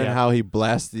then hearing yeah. how he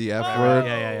blasts the F Right, word,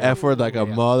 Yeah. F word like a Yeah.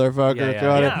 motherfucker Yeah, yeah.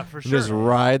 throughout Yeah, it, for and just sure.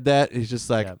 ride that. He's just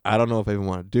like, Yeah. I don't know if I even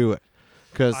want to do it.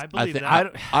 Because I believe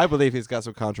that. I believe he's got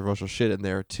some controversial shit in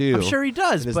there too. I'm sure he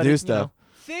does. in his but new it, stuff.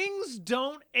 Things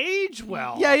don't age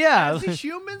well. Yeah. As the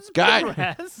humans Guy-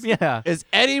 progress. Yeah. Is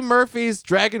Eddie Murphy's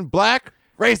Dragon black?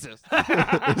 Racist.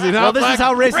 Is he not Well, this black? is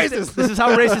how racist. Racist. This is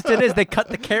how racist it is. They cut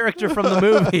the character from the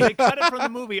movie. They cut it from the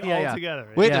movie Yeah, yeah. altogether.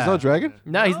 Wait, Yeah. there's no dragon?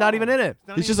 No, he's not even in it.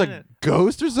 Not He's just even a in it.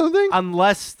 ghost or something?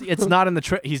 Unless it's not in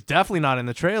the he's definitely not in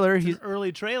the trailer. It's He's an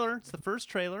early trailer. It's the first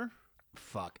trailer.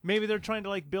 fuck. Maybe they're trying to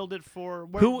like build it for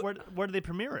where, Who- where do they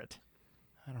premiere it?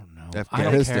 I don't know. I don't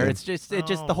Afghanistan. care. It's just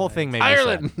the whole thing made me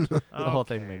Ireland. sad. The whole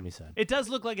thing made me sad. It does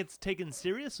look like it's taken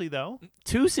seriously, though.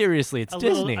 Too seriously. It's A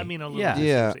Disney. little, I mean, a little. Yeah. too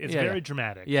Yeah. serious. It's Yeah, very yeah.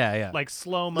 dramatic. Yeah. Like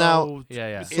slow mo. Now-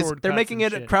 Yeah. sword They're cuts making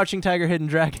and it shit. Crouching Tiger, Hidden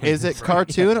Dragon. Is it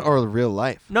cartoon or real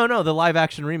life? No, the live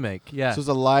action remake. Yeah. So it's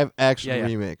a live action Yeah.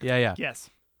 remake. Yeah. Yes.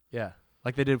 Yeah.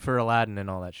 Like they did for Aladdin and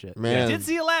all that shit. Man. Did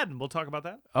see Aladdin. We'll talk about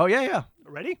that. Oh yeah.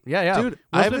 Ready? Yeah. Dude, Will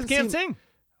I Smith haven't can't seen. sing.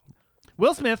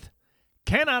 Will Smith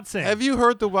cannot sing. Have you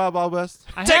heard the Wild Wild West?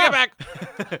 I Take have. it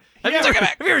back. Have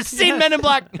you ever seen Yes. Men in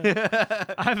Black?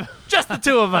 I've Just the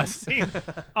two of us. seen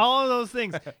all of those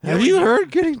things. Have you heard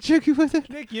Getting Jiggy with It?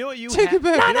 Nick, you know what you Take it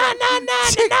back.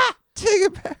 Take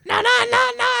it back.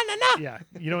 Yeah,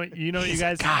 you know what you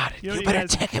guys. God, you know you what better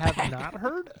you guys have not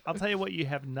heard. I'll tell you what you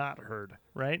have not heard.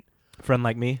 Right? Friend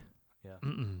like me.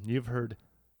 You've heard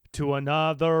To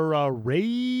Another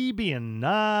Arabian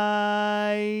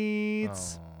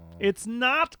Nights. It's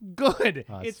not good.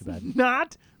 Oh, that's It's too bad.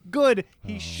 not good.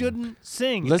 He shouldn't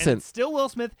sing. Listen. And it's still Will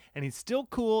Smith, and he's still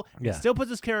cool. Yeah. He still puts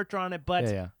his character on it, but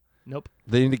Yeah. nope.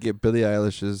 They need to get Billie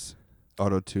Eilish's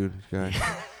auto-tune guy.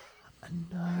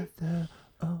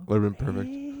 Would have been perfect.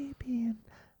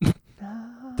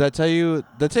 Did I tell you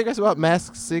guys about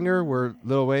Masked Singer where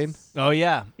Lil Wayne? Oh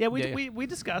yeah. Yeah, we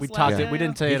discussed. We last talked time. it. We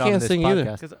didn't say He it on can't this sing either.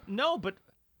 podcast. 'Cause- no, but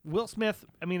Will Smith.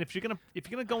 I mean, if you're gonna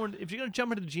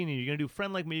jump into the genie, you're gonna do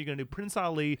Friend Like Me. You're gonna do Prince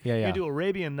Ali. Yeah, You're yeah. gonna do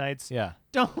Arabian Nights. Yeah.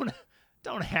 Don't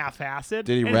half-ass it.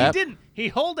 Did he And rap? He didn't. He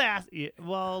hold-ass.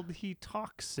 Well, he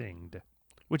talk-singed,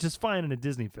 which is fine in a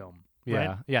Disney film. Yeah.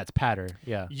 Right? Yeah. It's patter.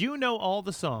 Yeah. You know all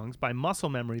the songs by muscle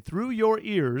memory through your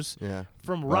ears Yeah.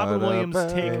 from Robin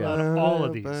Williams' take on all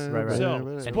of these. Right. So,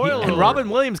 And, spoiler and alert. Robin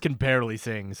Williams can barely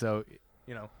sing, so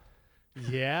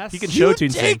Yes. he can show tune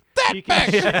sing. He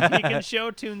can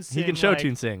show tune sing. He can show like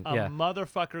tune sing. a Yeah.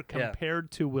 motherfucker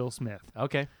compared to Will Smith,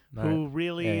 Okay. All who right.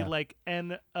 really Yeah. like.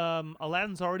 And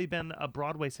Aladdin's already been a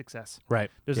Broadway success. Right.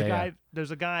 There's Yeah, a guy. yeah.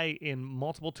 There's a guy in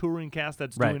multiple touring casts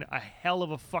that's Right. doing a hell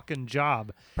of a fucking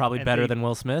job. Probably and better they- than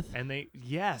Will Smith. And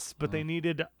but they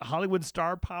needed Hollywood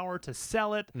star power to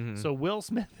sell it. So Will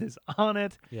Smith is on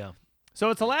it. Yeah. So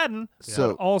it's Aladdin. So-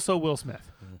 but also Will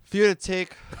Smith. If you had to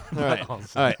take, all right, all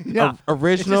right, Yeah.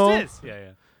 original, It just is.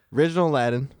 Yeah. original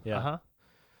Aladdin, Yeah. Uh huh.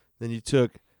 then you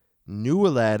took new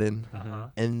Aladdin, Uh-huh.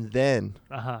 and then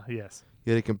Yes.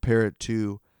 you had to compare it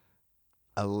to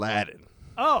Aladdin.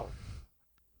 Oh.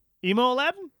 Emo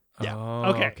Aladdin? Yeah. Oh,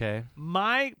 Okay. Okay.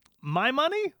 My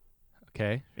money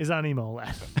Okay. is on Emo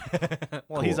Aladdin.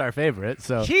 Well, he's our favorite,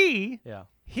 so He's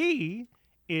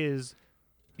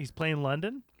playing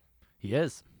London. he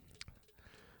is.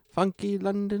 Funky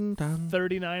London town.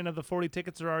 39 of the 40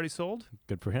 tickets are already sold.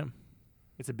 Good for him.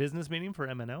 It's a business meeting for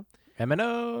MNO.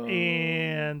 MNO.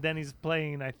 And then he's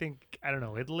playing, I think, I don't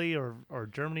know, Italy or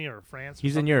Germany or France. Or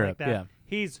He's in something Europe, like that. yeah.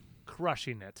 He's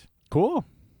crushing it. Cool.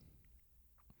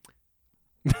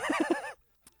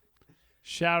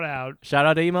 Shout out Shout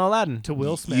out to Emo Aladdin. to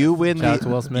Will Smith. You win Shout out the.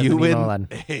 to Will Smith you and win. Emo Aladdin.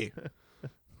 Hey,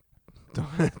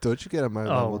 don't you get on my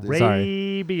level, dude.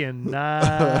 Arabian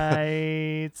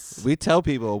Nights. We tell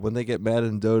people when they get mad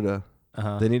in Dota,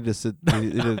 Uh-huh. they need to sit, they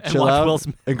need to And chill watch out Will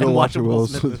Smith- and go and watch watch a a Will Will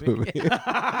Smith Smith movie.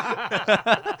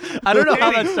 I don't know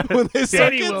how that started. When they start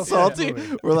Any getting Will Smith salty,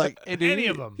 movie. we're like, hey, dude, Any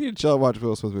you- of 'em. You need to chill out and watch a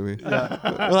Will Smith movie. We're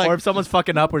like, Or if someone's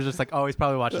fucking up, we're just like, oh, he's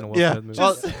probably watching a Will yeah. Smith movie.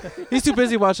 Well, he's too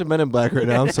busy watching Men in Black right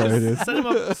now. I'm sorry, dude.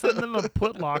 Send them a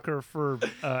put locker for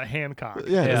Hancock.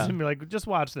 Yeah. Yeah. Just be like, just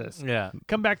watch this. yeah.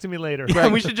 Come back to me later.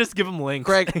 We should just give him links.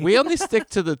 Greg, we only stick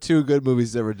to the two good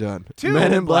movies ever done: Two?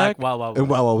 Men in Black Wild Wild and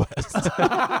West. Wild Wild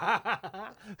West.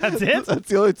 That's it. That's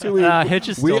the only two we. Hitch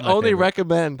is We still my only favorite.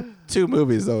 recommend two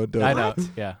movies though. In Dota. I know.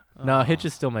 Yeah. No, Hitch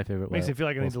is still my favorite. Makes me Wild- feel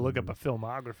like I need Will to look Smith up a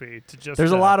filmography to just.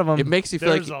 There's a lot of them. It makes you feel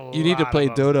like There's a you need to lot play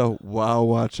of 'em. Dota while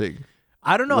watching.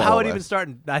 I don't know Wild how it West. even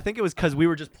started. I think it was because we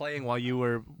were just playing while you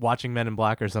were watching Men in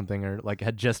Black or something, or like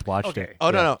had just watched Okay. it. Oh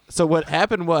no. So what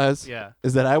happened was Yeah.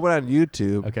 is that I went on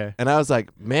YouTube Okay. and I was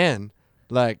like, man,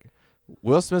 like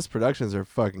Will Smith's productions are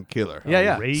fucking killer. Yeah,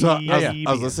 yeah. So I was, Arabian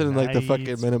I was listening to like the fucking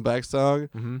Nights. Men in Black song,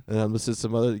 Mm-hmm. and I'm listening to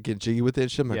some other get jiggy with it.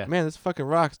 And shit. I'm like, Yeah. man, this fucking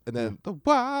rocks. And then the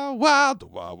Wild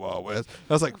Wild West.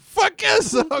 I was like, fuck yeah,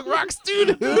 this song rocks,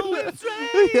 dude.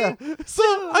 Yeah. So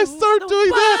I start doing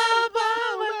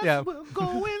that. Yeah.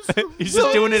 Going He's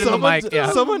just doing it in the Someone- mic.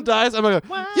 Yeah. Someone dies. I'm like,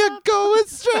 you're going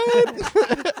straight.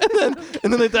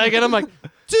 and then they die again. I'm like,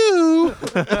 do.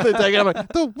 And they die again. I'm like,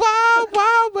 the Wild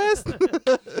Wild West.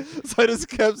 So I just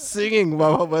kept singing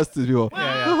Wild Wild West to people.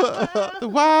 Yeah, The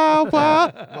Wild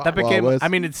Wild. That became. West. I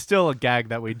mean, it's still a gag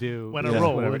that we do. when Yeah. I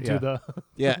roll Whatever, into yeah. the.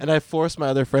 Yeah, and I forced my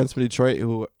other friends from Detroit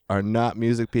who are not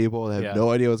music people, they have Yeah.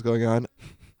 no idea what's going on.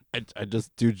 I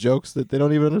just do jokes that they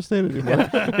don't even understand anymore.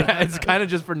 Yeah, it's kind of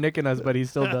just for Nick and us, but he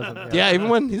still doesn't. Yeah, even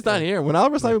when he's not here. When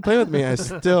Oliver's not even playing with me, I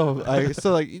still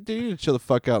like, dude, you need to chill the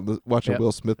fuck out and watch a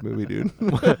Will Smith movie, dude.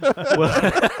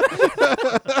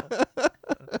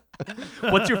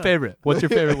 What's your favorite? What's your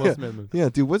favorite Will Smith movie? Yeah,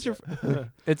 dude, what's your...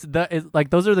 It's like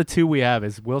those are the two we have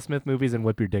is Will Smith movies and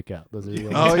Whip Your Dick Out. Those are the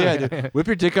Oh, yeah, dude. Whip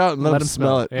your dick out and let them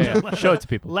smell it. Yeah. Show it to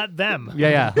people. Let them.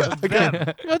 Yeah. Them.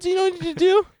 Do you know what you need to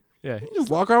do? Yeah. You just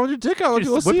walk around with your dick out. Just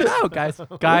People whip see it out, guys.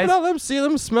 Whip Guys, it out, let them see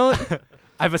them, smell it.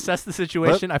 I've assessed the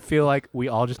situation. I feel like we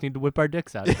all just need to whip our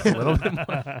dicks out just a little bit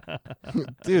more.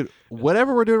 Dude,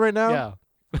 whatever we're doing right now,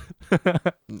 Yeah.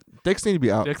 dicks need to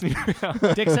be out. Dicks need to be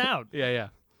out. Dicks out. Yeah.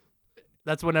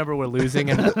 That's whenever we're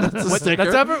losing, and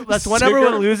sticker. that's whenever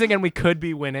we're losing, and we could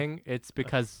be winning. It's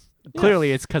because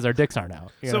clearly it's because our dicks aren't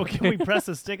out. So can we press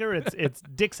a sticker? It's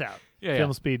dicks out. Yeah.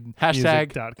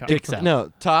 Filmspeedmusic.com. Dicks out.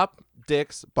 No, top,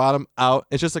 dicks, bottom, out.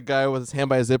 It's just a guy with his hand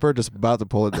by a zipper just about to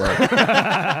pull it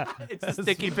down. It's a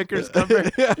sticky pickers cover.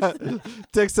 Yeah.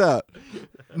 Dicks out.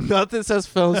 Nothing says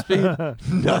film speed.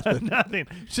 Nothing. Nothing.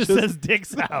 Just says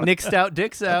dicks out. Nixed out,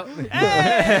 dicks out.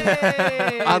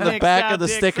 Hey! On the Nixed back out, of the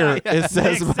dicks sticker, out. it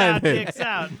says Nixed my out, name. dicks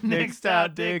out. Nixed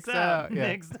out, dicks out.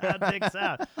 Yeah. Nixed out, dicks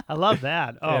out. I love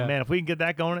that. Oh, Yeah. man. If we can get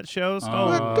that going at shows.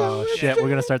 Oh, shit. We're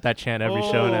going to start that chant every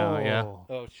show now. Yeah.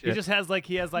 Oh, He just has like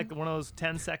one of those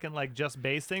 10-second like just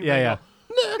bass things. Yeah.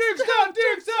 Dicks out,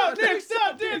 dicks out, dicks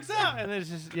out, dicks out. And it's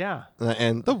just, yeah.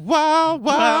 And the wild,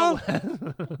 wild. Wow.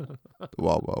 The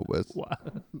wild, wild west.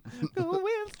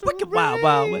 Wicked wild,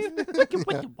 wild west. Wicked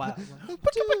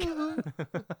wild.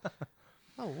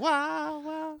 Wow,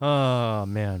 wow. Oh,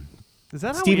 man. Is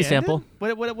that how Stevie we sample.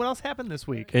 ended? What else happened this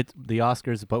week? It's the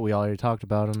Oscars, but we already talked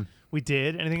about them. We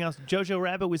did. Anything else? Jojo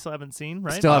Rabbit we still haven't seen,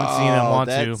 right? Still haven't seen it. Want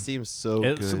that to. seems so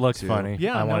It good. looks too. funny.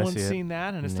 Yeah, I no want to one's see it. seen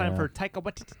that, and it's time Yeah. for Taika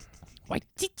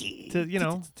Waititi to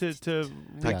reach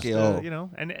Takeo.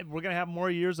 and we're gonna have more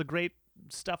years of great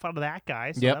stuff out of that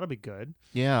guy, so Yep. that'll be good.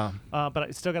 Yeah. But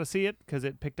I still got to see it because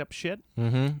it picked up shit.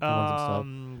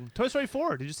 Mm-hmm. Toy Story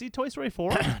 4. Did you see Toy Story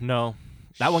 4? No.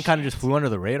 That one kind of just flew under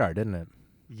the radar, didn't it?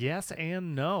 Yes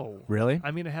and no. Really?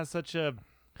 I mean, it has such a.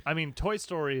 I mean, Toy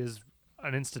Story is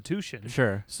an institution.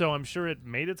 Sure. So I'm sure it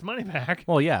made its money back,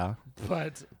 Well, yeah.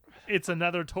 but it's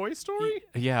another Toy Story.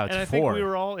 Yeah, it's And I 4. think we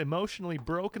were all emotionally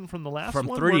broken from the last From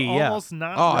one. 3, We're yeah. almost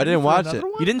not Oh, I ready didn't for watch another it.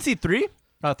 one? You didn't see 3?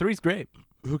 3's great.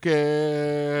 Who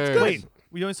cares? Wait,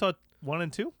 we only saw 1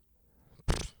 and 2?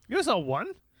 You only saw 1?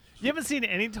 You haven't seen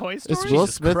any Toy Story? Is Will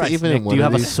Jesus Smith Christ, even Nick, in do one you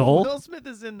of have a these? soul? Will Smith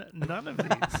is in none of these.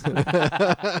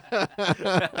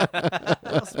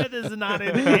 Will Smith is not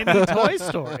in any Toy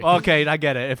Story. Okay, I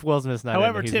get it. If Will Smith's not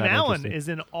However, in it, he's Tim not Allen interesting. is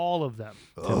in all of them.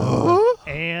 Oh?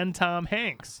 And Tom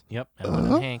Hanks. Yep.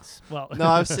 And Hanks. Well, No,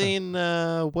 I've seen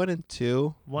 1 and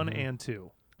 2. 1 and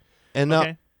 2. And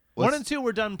Okay. 1 what's- and 2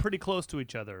 were done pretty close to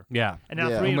each other. Yeah. And now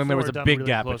Yeah. 3 and When 4 there was are a done big really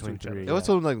gap close between to each 3. other. It was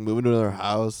someone like moving to another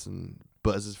house and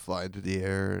Buzz is flying through the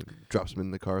air and drops him in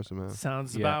the car somehow.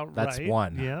 Sounds Yeah, about that's right.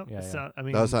 1. Yeah. Yeah. I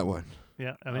mean, No, it's not 1.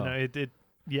 yeah. I mean, Oh. it.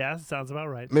 Yeah, sounds about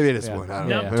right. Maybe it is Yeah. 1. I don't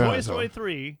Now, know. Yeah. Maybe Toy it's Story one.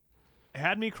 3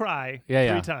 had me cry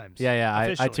Yeah. 3 times. Yeah. I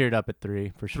Officially. teared up at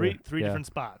 3 for sure. Three Yeah. different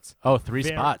spots. Oh, 3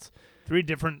 Very- spots. 3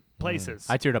 different places.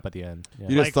 I teared up at the end. Yeah.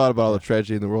 You just Like- thought about all the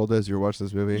tragedy in the world as you were watching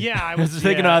this movie? yeah, I I was was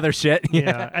thinking of other shit.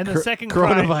 Yeah, and the second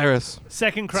cry, Coronavirus.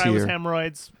 second cry was Tear.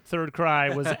 hemorrhoids. Third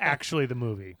cry was actually the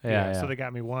movie. Yeah. So they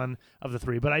got me 1 of the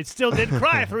 3, but I still did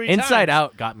cry 3 times. Inside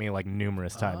Out got me like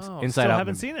numerous times. Oh, Inside still Out.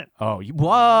 haven't seen it. Oh, whoa!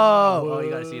 Oh, you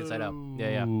gotta see Inside Out.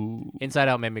 Yeah. Inside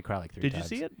Out made me cry like 3 Did times.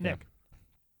 you see it, Yeah. Nick?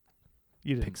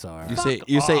 You didn't. Pixar. You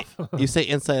Fuck say off. you say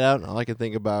Inside Out, and all I can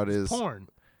think about is Porn.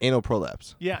 anal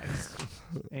prolapse. Yeah. It's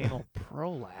anal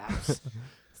prolapse.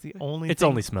 It's the only. It's thing.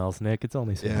 only smells, Nick. It's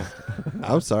only smells. Yeah.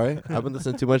 I'm sorry. I've been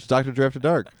listening too much Dr. Dre After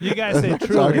Dark. You guys say Talking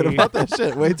truly. about that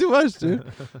shit way too much,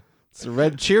 dude. It's a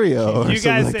red Cheerio. or You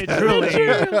guys something say like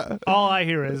that. truly. All I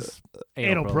hear is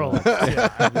anal prolapse.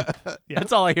 Yeah.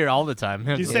 That's all I hear all the time.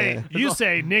 You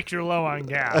say Nick, you're low on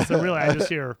gas. And really, I just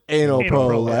hear Anal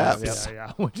prolapse.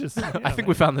 Yeah. Which is. I think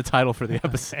we found the title for the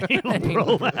episode. anal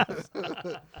prolapse.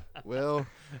 Well,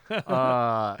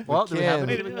 Well, do we have can.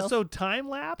 anything else? So time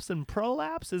lapse and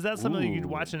prolapse, is that something you could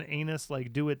Ooh. watch an anus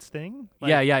like do its thing? Like,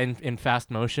 yeah, in fast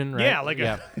motion, right? Yeah, like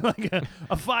a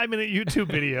 5-minute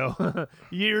YouTube video,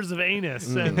 years of anus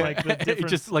and like the it different.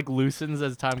 just like loosens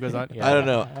as time goes on. Yeah. I don't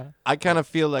know. I kind of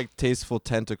feel like Tasteful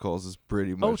Tentacles is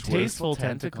pretty much worse. Tasteful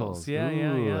Tentacles. Yeah.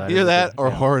 Ooh, that Either is that good. or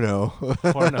Yeah. Horno.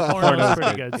 Porno's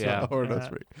pretty good. too. Yeah. Horno's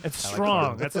pretty. It's I like strong.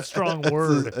 porno. That's a strong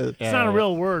word. It's It's not a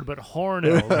real word, but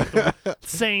horno. Like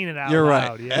saying it out You're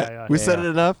loud. right. Yeah. We said Yeah. it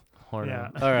enough. Horno. Yeah.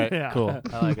 All right, Yeah. cool.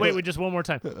 I like Wait, it. just one more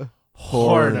time.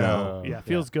 Porno. Yeah,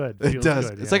 feels good. It Feels does.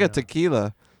 Good. It's Yeah, like a yeah.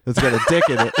 tequila that's got a dick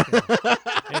in it.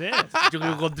 It is. You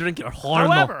go drink your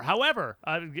horno. However,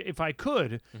 if I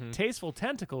could, Tasteful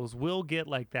Tentacles will get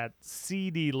like that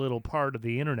seedy little part of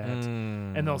the internet,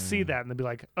 and they'll see that and they'll be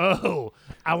like, "Oh,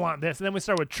 I want this." And then we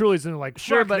start with Truly's, and they're like,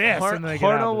 Sure, "Fuck but this," and then they get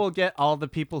porno out. will get all the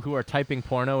people who are typing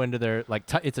porno into their like.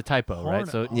 It's a typo, right?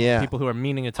 So Yeah. people who are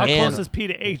meaning to How type. close porno. is P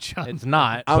to H? It's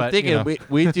not. I'm but, thinking you know.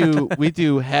 we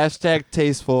do hashtag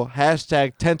tasteful,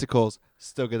 hashtag tentacles,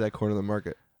 still get that corner of the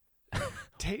market.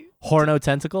 Horno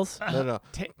tentacles. No.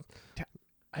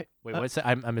 Wait, what's that?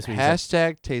 I missed what you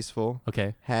said. Hashtag tasteful,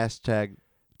 Okay. hashtag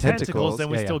Tentacles, tentacles. then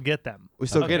we Yeah, still get them. We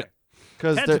still get Okay. it.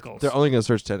 Because Tentacles. they're only going to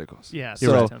search tentacles. Yeah,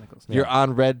 You're right. tentacles. You're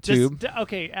on RedTube. Just,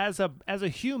 okay, as a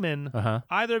human, Uh-huh.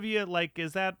 either of you like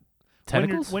is that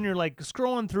Tentacles? when you're like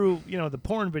scrolling through the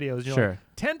porn videos, you're Sure. like,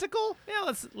 tentacle?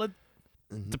 Yeah, let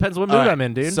Depends what mood All right, I'm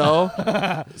in, dude. So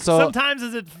sometimes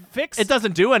is it fixed? it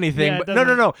doesn't do anything. Yeah, it but no.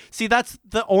 doesn't- See, that's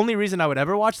the only reason I would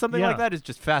ever watch something Yeah. like that is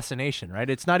just fascination, right?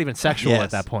 It's not even sexual Yes.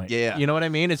 at that point. Yeah. You know what I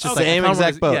mean? It's just Okay. like Same a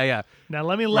exact boat. Yeah. Now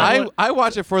let me level. I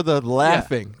watch it for the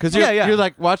laughing. Because you're, Yeah. you're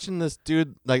like watching this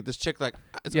dude, like this chick, like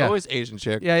it's Yeah. always Asian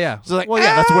chick. Yeah. So like, well,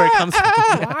 yeah, that's where it comes from.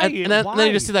 Why? and then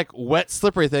you just Why? see like wet,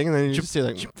 slippery thing, and then you just see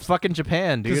like Fucking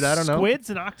Japan, dude. I don't know. Squids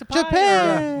and octopi.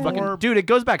 Japan. Or Fucking, more- dude, it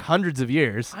goes back hundreds of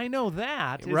years. I know that.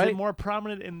 Is Right? it more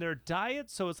prominent in their diet,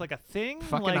 so it's like a thing?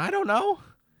 Fucking, like, I don't know.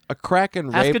 a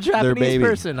Kraken Ask a raped their Japanese baby.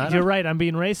 person. I You're don't, right. I'm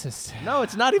being racist. no,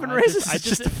 it's not even I racist. just- I it's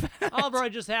just, just- a fact. Oliver,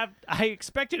 I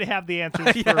expect you to have the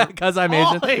answers Yeah, for because I'm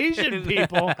all Asian. Asian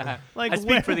people. Like I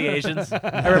speak for the Asians. I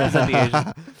represent the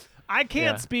Asians. I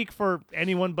can't Yeah. speak for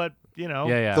anyone but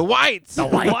Yeah. The whites. the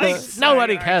whites.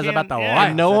 Nobody I cares can't- about the yeah. whites.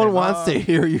 And no one anymore. wants to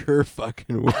hear your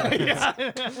fucking words.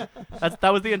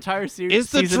 That was the entire series.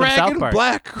 Is the season of South dragon Park.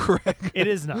 black? Correct. It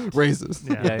is not. Racist.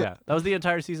 Yeah. Yeah. That was the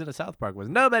entire season of South Park. Was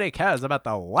nobody cares about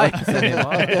the whites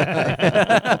anymore.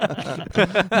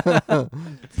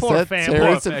 Poor Set family.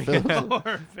 Terrence Poor and family. Phil.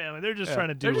 Poor family. They're just trying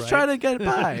to do. They're just right. trying to get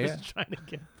by. They're yeah. just trying to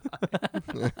get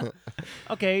by.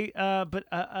 Okay,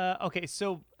 okay.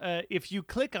 So if you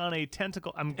click on a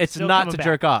tentacle, It's still not coming to back.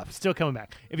 jerk off. Still coming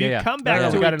back. If Yeah, you yeah. come No, back no,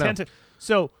 we to a gotta know. tentacle,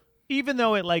 so even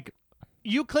though it like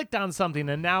you clicked on something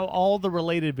and now all the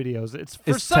related videos, it's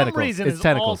for It's some tentacles. reason It's all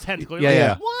tentacles. tentacle. Yeah, You're yeah.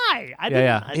 like, why? I Yeah, didn't.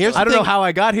 yeah. Here's I the don't know thing. how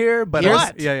I got here, but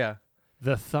Here's- yeah.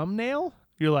 The thumbnail.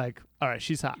 You're like, all right,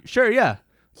 she's hot. Sure, yeah.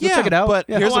 We'll Yeah, check it out. but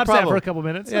yeah. here's I'll the watch that problem. for a couple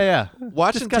minutes. yeah.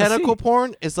 Watching gotta tentacle see.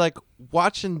 porn is like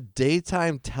watching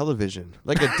daytime television,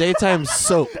 like a daytime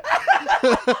soap.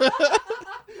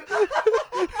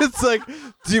 It's like,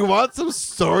 do you want some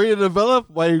story to develop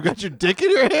while you got your dick in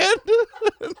your hand?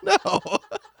 No.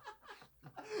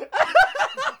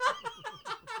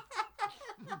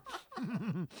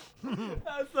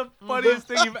 That's the funniest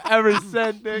thing you've ever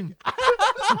said, Nick.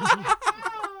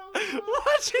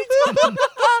 Watching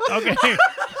Okay.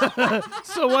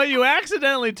 So what you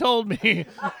accidentally told me.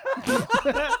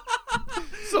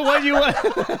 So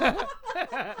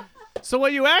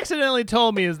what you accidentally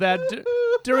told me is that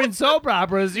during soap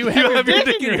operas you have your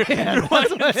dick in your hand. You're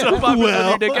watching soap operas with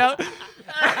your dick out.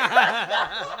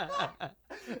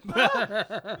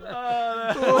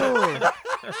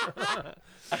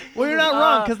 Well, you're not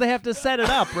wrong because they have to set it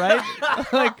up, right?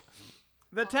 Like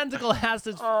the tentacle has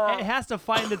to it has to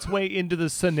find its way into the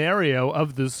scenario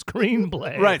of the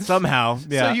screenplay. Right, somehow.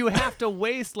 Yeah. So you have to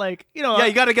waste you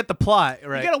you got to get the plot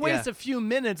right. you gotta waste a few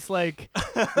minutes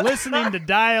listening to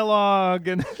dialogue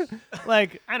and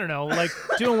I don't know,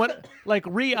 doing what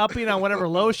re-upping on whatever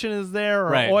lotion is there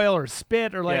or Right. oil or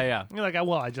spit or Yeah. you're like,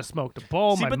 well, I just smoked a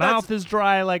bowl, See, my but mouth is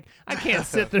dry, I can't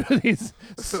sit through these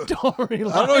storylines.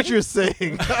 I don't know what you're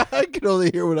saying. I can only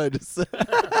hear what I just said.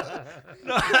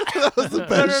 That was the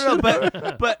best shit.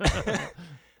 but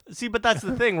see, but that's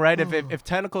the thing, right? If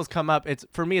tentacles come up,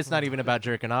 for me, it's not even about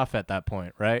jerking off at that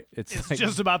point, right? It's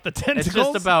just about the tentacles. It's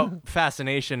just about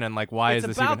fascination and why It's is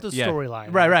this about even the yeah.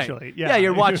 storyline, Right. actually. Yeah.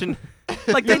 You're watching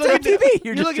like You're daytime looking TV.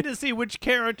 You're just looking to see which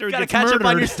character gotta gets catch murdered, up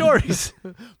on your stories.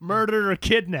 murdered or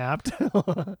kidnapped,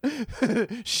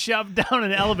 shoved down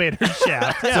an elevator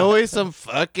shaft. It's always some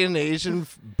fucking Asian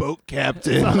boat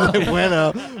captain that went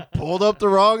up, pulled up the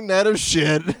wrong net of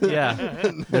shit. Yeah,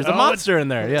 there's a Oh, monster in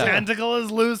there. Yeah, Tentacle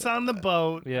is loose on the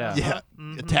boat. yeah. Yeah.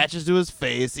 Attaches to his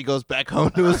face. He goes back home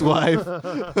to his wife.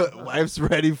 Wife's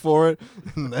ready for it.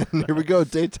 And then here we go.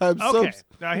 Daytime Okay. soaps.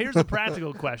 Now here's a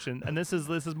practical question, and this is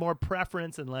more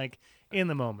preference and in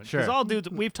the moment. Because Sure. all dudes,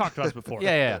 we've talked about this before.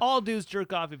 Yeah. All dudes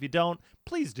jerk off. If you don't,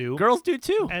 please do. Girls do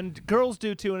too. And girls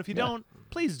do too. And if you don't,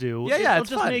 please do. Yeah, It'll it's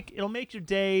just fun. it'll make your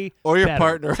day Or your better.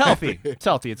 partner. It's healthy. It's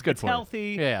healthy. It's good It's for you.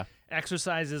 healthy. Yeah.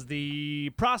 exercises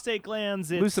the prostate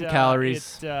glands. Lose some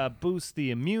calories. It boosts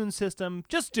the immune system.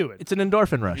 Just do it. It's an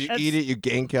endorphin rush. You eat it, you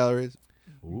gain calories.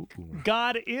 Ooh.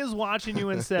 God is watching you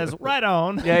and says, right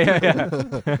on.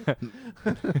 Yeah.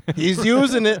 He's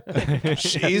using it.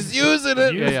 She's using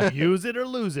it. Use it or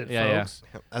lose it, folks.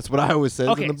 That's what I always says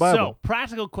Okay, in the Bible. so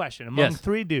practical question among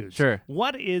three dudes. Sure.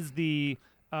 What is the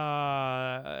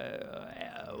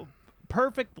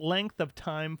perfect length of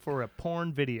time for a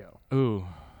porn video? Ooh.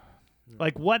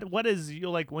 Like what is you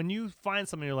like when you find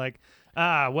something you're like,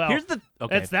 well, Here's the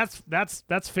okay.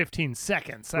 that's 15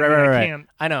 seconds. Right.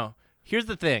 I know. Here's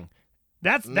the thing.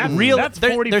 That's Real. That's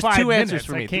there's 45 two minutes. answers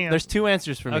for me. I can't. There's two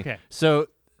answers for me. Okay. So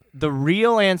the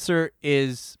real answer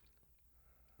is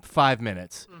 5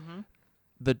 minutes.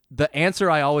 Mm-hmm. The answer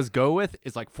I always go with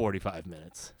is like 45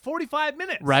 minutes. 45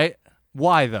 minutes. Right?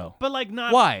 Why though? But like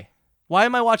not Why? Why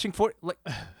am I watching like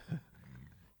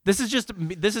This is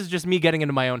just me getting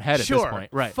into my own head at this point.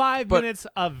 Right. 5 But- minutes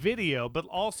of video, but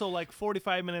also like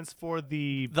 45 minutes for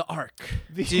the arc.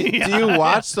 do you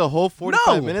watch the whole 45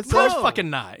 No, minutes? of course No.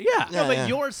 fucking not. Yeah. No, but yeah.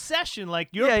 your session, like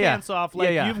your Yeah, yeah. pants off, like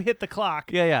Yeah, yeah. you've hit the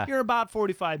clock. Yeah. You're about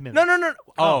 45 minutes. No.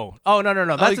 Oh,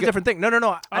 no. That's you a different thing. No.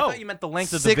 I Oh. thought you meant the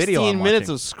length of the video. 16 minutes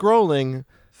watching. of scrolling,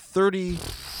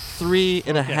 33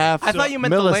 and a half I thought you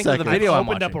meant the length of the milliseconds. video I've I'm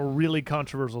opened watching. up a really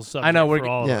controversial subject I know, we're- for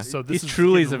all yeah. of us. So this These is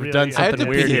Trulies getting have really, done I had to something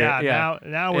weird pee. here. Yeah,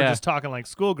 now we're Yeah. just talking like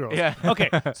schoolgirls. Yeah. Okay,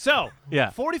 so Yeah.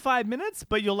 45 minutes,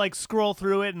 but you'll like scroll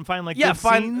through it and find like Yeah, good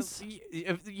fine. scenes.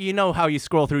 You know how you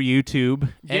scroll through YouTube,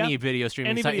 Yep. any video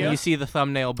streaming Any site, video. and you see the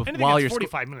thumbnail Anything while that's you're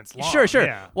 45 minutes long. Sure.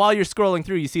 Yeah. While you're scrolling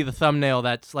through, you see the thumbnail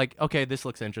that's like, okay, this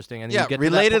looks interesting, and Yeah, you get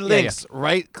related to that links.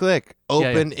 Right click.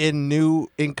 Open in new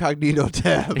incognito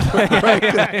tab.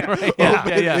 Right, yeah.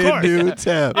 Open Yeah. in course. new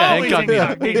tab. Yeah, Always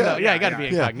incognito. Yeah, you got to be Yeah.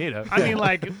 incognito. I mean,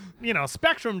 like,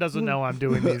 Spectrum doesn't know I'm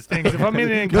doing these things. If I'm in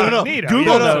No. incognito,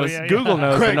 Google yeah, knows. yeah, yeah. Google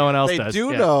knows, Craig, but no one else they does.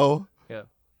 do Yeah. know, Yeah.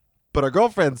 but our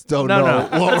girlfriends don't No. know.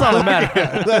 That's all that matters.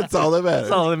 Yeah, that's all that matters.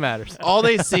 That's all that matters. All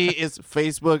they see is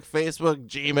Facebook,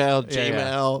 Gmail, Yeah,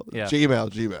 Gmail, yeah.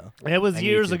 Gmail. It was And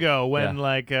years YouTube. ago when Yeah.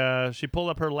 like she pulled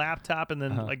up her laptop and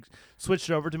then like switched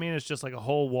it over to me and it's just like a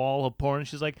whole wall of porn.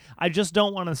 She's like, I just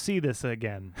don't want to see this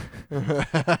again.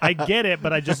 I get it,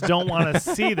 but I just don't want to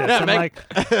see this. I'm like,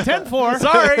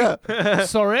 10-4.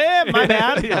 Sorry, my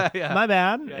bad. Yeah. My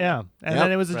bad. Yeah. And Yep.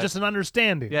 then it was Right. just an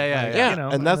understanding. Yeah. Like, Yeah, you know,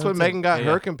 and that's when it. Megan got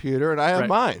Yeah. her computer and I have Right.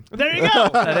 mine. There you go.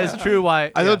 That is true.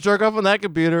 Why? I don't jerk off on that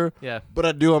computer, Yeah. but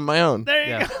I do on my own. There you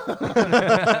Yeah.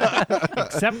 go.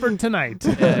 Except for tonight.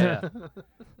 Yeah.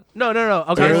 No.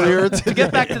 Okay. Earlier To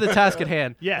get back to the task at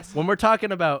hand. Yes. When we're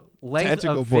talking about length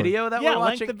Tentacle of porn. video that Yeah, we're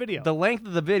length watching, of video. the length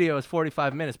of the video is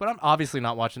 45 minutes, but I'm obviously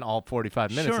not watching all 45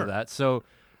 minutes Sure. of that. So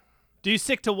Do you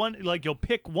stick to one? Like you'll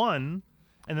pick one,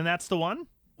 and then that's the one.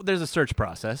 there's a search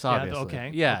process, obviously. Yeah.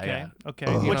 Okay. Yeah. Okay. Yeah. Okay.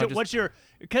 You know, What's your?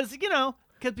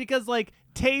 Because like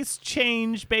tastes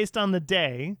change based on the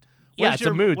day. Yeah, What is it's a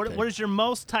your, mood what, thing. what is your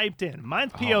most typed in?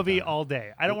 Mine's POV God. all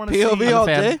day. I don't want to POV see. I'm all a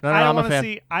fan. day? No, I don't I'm a want to fan.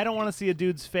 see. I don't want to see a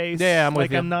dude's face. Yeah, I'm like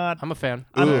with you. I'm not. I'm a fan.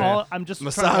 I'm just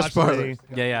trying to Massage watch parlor. the-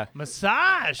 Yeah.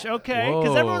 Massage. Okay. Because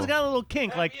Whoa. everyone's got a little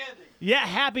kink. Like, yeah,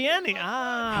 happy ending.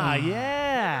 Ah,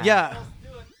 yeah. Yeah.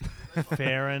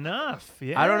 Fair enough.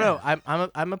 Yeah. I don't know.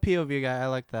 I'm a POV guy. I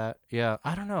like that. Yeah.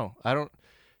 I don't know.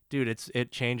 Dude,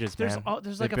 it changes, There's man.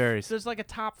 there's it like varies. there's like a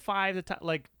top 5, the top,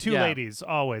 like two Yeah. ladies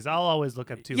always. I'll always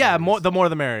look up two. Yeah, ladies. the more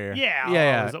the merrier. Yeah.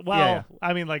 Yeah. always. Yeah. Well, yeah.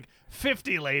 I mean, like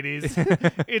 50 ladies.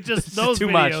 It just It's those too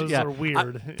videos much. Yeah. are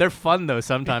weird. They're fun though.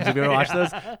 Sometimes if you ever watch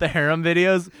those, the harem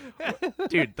videos,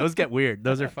 dude, those get weird.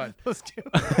 Those are fun. Those two-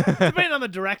 depending on the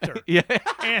director, Yeah.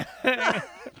 and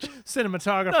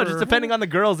cinematographer, No, just depending on the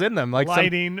girls in them. Like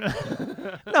lighting.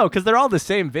 no, because they're all the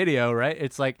same video, right?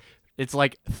 It's like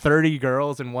 30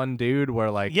 girls and one dude.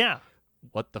 Where like, yeah.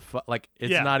 what the fuck? Like,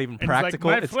 it's Yeah. not even And practical.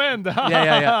 It's like, my friend.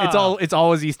 Yeah. It's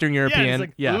always Eastern Yeah, European.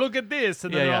 it's like, look at this,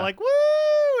 and then Yeah, they're yeah. all like, woo!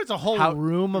 It's a whole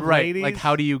room of right. ladies. Like,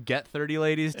 how do you get 30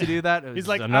 ladies to do that? He's Is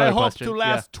like, another I hope question. to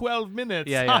last 12 minutes.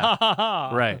 Yeah,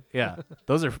 yeah. Right. Yeah.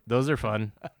 Those are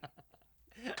fun.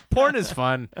 Porn is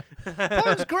fun.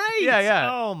 Porn's great. Yeah, yeah.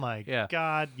 Oh my Yeah.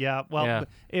 God. Yeah. Well, Yeah.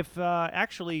 if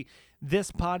actually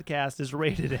this podcast is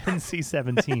rated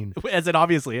NC-17 As it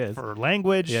obviously is. for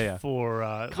language, Yeah, yeah. for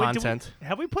wait, Content.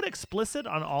 have we put explicit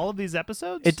on all of these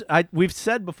episodes? We've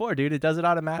said before, dude, it does it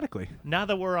automatically. Now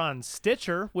that we're on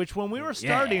Stitcher, which when we were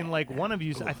starting, like one of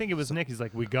you, I think it was Nick. He's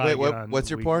like, "We got Wait, to what- get on." what's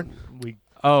your porn? We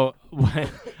Oh,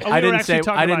 I didn't actually say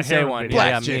talking I didn't about say harem one. videos. Yeah,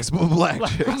 Black me. chicks, black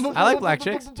chicks. I like black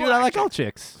chicks. Dude, I like all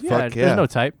chicks. Yeah, Fuck yeah. There's no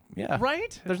type. Yeah.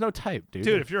 right, There's no type, dude.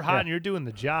 dude. If you're hot Yeah. and you're doing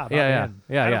the job, Yeah, I'm yeah. in.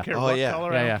 Yeah, I don't yeah. care Oh, what yeah.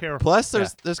 color. Yeah, I yeah. don't care. Plus,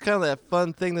 there's kind of that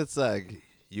fun thing that's like,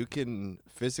 you can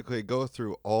physically go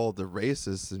through all the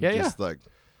races and Yeah, just like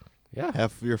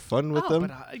have your fun with them.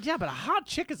 But a hot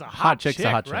chick is a hot chick, chick's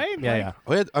a hot chick. right? Yeah, Like, yeah.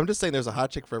 Oh, yeah, I'm just saying there's a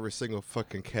hot chick for every single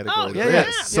fucking category. Oh, there yeah,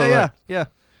 is. yeah. So, yeah, like, yeah.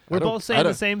 We're don't- both I saying the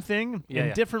don't- same thing Yeah, in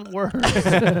yeah. different words.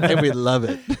 and we love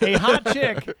it. A hot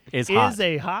chick Is hot.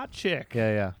 a hot chick.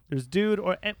 Yeah, yeah. There's dude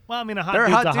or well, I mean a hot There are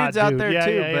dude's hot a hot dudes out dude. there Yeah,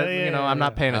 too, yeah, but yeah, you know, yeah, I'm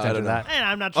not paying I attention to don't that. And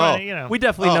I'm not trying to, you know. We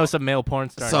definitely Oh. know some male porn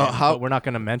stars, So how- but we're not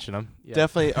going to mention them. Yeah.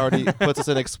 Definitely already puts us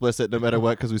in explicit no matter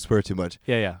what because we swear too much.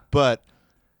 Yeah, yeah. But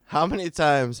how many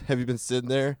times have you been sitting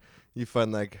there? You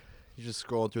find like you're just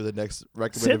scrolling through the next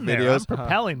recommended Sitting there, I'm videos.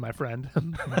 propelling, my friend.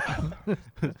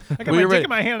 I got We my were- dick in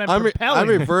my hand. I'm I'm propelling.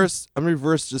 reverse. I'm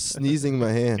reverse, just sneezing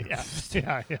my hand.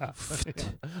 Yeah.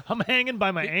 I'm hanging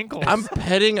by my ankles. I'm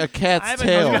petting a I cat's haven't-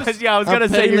 tail. I was gonna- Yeah, I was I'm going to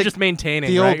say petting you're the- just maintaining,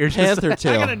 the right? old You're just panther I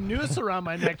tail. got a noose around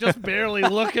my neck, just barely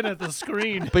looking at the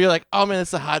screen. But you're like, oh man,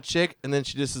 it's a hot chick, and then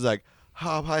she just is like,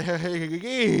 oh my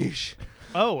geesh.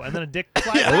 Oh, and then a dick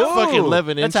flies Yeah, out. fucking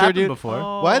 11 That's incher, happened dude. before.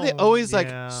 Oh, Why are they always yeah.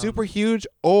 like super huge,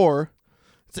 or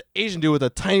it's an Asian dude with a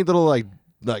tiny little like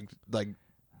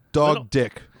dog Little-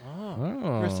 dick?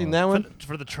 Oh. Ever seen that one?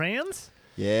 For the trans?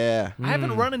 Yeah. I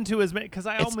haven't run into as many because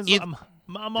I It's always eith-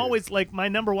 I'm always like my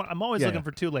number one. I'm always Yeah, looking yeah.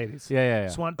 for two ladies. Yeah, yeah, yeah.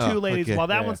 Just want two Oh, ladies. okay. While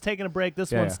that Yeah, one's taking a break, this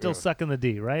Yeah, one's yeah. still sucking the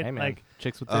D, right? Hey, man. Like,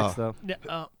 Chicks with Oh. dicks, though.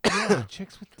 yeah,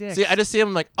 chicks with dicks. See, I just see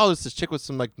him like, oh, it's this chick with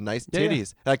some like nice Yeah, yeah.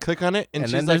 titties. And I click on it, and, And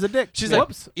she's then like, there's a dick. she's Yeah. like,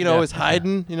 Whoops. you know, Yeah. is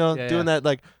hiding, you know, Yeah, doing yeah. that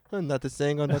like, oh, not the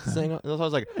saying, oh, not the saying. And I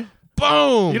was like,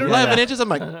 boom, You don't 11 know. inches. I'm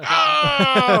like,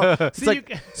 oh, it's See,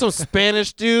 like some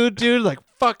Spanish dude, like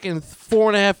fucking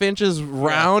 4.5 inches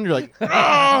round. You're like,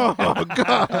 oh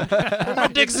god, my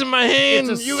dick's in my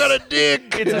hand. It's a You got a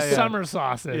dick. it's Yeah, a yeah. summer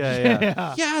sausage. Yeah,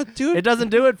 yeah. Yeah, dude. It doesn't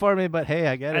do it for me, but hey,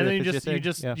 I get it. And then if you it's just your you thing.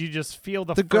 just Yeah. you just feel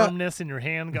the The gu- firmness in your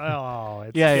hand. Go, oh,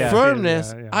 it's Yeah, yeah. good.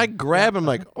 Firmness. Yeah, yeah. I grab him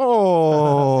like,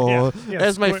 oh, Yeah, yeah,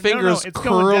 as my squirt- no, fingers it's going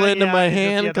curl down, into yeah, my it's just-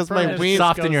 hand yeah, the because my firmness wiener,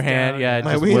 Soft in goes your hand, down. yeah, it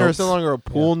my just wiener wilts. is no longer a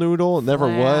pool noodle. It never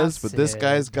was, but this Flaccid.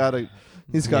 guy's got a,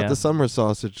 he's got Yeah. the summer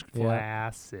sausage. Yeah.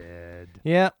 Flaccid.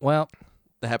 Yeah, well,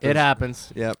 That happens. it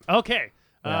happens. Yep. Okay.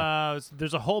 Yeah.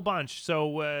 There's a whole bunch.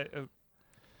 So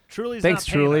Truly's Thanks,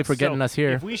 not paying Truly, us. for getting So us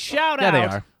here. If we shout Yeah, out,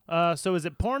 they are. So is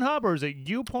it Pornhub or is it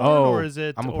YouPorn or is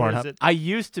it I'm a or is Pornhub. it I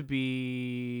used to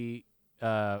be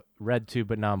RedTube,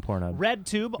 but now I'm Pornhub.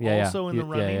 RedTube Yeah, yeah. also in the Yeah,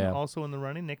 running? yeah. Also in the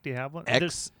running. Nick, do you have one?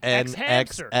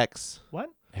 XNXX. What?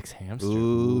 X-Hamster.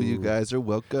 Ooh, you guys are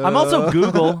welcome. I'm also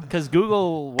Google, because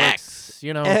Google works,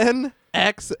 you know.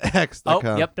 NXX. Oh,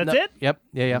 yep. That's no, it? Yep.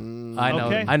 Yeah, yeah. I know.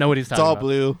 Okay. I know what he's It's talking all about.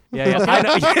 blue. Yeah, yeah. I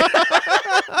know.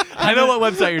 I know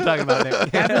what website you're talking about, Nick.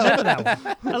 I remember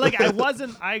that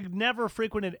one. I never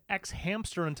frequented X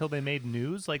Hamster until they made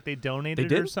news. Like they donated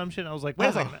They or did? some shit. I was like, wait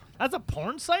a second, that's a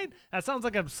porn site? That sounds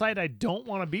like a site I don't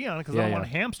want to be on because I Yeah, don't yeah. want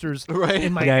hamsters Right.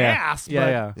 in my Yeah, yeah. ass. Yeah,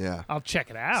 but yeah. Yeah. I'll check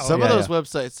it out. Some Yeah, of those yeah.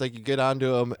 websites, like you get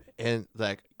onto them and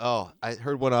like, oh, I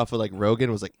heard one off of like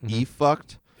Rogan was like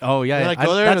e-fucked. Oh, yeah. And yeah. I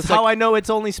go there and that's it's how like- I know it's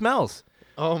only smells.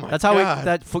 Oh my That's how we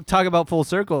god. talk about full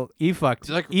circle. E-fucked.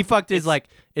 Like, E-fucked is like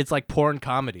it's like porn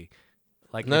comedy.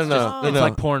 Like No, it's no, just- no, it's no.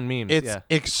 like porn memes. It's yeah.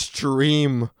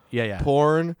 extreme Yeah, yeah.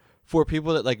 porn for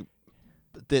people that like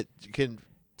that can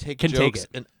take Can take jokes it.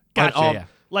 and Gotcha. and all- yeah.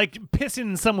 Like pissing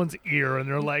in someone's ear and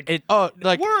they're like It Oh,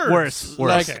 like words. Worse.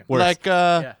 like Worse. like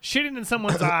Yeah. shitting in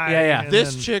someone's eye. Yeah, yeah. and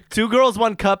this then- chick. Two girls,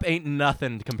 one cup ain't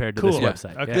nothing compared to Cool. this Yeah.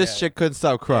 website. Okay. Yeah, This yeah, chick couldn't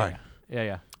stop crying. Yeah,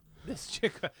 yeah. This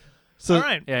chick. So All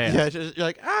right. Yeah, yeah. you're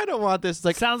like, I don't want this. It's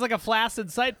like, Sounds like a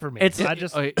flaccid site for me. It's I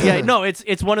just. yeah, no,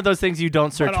 it's one of those things you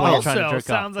don't search But when you're trying to also jerk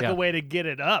sounds off. like Yeah. a way to get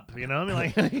it up. You know, I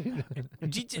mean,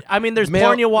 like I mean, there's Male-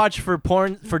 porn you watch for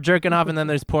jerking off, and then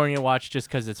there's porn you watch just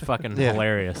because it's fucking Yeah.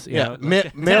 hilarious. you yeah, know? male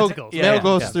Tentacles. Yeah, male yeah,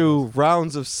 goes yeah. through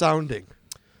rounds of sounding.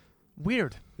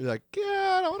 weird. You're like, yeah,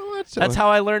 I don't want to watch that. That's how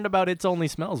I learned about It's Only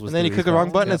Smells. Was And then you through click the these wrong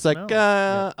guys. button. Yeah, It's like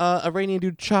smells. Iranian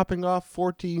dude chopping off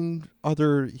 14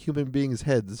 other human beings'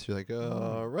 heads. You're like,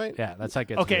 all right. Yeah, that's how it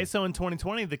gets. Okay, weird. so in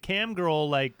 2020, the cam girl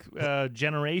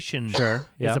generation Sure, is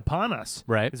yeah. upon us.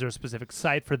 Right. Is there a specific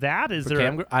site for that? Is For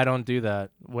there? cam I don't do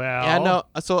that. Well, Yeah, no.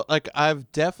 So like,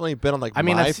 I've definitely been on like I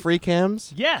mean, my I've se- free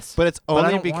cams, Yes. but it's I only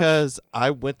don't watch- because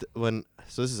I went when.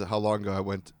 So this is how long ago I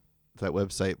went to that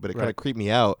website, but it kind Right. of creeped me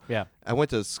out. Yeah. I went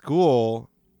to school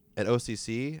at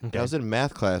OCC. And Okay. I was in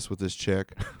math class with this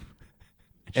chick,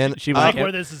 and she was like like,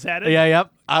 where this is headed. yeah,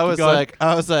 yep. I was going.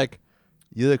 like,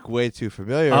 you look way too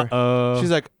familiar. Uh-oh.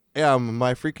 She's like, yeah, I'm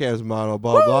my free cams model,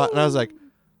 blah, blah, blah. And I was like,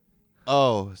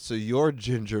 oh, so you're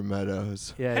Ginger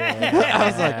Meadows. yeah, yeah, yeah. I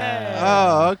was like,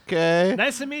 oh, okay.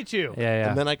 Nice to meet you. yeah, yeah.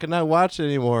 And then I could not watch it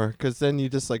anymore because then you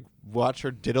just like watch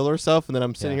her diddle herself. And then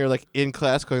I'm sitting Yeah. here like in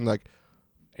class going like,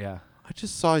 yeah. I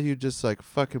just saw you just like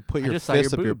fucking put your just saw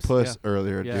fist your up your boobs, puss yeah.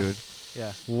 earlier, Yeah. dude.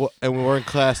 Yeah. And we were in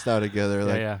class now together.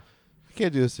 Like, Yeah. I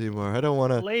can't do this anymore. I don't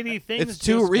want to. Lady, things It's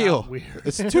too just got real. weird.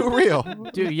 It's too real.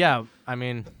 Dude, yeah. I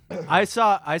mean, I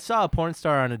saw a porn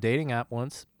star on a dating app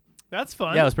once. That's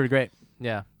fun. Yeah, it was pretty great.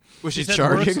 Yeah. Was she said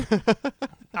charging?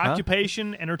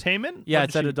 Occupation, entertainment. Yeah, What it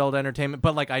did said she- adult entertainment,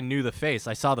 but like I knew the face.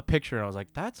 I saw the picture and I was like,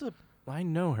 I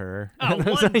know her. Oh,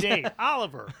 one date,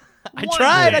 Oliver. I One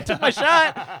tried. date. I took my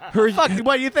shot. Fuck,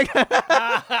 what do you think?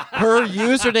 Her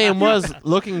username was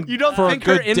looking. You don't for think a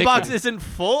her good dick inbox pic. isn't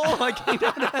full? Like, you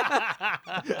don't,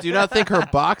 Do you not think her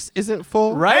box isn't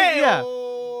full? right? Yeah.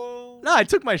 Hey-o. No, I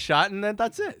took my shot and then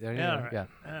that's it. Yeah. Yeah, all right. Yeah.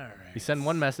 All right. You send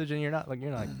one message and you're not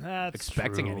That's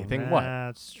expecting true. anything. What?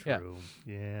 That's Yeah. true.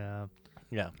 Yeah.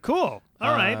 Yeah. Cool.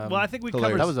 All right. Well, I think we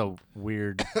covered. That was a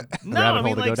weird No, rabbit I hole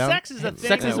mean, to go like, down. sex is a thing.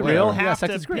 Sex is that real. people Yeah, have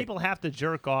sex to- is great. People have to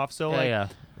jerk off. So, Yeah, like, yeah.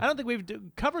 I don't think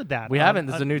we've covered that. We haven't.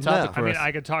 This is a new topic no. for I mean, us.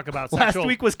 I could talk about Last sexual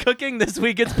week was cooking. This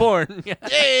week it's porn. Yeah.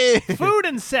 Yay! food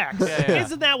and sex. yeah.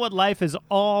 Isn't that what life is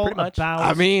all Pretty much. about?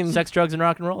 I mean, Sex, drugs, and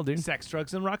rock and roll, dude. sex,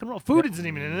 drugs, and rock and roll. Food isn't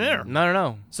even in there.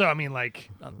 No. So, I mean, like,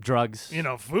 Drugs. you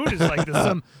know, food is like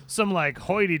some like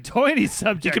hoity-toity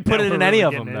subject. You could put that it in we're any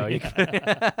really of them, getting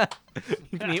though. into.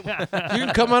 You can eat. you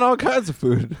can come on all kinds of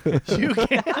food. You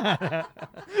can.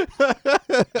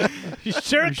 You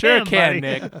sure You sure buddy. can,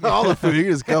 Nick. all the food you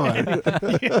can just come on.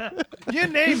 You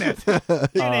name it.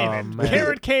 You name it. man.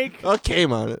 Carrot cake, I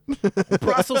came on it.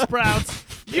 Brussels sprouts.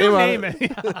 You Came on name it.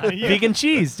 You- Vegan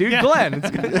cheese, dude. Yeah. Glenn.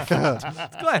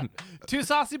 It's Glenn. Two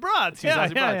saucy broads. Two Yeah,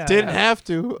 saucy yeah, broads. yeah. Didn't have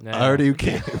to. No. I already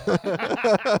came.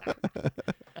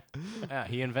 Yeah,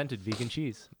 he invented vegan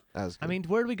cheese. That was I good. mean,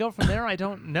 where do we go from there? I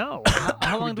don't know.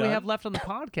 How long do we done? have left on the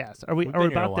podcast? Are we We've are we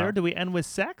been here a about there? while. Do we end with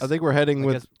sex? I think we're heading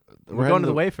with. guess We're going to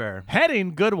the Wayfarer.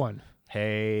 Heading, good one.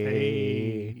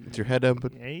 Hey. It's your head up.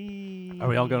 But Hey. Are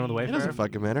we all going to the it Wayfarer? doesn't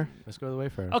fucking matter. Let's go to the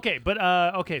Wayfarer. Okay, but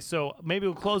okay, so maybe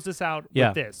we'll close this out Yeah,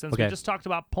 with this. Since we okay. just talked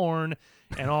about porn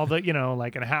and all the,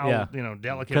 like, and how, Yeah.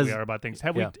 delicate 'Cause- we are about things.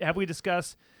 Have yeah. we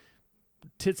discussed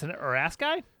tits or ass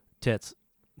guy? Tits.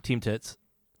 Team tits.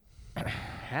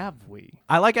 Have we?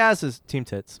 I like asses. Team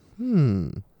tits.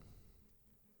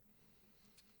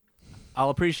 I'll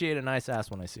appreciate a nice ass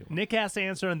when I see one. Nick has to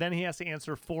answer, and then he has to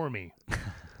answer for me.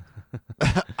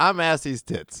 I'm Assie's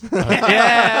tits.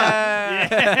 Yeah.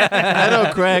 I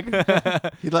know Craig.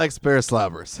 He likes bear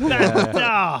slobbers.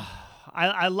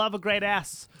 I love a great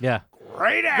ass. Yeah.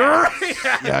 Great ass.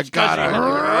 Yeah, got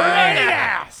Great it.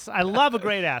 ass. I love a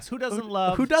great ass. Who doesn't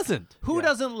love? Who doesn't? Who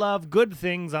doesn't love good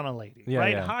things on a lady? Yeah,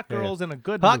 right? yeah, Hot yeah, girls in a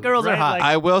good Hot mood, girls are right? hot. Like,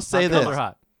 I will say Hot girls this: are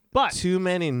hot. but too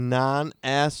many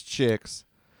non-ass chicks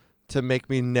to make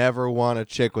me never want a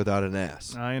chick without an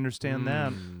ass. I understand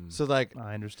that. So like,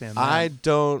 I understand that. I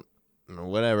don't,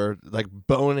 whatever, like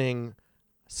boning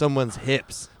someone's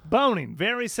hips. Boning,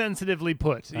 very sensitively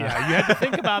put. Yeah, you had to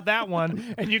think about that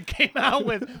one, and you came out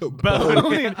with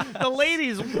boning. The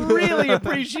ladies really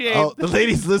appreciate. Oh, the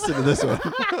ladies listen to this one.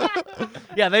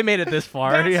 Yeah, they made it this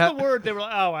far. That's yeah. the word they were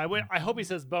like, I hope he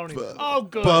says boning. Oh,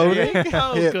 good. boning?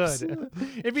 Oh, Hips. good.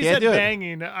 If he Can't said do it.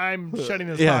 banging, I'm shutting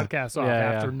this Yeah. podcast off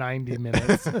Yeah, yeah. after 90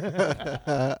 minutes.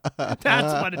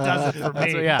 That's what it does it for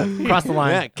me. So, yeah, cross the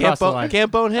line. Yeah, Cross the line.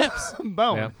 can't bone hips.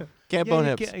 Bone. Yeah. Can't Yeah, bone you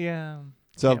hips. can't- yeah.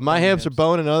 So if can't my bone hips are hips.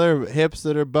 boning other hips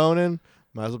that are boning,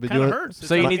 might as well be Kind of doing. hurts.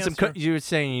 So you It's need up some. against You were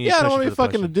saying you need Yeah, I don't want want to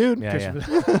to be fucking a dude.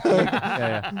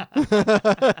 Yeah.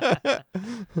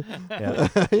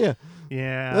 Yeah,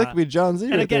 Yeah. that could be John Z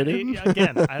And right again, there,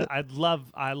 dude. I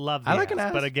love the I like an ass,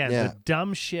 ass. but again, Yeah. the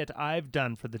dumb shit I've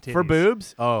done for the titties. For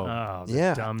boobs? Oh. Oh, the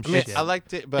Yeah, dumb I mean, shit. I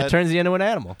liked it, It but turns you into an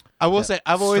animal. I will say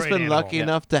I've always Straight been animal. lucky Yeah.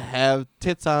 enough to have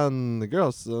tits on the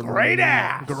girls. So Great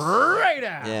ass. Great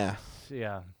ass. Yeah.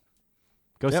 Yeah.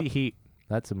 Go Yep. see Heat.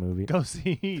 That's a movie. Go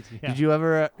see Heat. Yeah.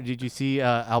 Did you see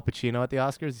Al Pacino at the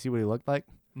Oscars? Did you see what he looked like?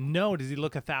 No, does he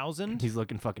look 1,000? He's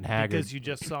looking fucking haggard. Because you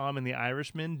just saw him in The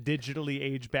Irishman, digitally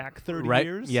aged back 30 right?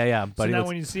 years. Yeah, yeah. So But he now looks,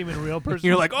 when you see him in real person,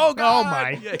 you're like, oh god, oh my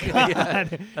Yeah, god, yeah.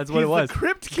 That's what He's it was. The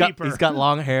crypt He's got, keeper. he's got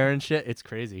long hair and shit. It's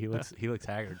crazy. He looks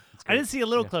haggard. It's I great. didn't see a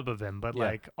little Yeah. clip of him, but Yeah.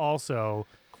 like also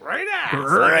great ass.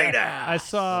 Great I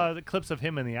saw the clips of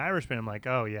him in The Irishman. I'm like,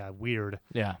 oh yeah, weird.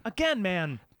 Yeah. Again,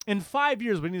 man, in 5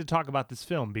 years we need to talk about this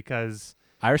film because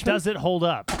Irishman? does it hold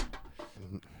up?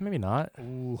 Maybe not.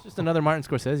 It's just another Martin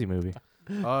Scorsese movie.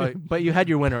 But you had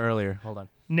your winner earlier. Hold on.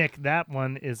 Nick, that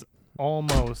one is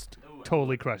almost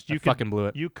totally crushed. You I could, fucking blew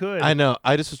it. You could. I know.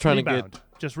 I just was trying rebound. to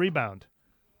get. Just rebound.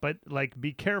 But like,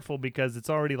 be careful because it's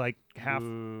already like half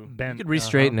bent. You could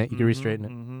re-straighten it. You could re-straighten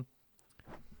it. Mhm.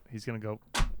 He's gonna go.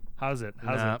 How's it?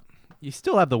 Nah. You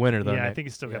still have the winner though. Yeah, I Nick. think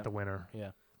he's still Yeah. got the winner.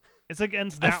 Yeah. It's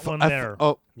against I that f- one I f- there.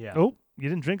 Oh, Yeah. Oh, You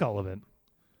didn't drink all of it.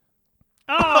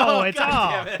 Oh, it's God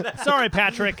off. damn it. Sorry,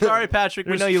 Patrick. Sorry, Patrick.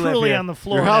 We There's know you live truly here. on the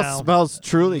floor Your house now. smells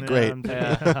truly great.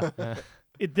 Yeah.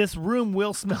 This room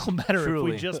will smell better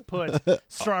Truly. if we just put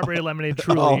strawberry lemonade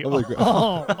truly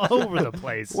all over the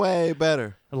place. Way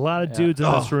better. A lot of dudes in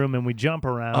this room, and we jump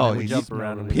around. Oh, and we you jump jump around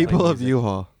around. and And we People like of music.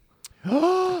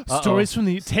 U-Haul. Stories from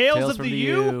the Tales of from the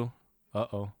U.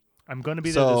 Uh-oh. I'm going to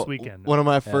be there So this weekend. one of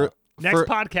my Yeah. Next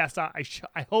podcast,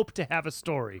 I hope to have a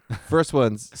story. first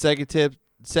ones, saggy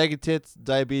tits,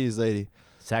 diabetes lady.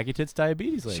 Saggy tits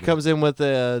diabetes lady. She comes in with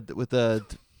a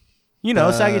You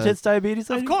know, saggy uh, tits diabetes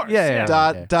lady? Of course, Yeah,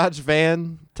 yeah. yeah. Dodge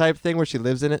van type thing where she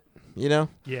lives in it. You know,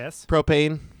 Yes.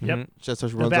 propane. Yep. Mhm. Just so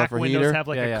she The runs back off her windows heater. have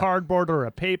like Yeah, a yeah. cardboard or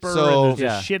a paper, So- and there's Yeah.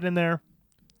 just shit in there.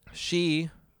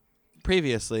 She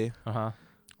previously, Uh-huh.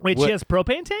 Wait, What- she has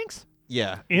propane tanks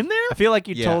yeah, in there? I feel like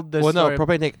you yeah. told this Well, story. no,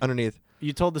 propane tank underneath.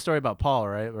 You told the story about Paul,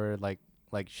 right? Where like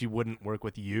she wouldn't work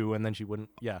with you and then she wouldn't.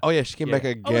 Yeah. Oh yeah, she came Yeah. back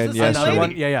Oh, again is this the Another lady?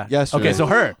 one? Yeah, yeah. Yesterday. Okay, so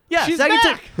her. Yeah, She's saggy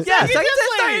back. tits. Yeah, Saggy saggy tits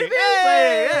tits lady. diabetes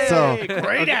Hey, lady. So- Hey.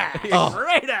 Great act. Oh,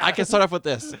 Great act. I can start off with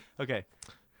this. Okay.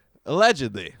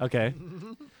 Allegedly, Okay.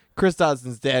 Chris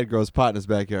Dodson's dad grows pot in his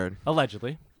backyard.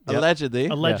 Allegedly. Yep. Allegedly,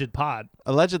 Alleged pod.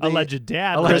 allegedly, Alleged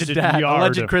dad. Alleged dad. yard.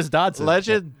 Alleged Chris Dodson.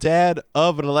 alleged dad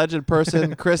of an alleged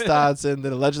person, Chris Dodson,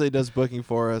 that allegedly does booking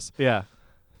for us. Yeah.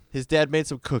 His dad made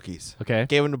some cookies. Okay.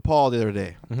 Gave them to Paul the other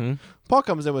day. Mm-hmm. Paul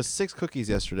comes in with 6 cookies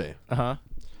yesterday. Uh-huh.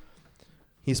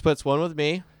 He splits one with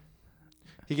me.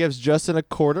 He gives Justin a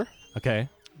quarter. Okay.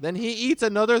 Then he eats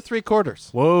another 3 quarters.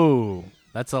 Whoa.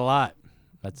 That's a lot.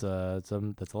 That's a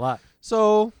lot.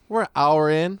 So we're an hour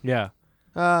in. Yeah.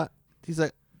 He's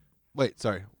like, wait,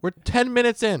 sorry. We're 10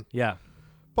 minutes in. Yeah.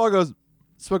 Paul goes,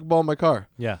 smoke a ball in my car.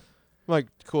 Yeah. I'm like,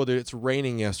 cool, dude. It's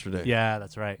raining yesterday. Yeah,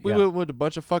 that's right. We yeah. went with a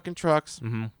bunch of fucking trucks.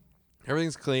 Mm-hmm.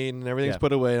 Everything's clean and everything's Yeah.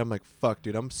 put away. I'm like, fuck,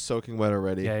 dude. I'm soaking wet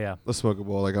already. Yeah, yeah. Let's smoke a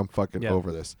bowl. Like, I'm fucking Yeah.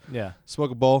 over this. Yeah.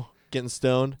 Smoke a bowl, getting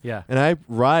stoned. Yeah. And I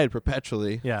ride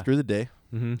perpetually Yeah. through the day.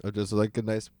 Mm-hmm. Just like a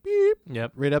nice beep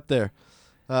Yep. right up there.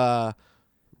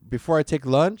 Before I take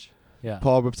lunch, Yeah.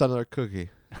 Paul rips out another cookie.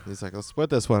 He's like, let's split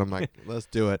this one. I'm like, let's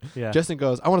do it. Yeah. Justin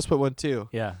goes, I want to split one too.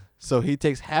 Yeah. So he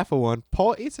takes half of one.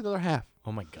 Paul eats another half.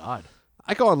 Oh my God.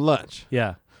 I go on lunch.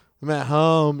 Yeah. I'm at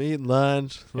home eating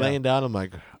lunch, Yeah. laying down. I'm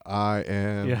like, I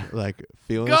am Yeah. like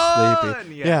feeling Gone!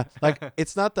 sleepy. Yeah. Like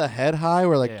it's not the head high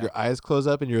where like Yeah. your eyes close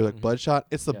up and you're like Mhm. bloodshot.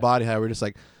 It's the Yeah. body high where you're just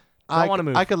like, Don't wanna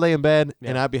move. I could lay in bed Yeah.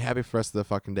 and I'd be happy for the rest of the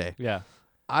fucking day. Yeah.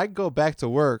 I go back to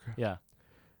work Yeah.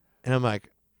 and I'm like,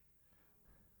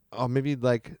 oh, maybe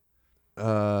like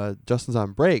Justin's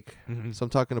on break. Mm-hmm. So I'm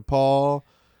talking to Paul,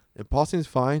 and Paul seems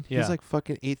fine. Yeah. He's like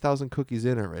fucking 8,000 cookies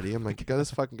in already. I'm like, God,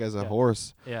 this fucking guy's a Yeah.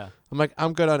 horse. Yeah. I'm like,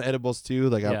 I'm good on edibles too.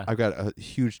 Like, Yeah. I've got a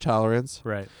huge tolerance.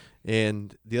 Right.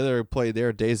 And the other employee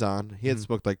there, Dazon, he had Mhm.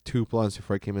 smoked like 2 blunts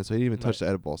before I came in, so he didn't even touch the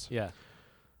edibles. Yeah.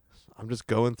 I'm just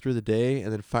going through the day,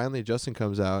 and then finally Justin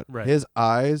comes out. Right. His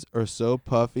eyes are so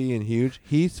puffy and huge.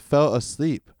 He fell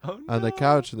asleep on the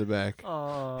couch in the back.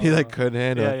 Oh. He like couldn't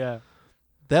handle Yeah. it. Yeah.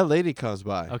 That lady comes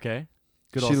by. Okay.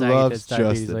 Good She old saggy loves tits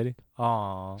diabetes Justin. lady.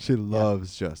 Aw. She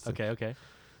loves Justin. Okay. Okay.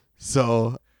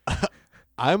 So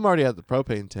I'm already at the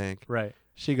propane tank. Right.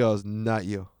 She goes, not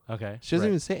you. Okay. She doesn't right.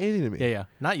 even say anything to me. Yeah. Yeah.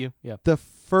 Not you. Yeah. The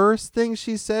first thing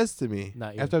she says to me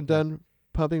Not you. after I'm Yeah. done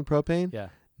pumping propane, Yeah.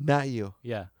 not you.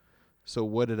 Yeah. So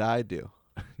what did I do?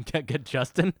 Get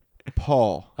Justin.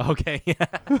 Paul. Okay. Yeah.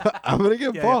 I'm going to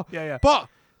get Yeah. Paul. Yeah. Yeah. Paul,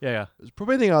 Yeah. Yeah. there's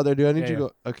propane thing out there, dude. I need Yeah, you to yeah.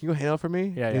 go. Can you go handle it for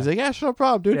me? Yeah, And he's yeah. like, yeah, sure, no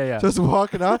problem, dude. Yeah, yeah. Just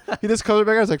walking out. He just comes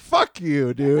back. I was like, fuck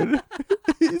you, dude.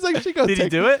 He's like, she goes, Did he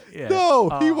do it? Yeah. No,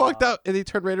 he walked Aw. out and he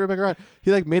turned right back around.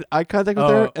 He like made eye contact with Oh.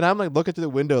 her, and I'm like looking through the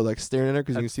window, like staring at her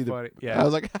because you can That's see the. funny. Yeah. I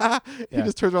was like, ha. He Yeah.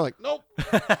 just turns around like, nope.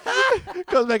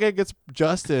 Comes back and gets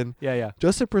Justin. Yeah. Yeah.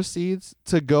 Justin proceeds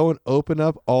to go and open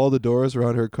up all the doors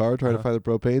around her car, trying to Uh-huh. find the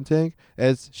propane tank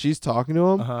as she's talking to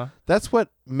him. Uh-huh. That's what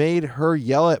made her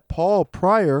yell at Paul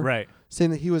prior, Right.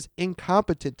 saying that he was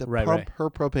incompetent to Right, pump right. her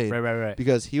propane Right.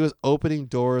 because he was opening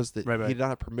doors that Right, right. he did not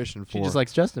have permission for. She just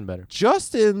likes Justin better.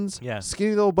 Justin's Yeah.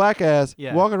 skinny little black ass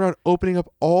Yeah. walking around opening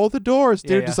up all the doors,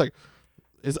 dude. Yeah, yeah. Just like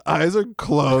his eyes are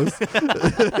closed.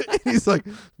 He's like,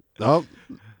 nope.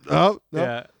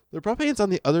 Yeah. The propane's on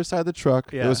the other side of the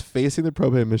truck. Yeah. It was facing the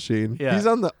propane machine. Yeah. He's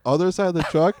on the other side of the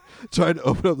truck trying to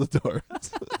open up the doors.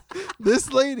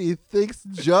 This lady thinks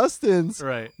Justin's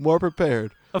Right. more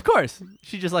prepared. Of course.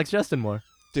 She just likes Justin more.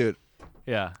 Dude,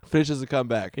 Yeah. finishes the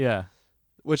comeback. Yeah.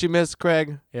 What you missed,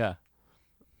 Craig, Yeah.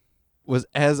 was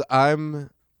as I'm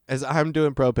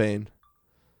doing propane,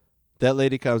 that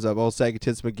lady comes up, old saggy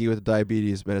tits McGee with the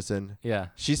diabetes medicine. Yeah.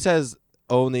 She says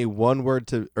only 2 words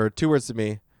to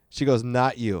me. She goes,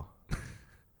 not you.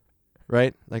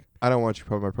 right? Like, I don't want you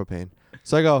to my propane.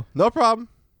 So I go, no problem.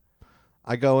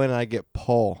 I go in and I get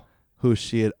Paul, who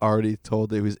she had already told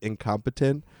that he was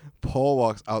incompetent. Paul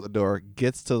walks out the door,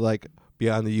 gets to like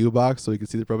beyond the U-box so he can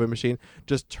see the propane machine,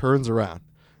 just turns around.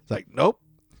 It's like, nope.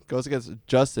 Goes against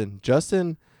Justin.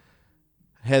 Justin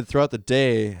had throughout the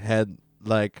day had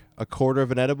like a quarter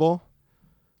of an edible,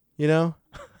 you know?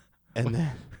 And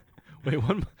then wait,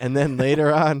 one. And then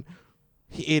later on,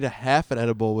 he ate a half an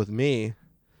edible with me.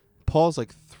 Paul's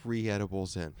like 3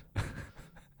 edibles in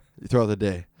throughout the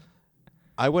day.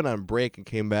 I went on break and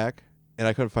came back, and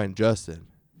I couldn't find Justin.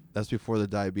 That's before the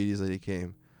diabetes lady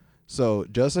came. So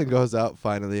Justin goes out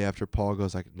finally after Paul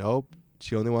goes like, nope,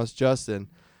 she only wants Justin.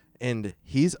 And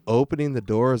he's opening the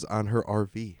doors on her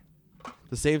RV.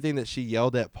 The same thing that she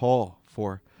yelled at Paul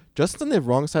for. Justin on the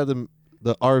wrong side of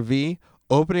the RV,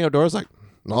 opening her doors like,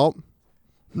 nope,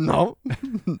 nope,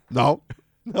 nope.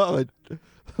 No,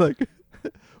 like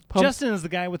Justin is the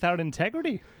guy without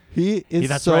integrity. He is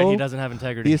that's so right. He doesn't have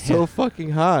integrity. He's so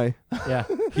fucking high. Yeah.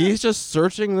 He's just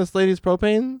searching this lady's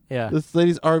propane. Yeah. This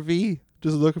lady's RV,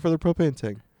 just looking for the propane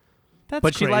tank. That's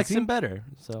but crazy. she likes him better,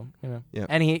 so you know. Yeah.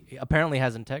 And he apparently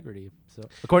has integrity, so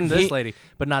according to this lady,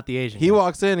 but not the Asian. He guy.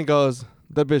 walks in and goes,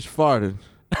 "That bitch farted.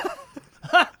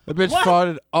 That bitch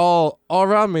farted all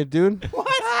around me, dude." What?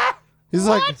 He's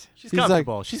like, She's he's like,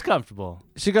 comfortable. She's comfortable.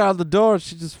 she got out the door. And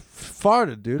she just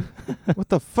farted, dude. What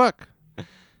the fuck?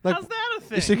 Like, How's that a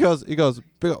thing? he goes,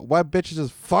 "Big white bitch is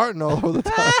just farting all over the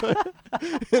time."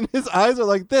 And his eyes are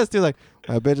like this, dude. Like,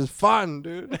 white bitch is farting,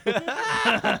 dude.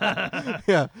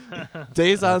 Yeah.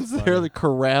 Dayson's there like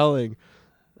corralling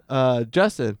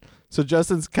Justin. So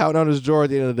Justin's counting on his drawer at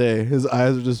the end of the day. His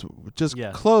eyes are just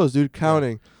closed, dude,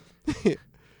 counting.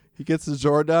 He gets his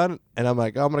drawer done, and I'm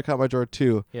like, oh, I'm going to count my drawer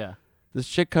too. Yeah. This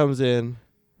chick comes in,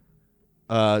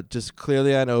 just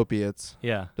clearly on opiates.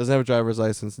 Yeah. Doesn't have a driver's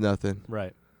license, nothing.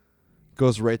 Right.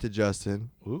 Goes right to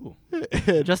Justin. Ooh.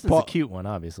 And Justin's Paul, a cute one,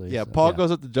 obviously. yeah, so, Paul goes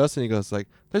up to Justin. He goes like,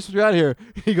 "Thanks for being out here."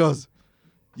 He goes,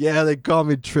 "Yeah, they call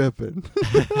me tripping."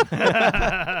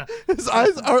 His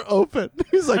eyes are open.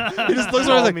 He's like, he just looks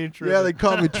around like, "Yeah, they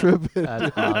call me tripping."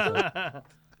 That's awesome.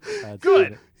 That's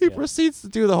Good. He proceeds to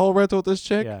do the whole rental with this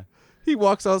chick. Yeah. He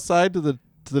walks outside to the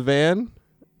van.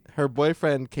 Her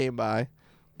boyfriend came by,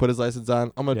 put his license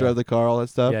on. I'm gonna drive the car, all that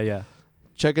stuff. Yeah, yeah.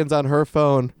 Check-in's on her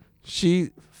phone.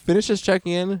 She finishes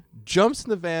checking in, jumps in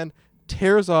the van,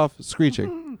 tears off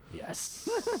screeching. Yes.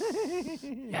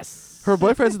 Yes. Her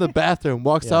boyfriend's in the bathroom,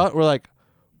 walks out. We're like,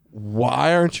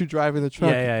 "Why aren't you driving the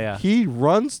truck?" Yeah. He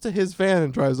runs to his van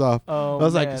and drives off. Oh, I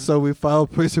was man. like, "So we file a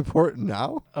police report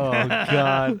now?" Oh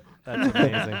God, that's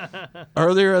amazing.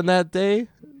 Earlier in that day,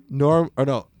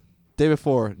 day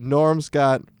before, Norm's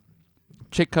got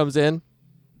chick comes in,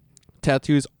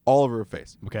 tattoos all over her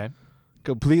face, Okay.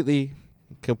 completely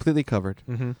covered.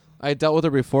 Mm-hmm. I dealt with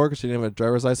her before because she didn't have a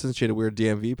driver's license. She had a weird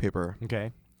DMV paper.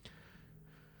 Okay.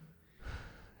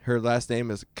 Her last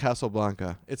name is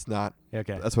Casablanca. It's not.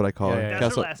 Okay. That's what I call her. Yeah.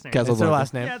 That's her last name. That's Casablanca. her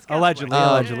last name. Yeah, it's Allegedly.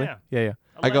 Casablanca. Allegedly. Yeah. Yeah.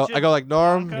 I go like,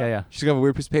 Norm. Blanca. Yeah. She's gonna have a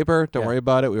weird piece of paper. Don't Yeah. worry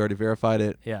about it. We already verified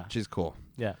it. Yeah. She's cool.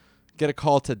 Yeah. Get a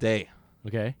call today.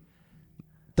 Okay.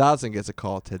 Dodson gets a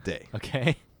call today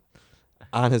Okay.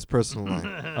 on his personal line.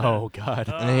 Oh God.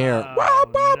 And I hear, Oh, "Wop,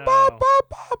 wop, no. wop, wop,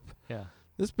 wop." Yeah.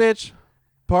 This bitch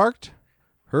parked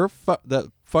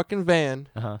the fucking van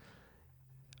Uh-huh.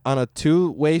 on a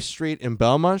 2-way street in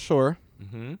Belmont Shore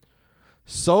Mm-hmm.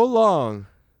 so long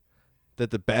that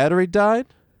the battery died,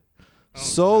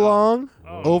 long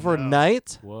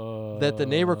overnight Whoa. that the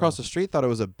neighbor across the street thought it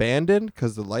was abandoned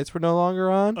because the lights were no longer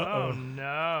on. Oh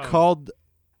no. Called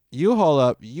U-Haul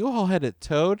up. U-Haul had it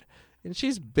towed, and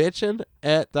she's bitching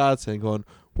at Dodson going,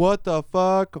 "What the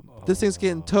fuck? This thing's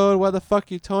getting towed. Why the fuck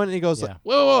you towing it?" And he goes, Yeah. like,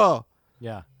 whoa,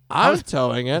 Yeah. I'm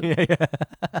towing it. Yeah.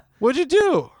 What'd you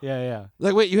do? Yeah.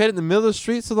 Like, wait, you had it in the middle of the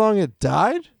street so long it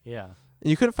died? Yeah. And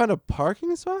you couldn't find a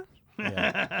parking spot?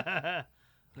 Yeah.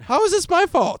 How is this my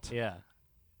fault? Yeah.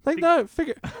 Like, no,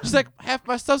 figure. She's like, half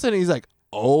my stuff's in it. He's like,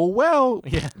 oh, well.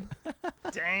 Yeah.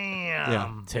 Damn.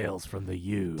 Yeah. Tales from the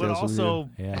U. But Tales from the also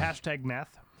Yeah. hashtag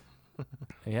meth.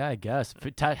 Yeah, I guess.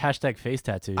 Hashtag face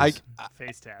tattoos.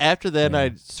 Face tat. After that, Yeah.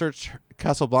 I searched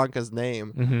Casablanca's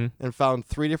name Mm-hmm. and found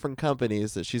 3 different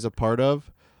companies that she's a part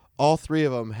of. All 3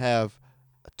 of them have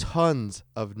tons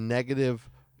of negative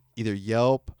either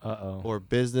Yelp Uh-oh. or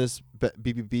business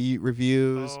BBB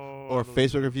reviews Oh, or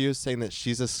Facebook reviews saying that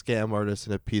she's a scam artist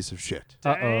and a piece of shit.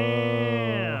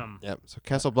 Damn. Yep. So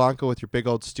Casablanca with your big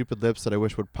old stupid lips that I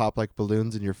wish would pop like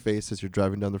balloons in your face as you're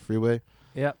driving down the freeway.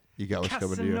 Yep. You got what's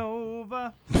coming to you.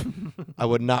 Casanova. I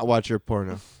would not watch your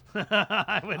porno.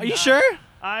 Are you sure?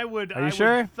 I would. Are you I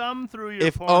sure? Would thumb through your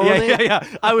If porn. only- Yeah.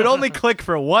 I would only click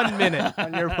for 1 minute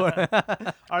on your porn.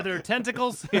 Are there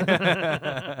tentacles?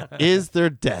 Is there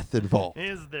death involved?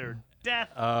 Is there death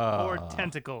or Oh.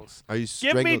 tentacles? Are you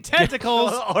Give me strangled?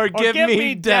 tentacles Or give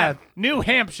me death. New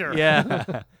Hampshire.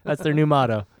 Yeah. That's their new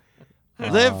motto.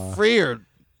 Live free or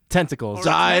Tentacles. Or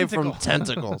die tentacle. from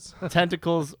tentacles.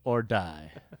 Tentacles or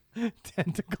die.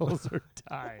 Tentacles or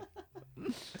die.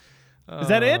 Is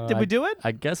that it? Did we do it?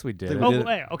 I guess we did. Think it. we Oh, did it.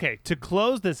 wait. Okay. To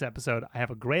close this episode, I have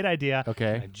a great idea.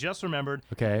 Okay. I just remembered.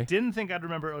 Okay. Didn't think I'd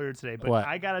remember earlier today, but What?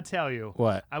 I gotta tell you.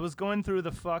 What? I was going through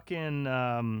the fucking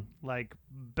like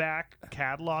back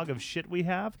catalog of shit we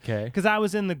have. Okay. Because I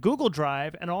was in the Google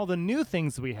Drive and all the new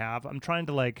things we have. I'm trying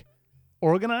to like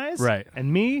organize. Right.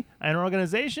 And me, an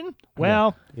organization.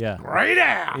 Well, Yeah. great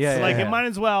ass. Yeah, yeah, like yeah. it might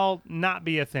as well not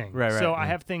be a thing. Right, So right, I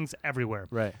yeah. have things everywhere.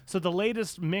 Right. So the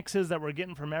latest mixes that we're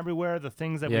getting from everywhere, the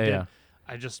things that we Yeah, did, yeah.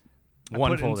 I just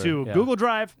One put folder, into yeah. Google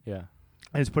Drive. Yeah.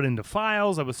 I just put it into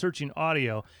files. I was searching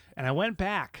audio, and I went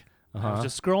back. I was Uh-huh.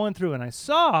 just scrolling through, and I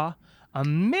saw a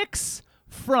mix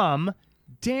from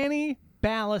Danny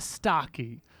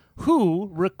Balastaki, who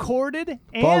recorded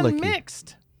and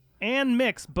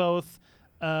mixed both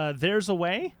 "There's a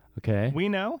Way," Okay. We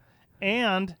Know,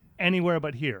 and "Anywhere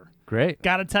But Here." Great.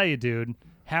 Gotta tell you, dude,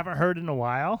 haven't heard it in a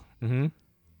while. Mm-hmm.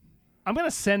 I'm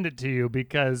gonna send it to you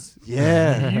because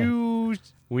Yeah. you.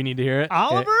 We need to hear it.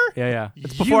 Oliver? Yeah.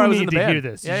 It's You before I was in need the to band. hear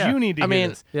this. Yeah, yeah. You need to I hear mean,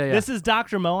 this. yeah, yeah. This is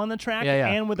Dr. Mo on the track, Yeah,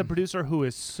 yeah. and with a producer who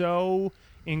is so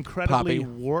incredibly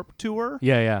Poppy. warped tour,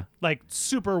 Yeah. like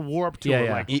super warped tour, Yeah,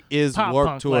 yeah. like He is pop Warped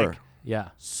punk, Tour. like Yeah.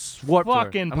 Warped Tour.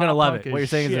 fucking I'm gonna pop love punk it. What you're as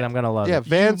saying is shit. that I'm gonna love Yeah, it.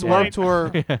 Vans You Warped might-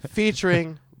 Tour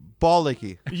featuring Ball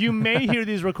Licky. You may hear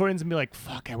these recordings and be like,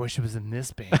 "Fuck, I wish it was in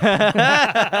this band."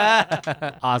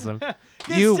 Awesome.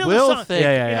 It's You still the will song. think.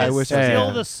 Yeah. I It's wish still I yeah,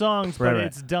 yeah. the songs, but Right, right.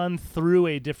 it's done through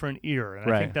a different ear, and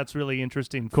I Right. think that's really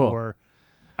interesting Cool. for.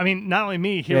 I mean, not only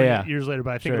me hearing Yeah, yeah. it years later,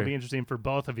 but I think Sure. it'll be interesting for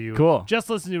both of you. Cool. Just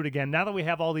listen to it again. Now that we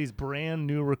have all these brand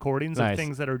new recordings Nice. of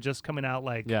things that are just coming out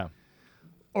like Yeah.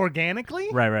 organically,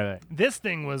 Right. this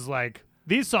thing was like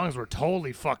these songs were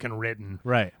totally fucking written.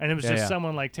 Right. And it was Yeah, just yeah.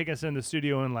 someone like taking us in the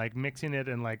studio and like mixing it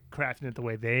and like crafting it the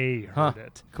way they Huh. heard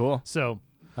it. Cool. So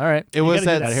All right. It was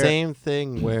gotta do that that. same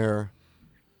thing where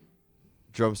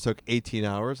drums took 18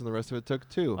 hours and the rest of it took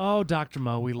 2. Oh, Dr.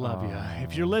 Mo, we love you.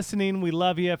 If you're listening, we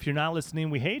love you. If you're not listening,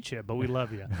 we hate you, but we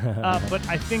love you. But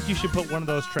I think you should put one of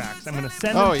those tracks. I'm going to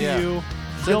send Oh, them to yeah. you.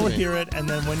 Send You'll me. hear it, and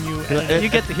then when you You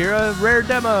get to hear a rare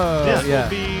demo. this yeah. will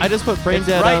be I just put Brain It's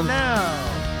Dead right on. now.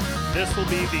 this will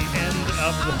be the end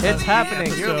of the It's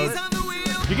happening. episode.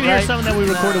 You can hear Right something that we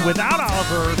recorded now. without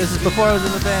Oliver. This is before I was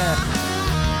in the band.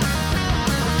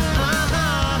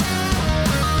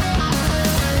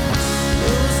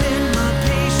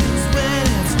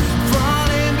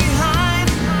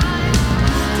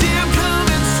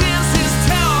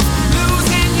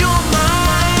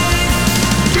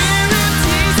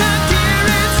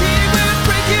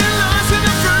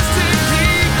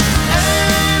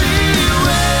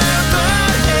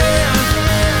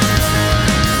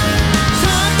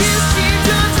 Talk is cheap,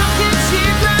 don't talk it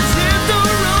cheap, let's hit the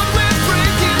road with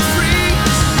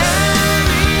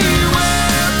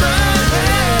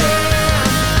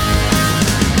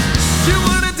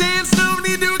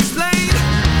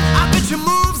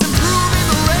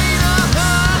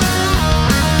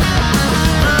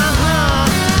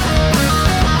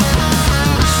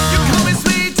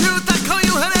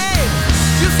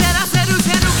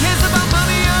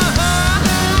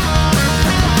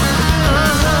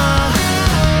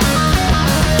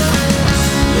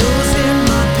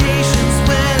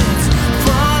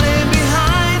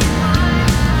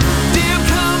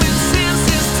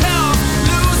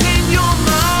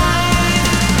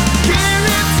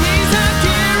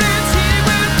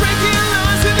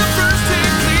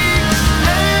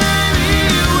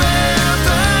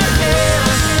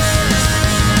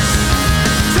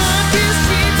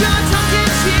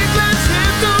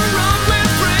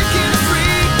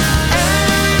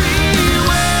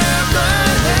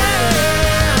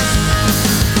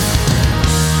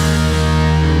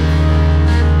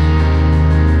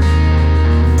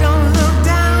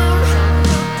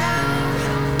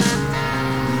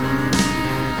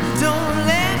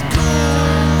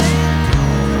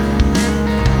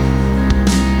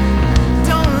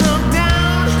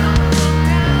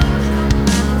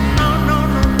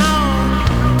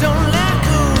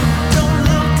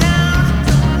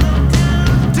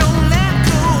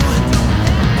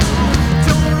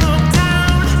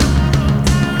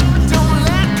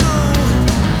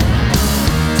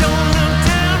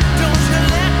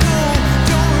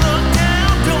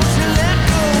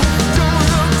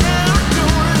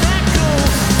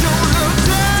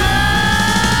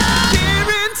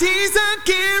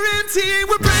T,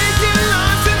 we're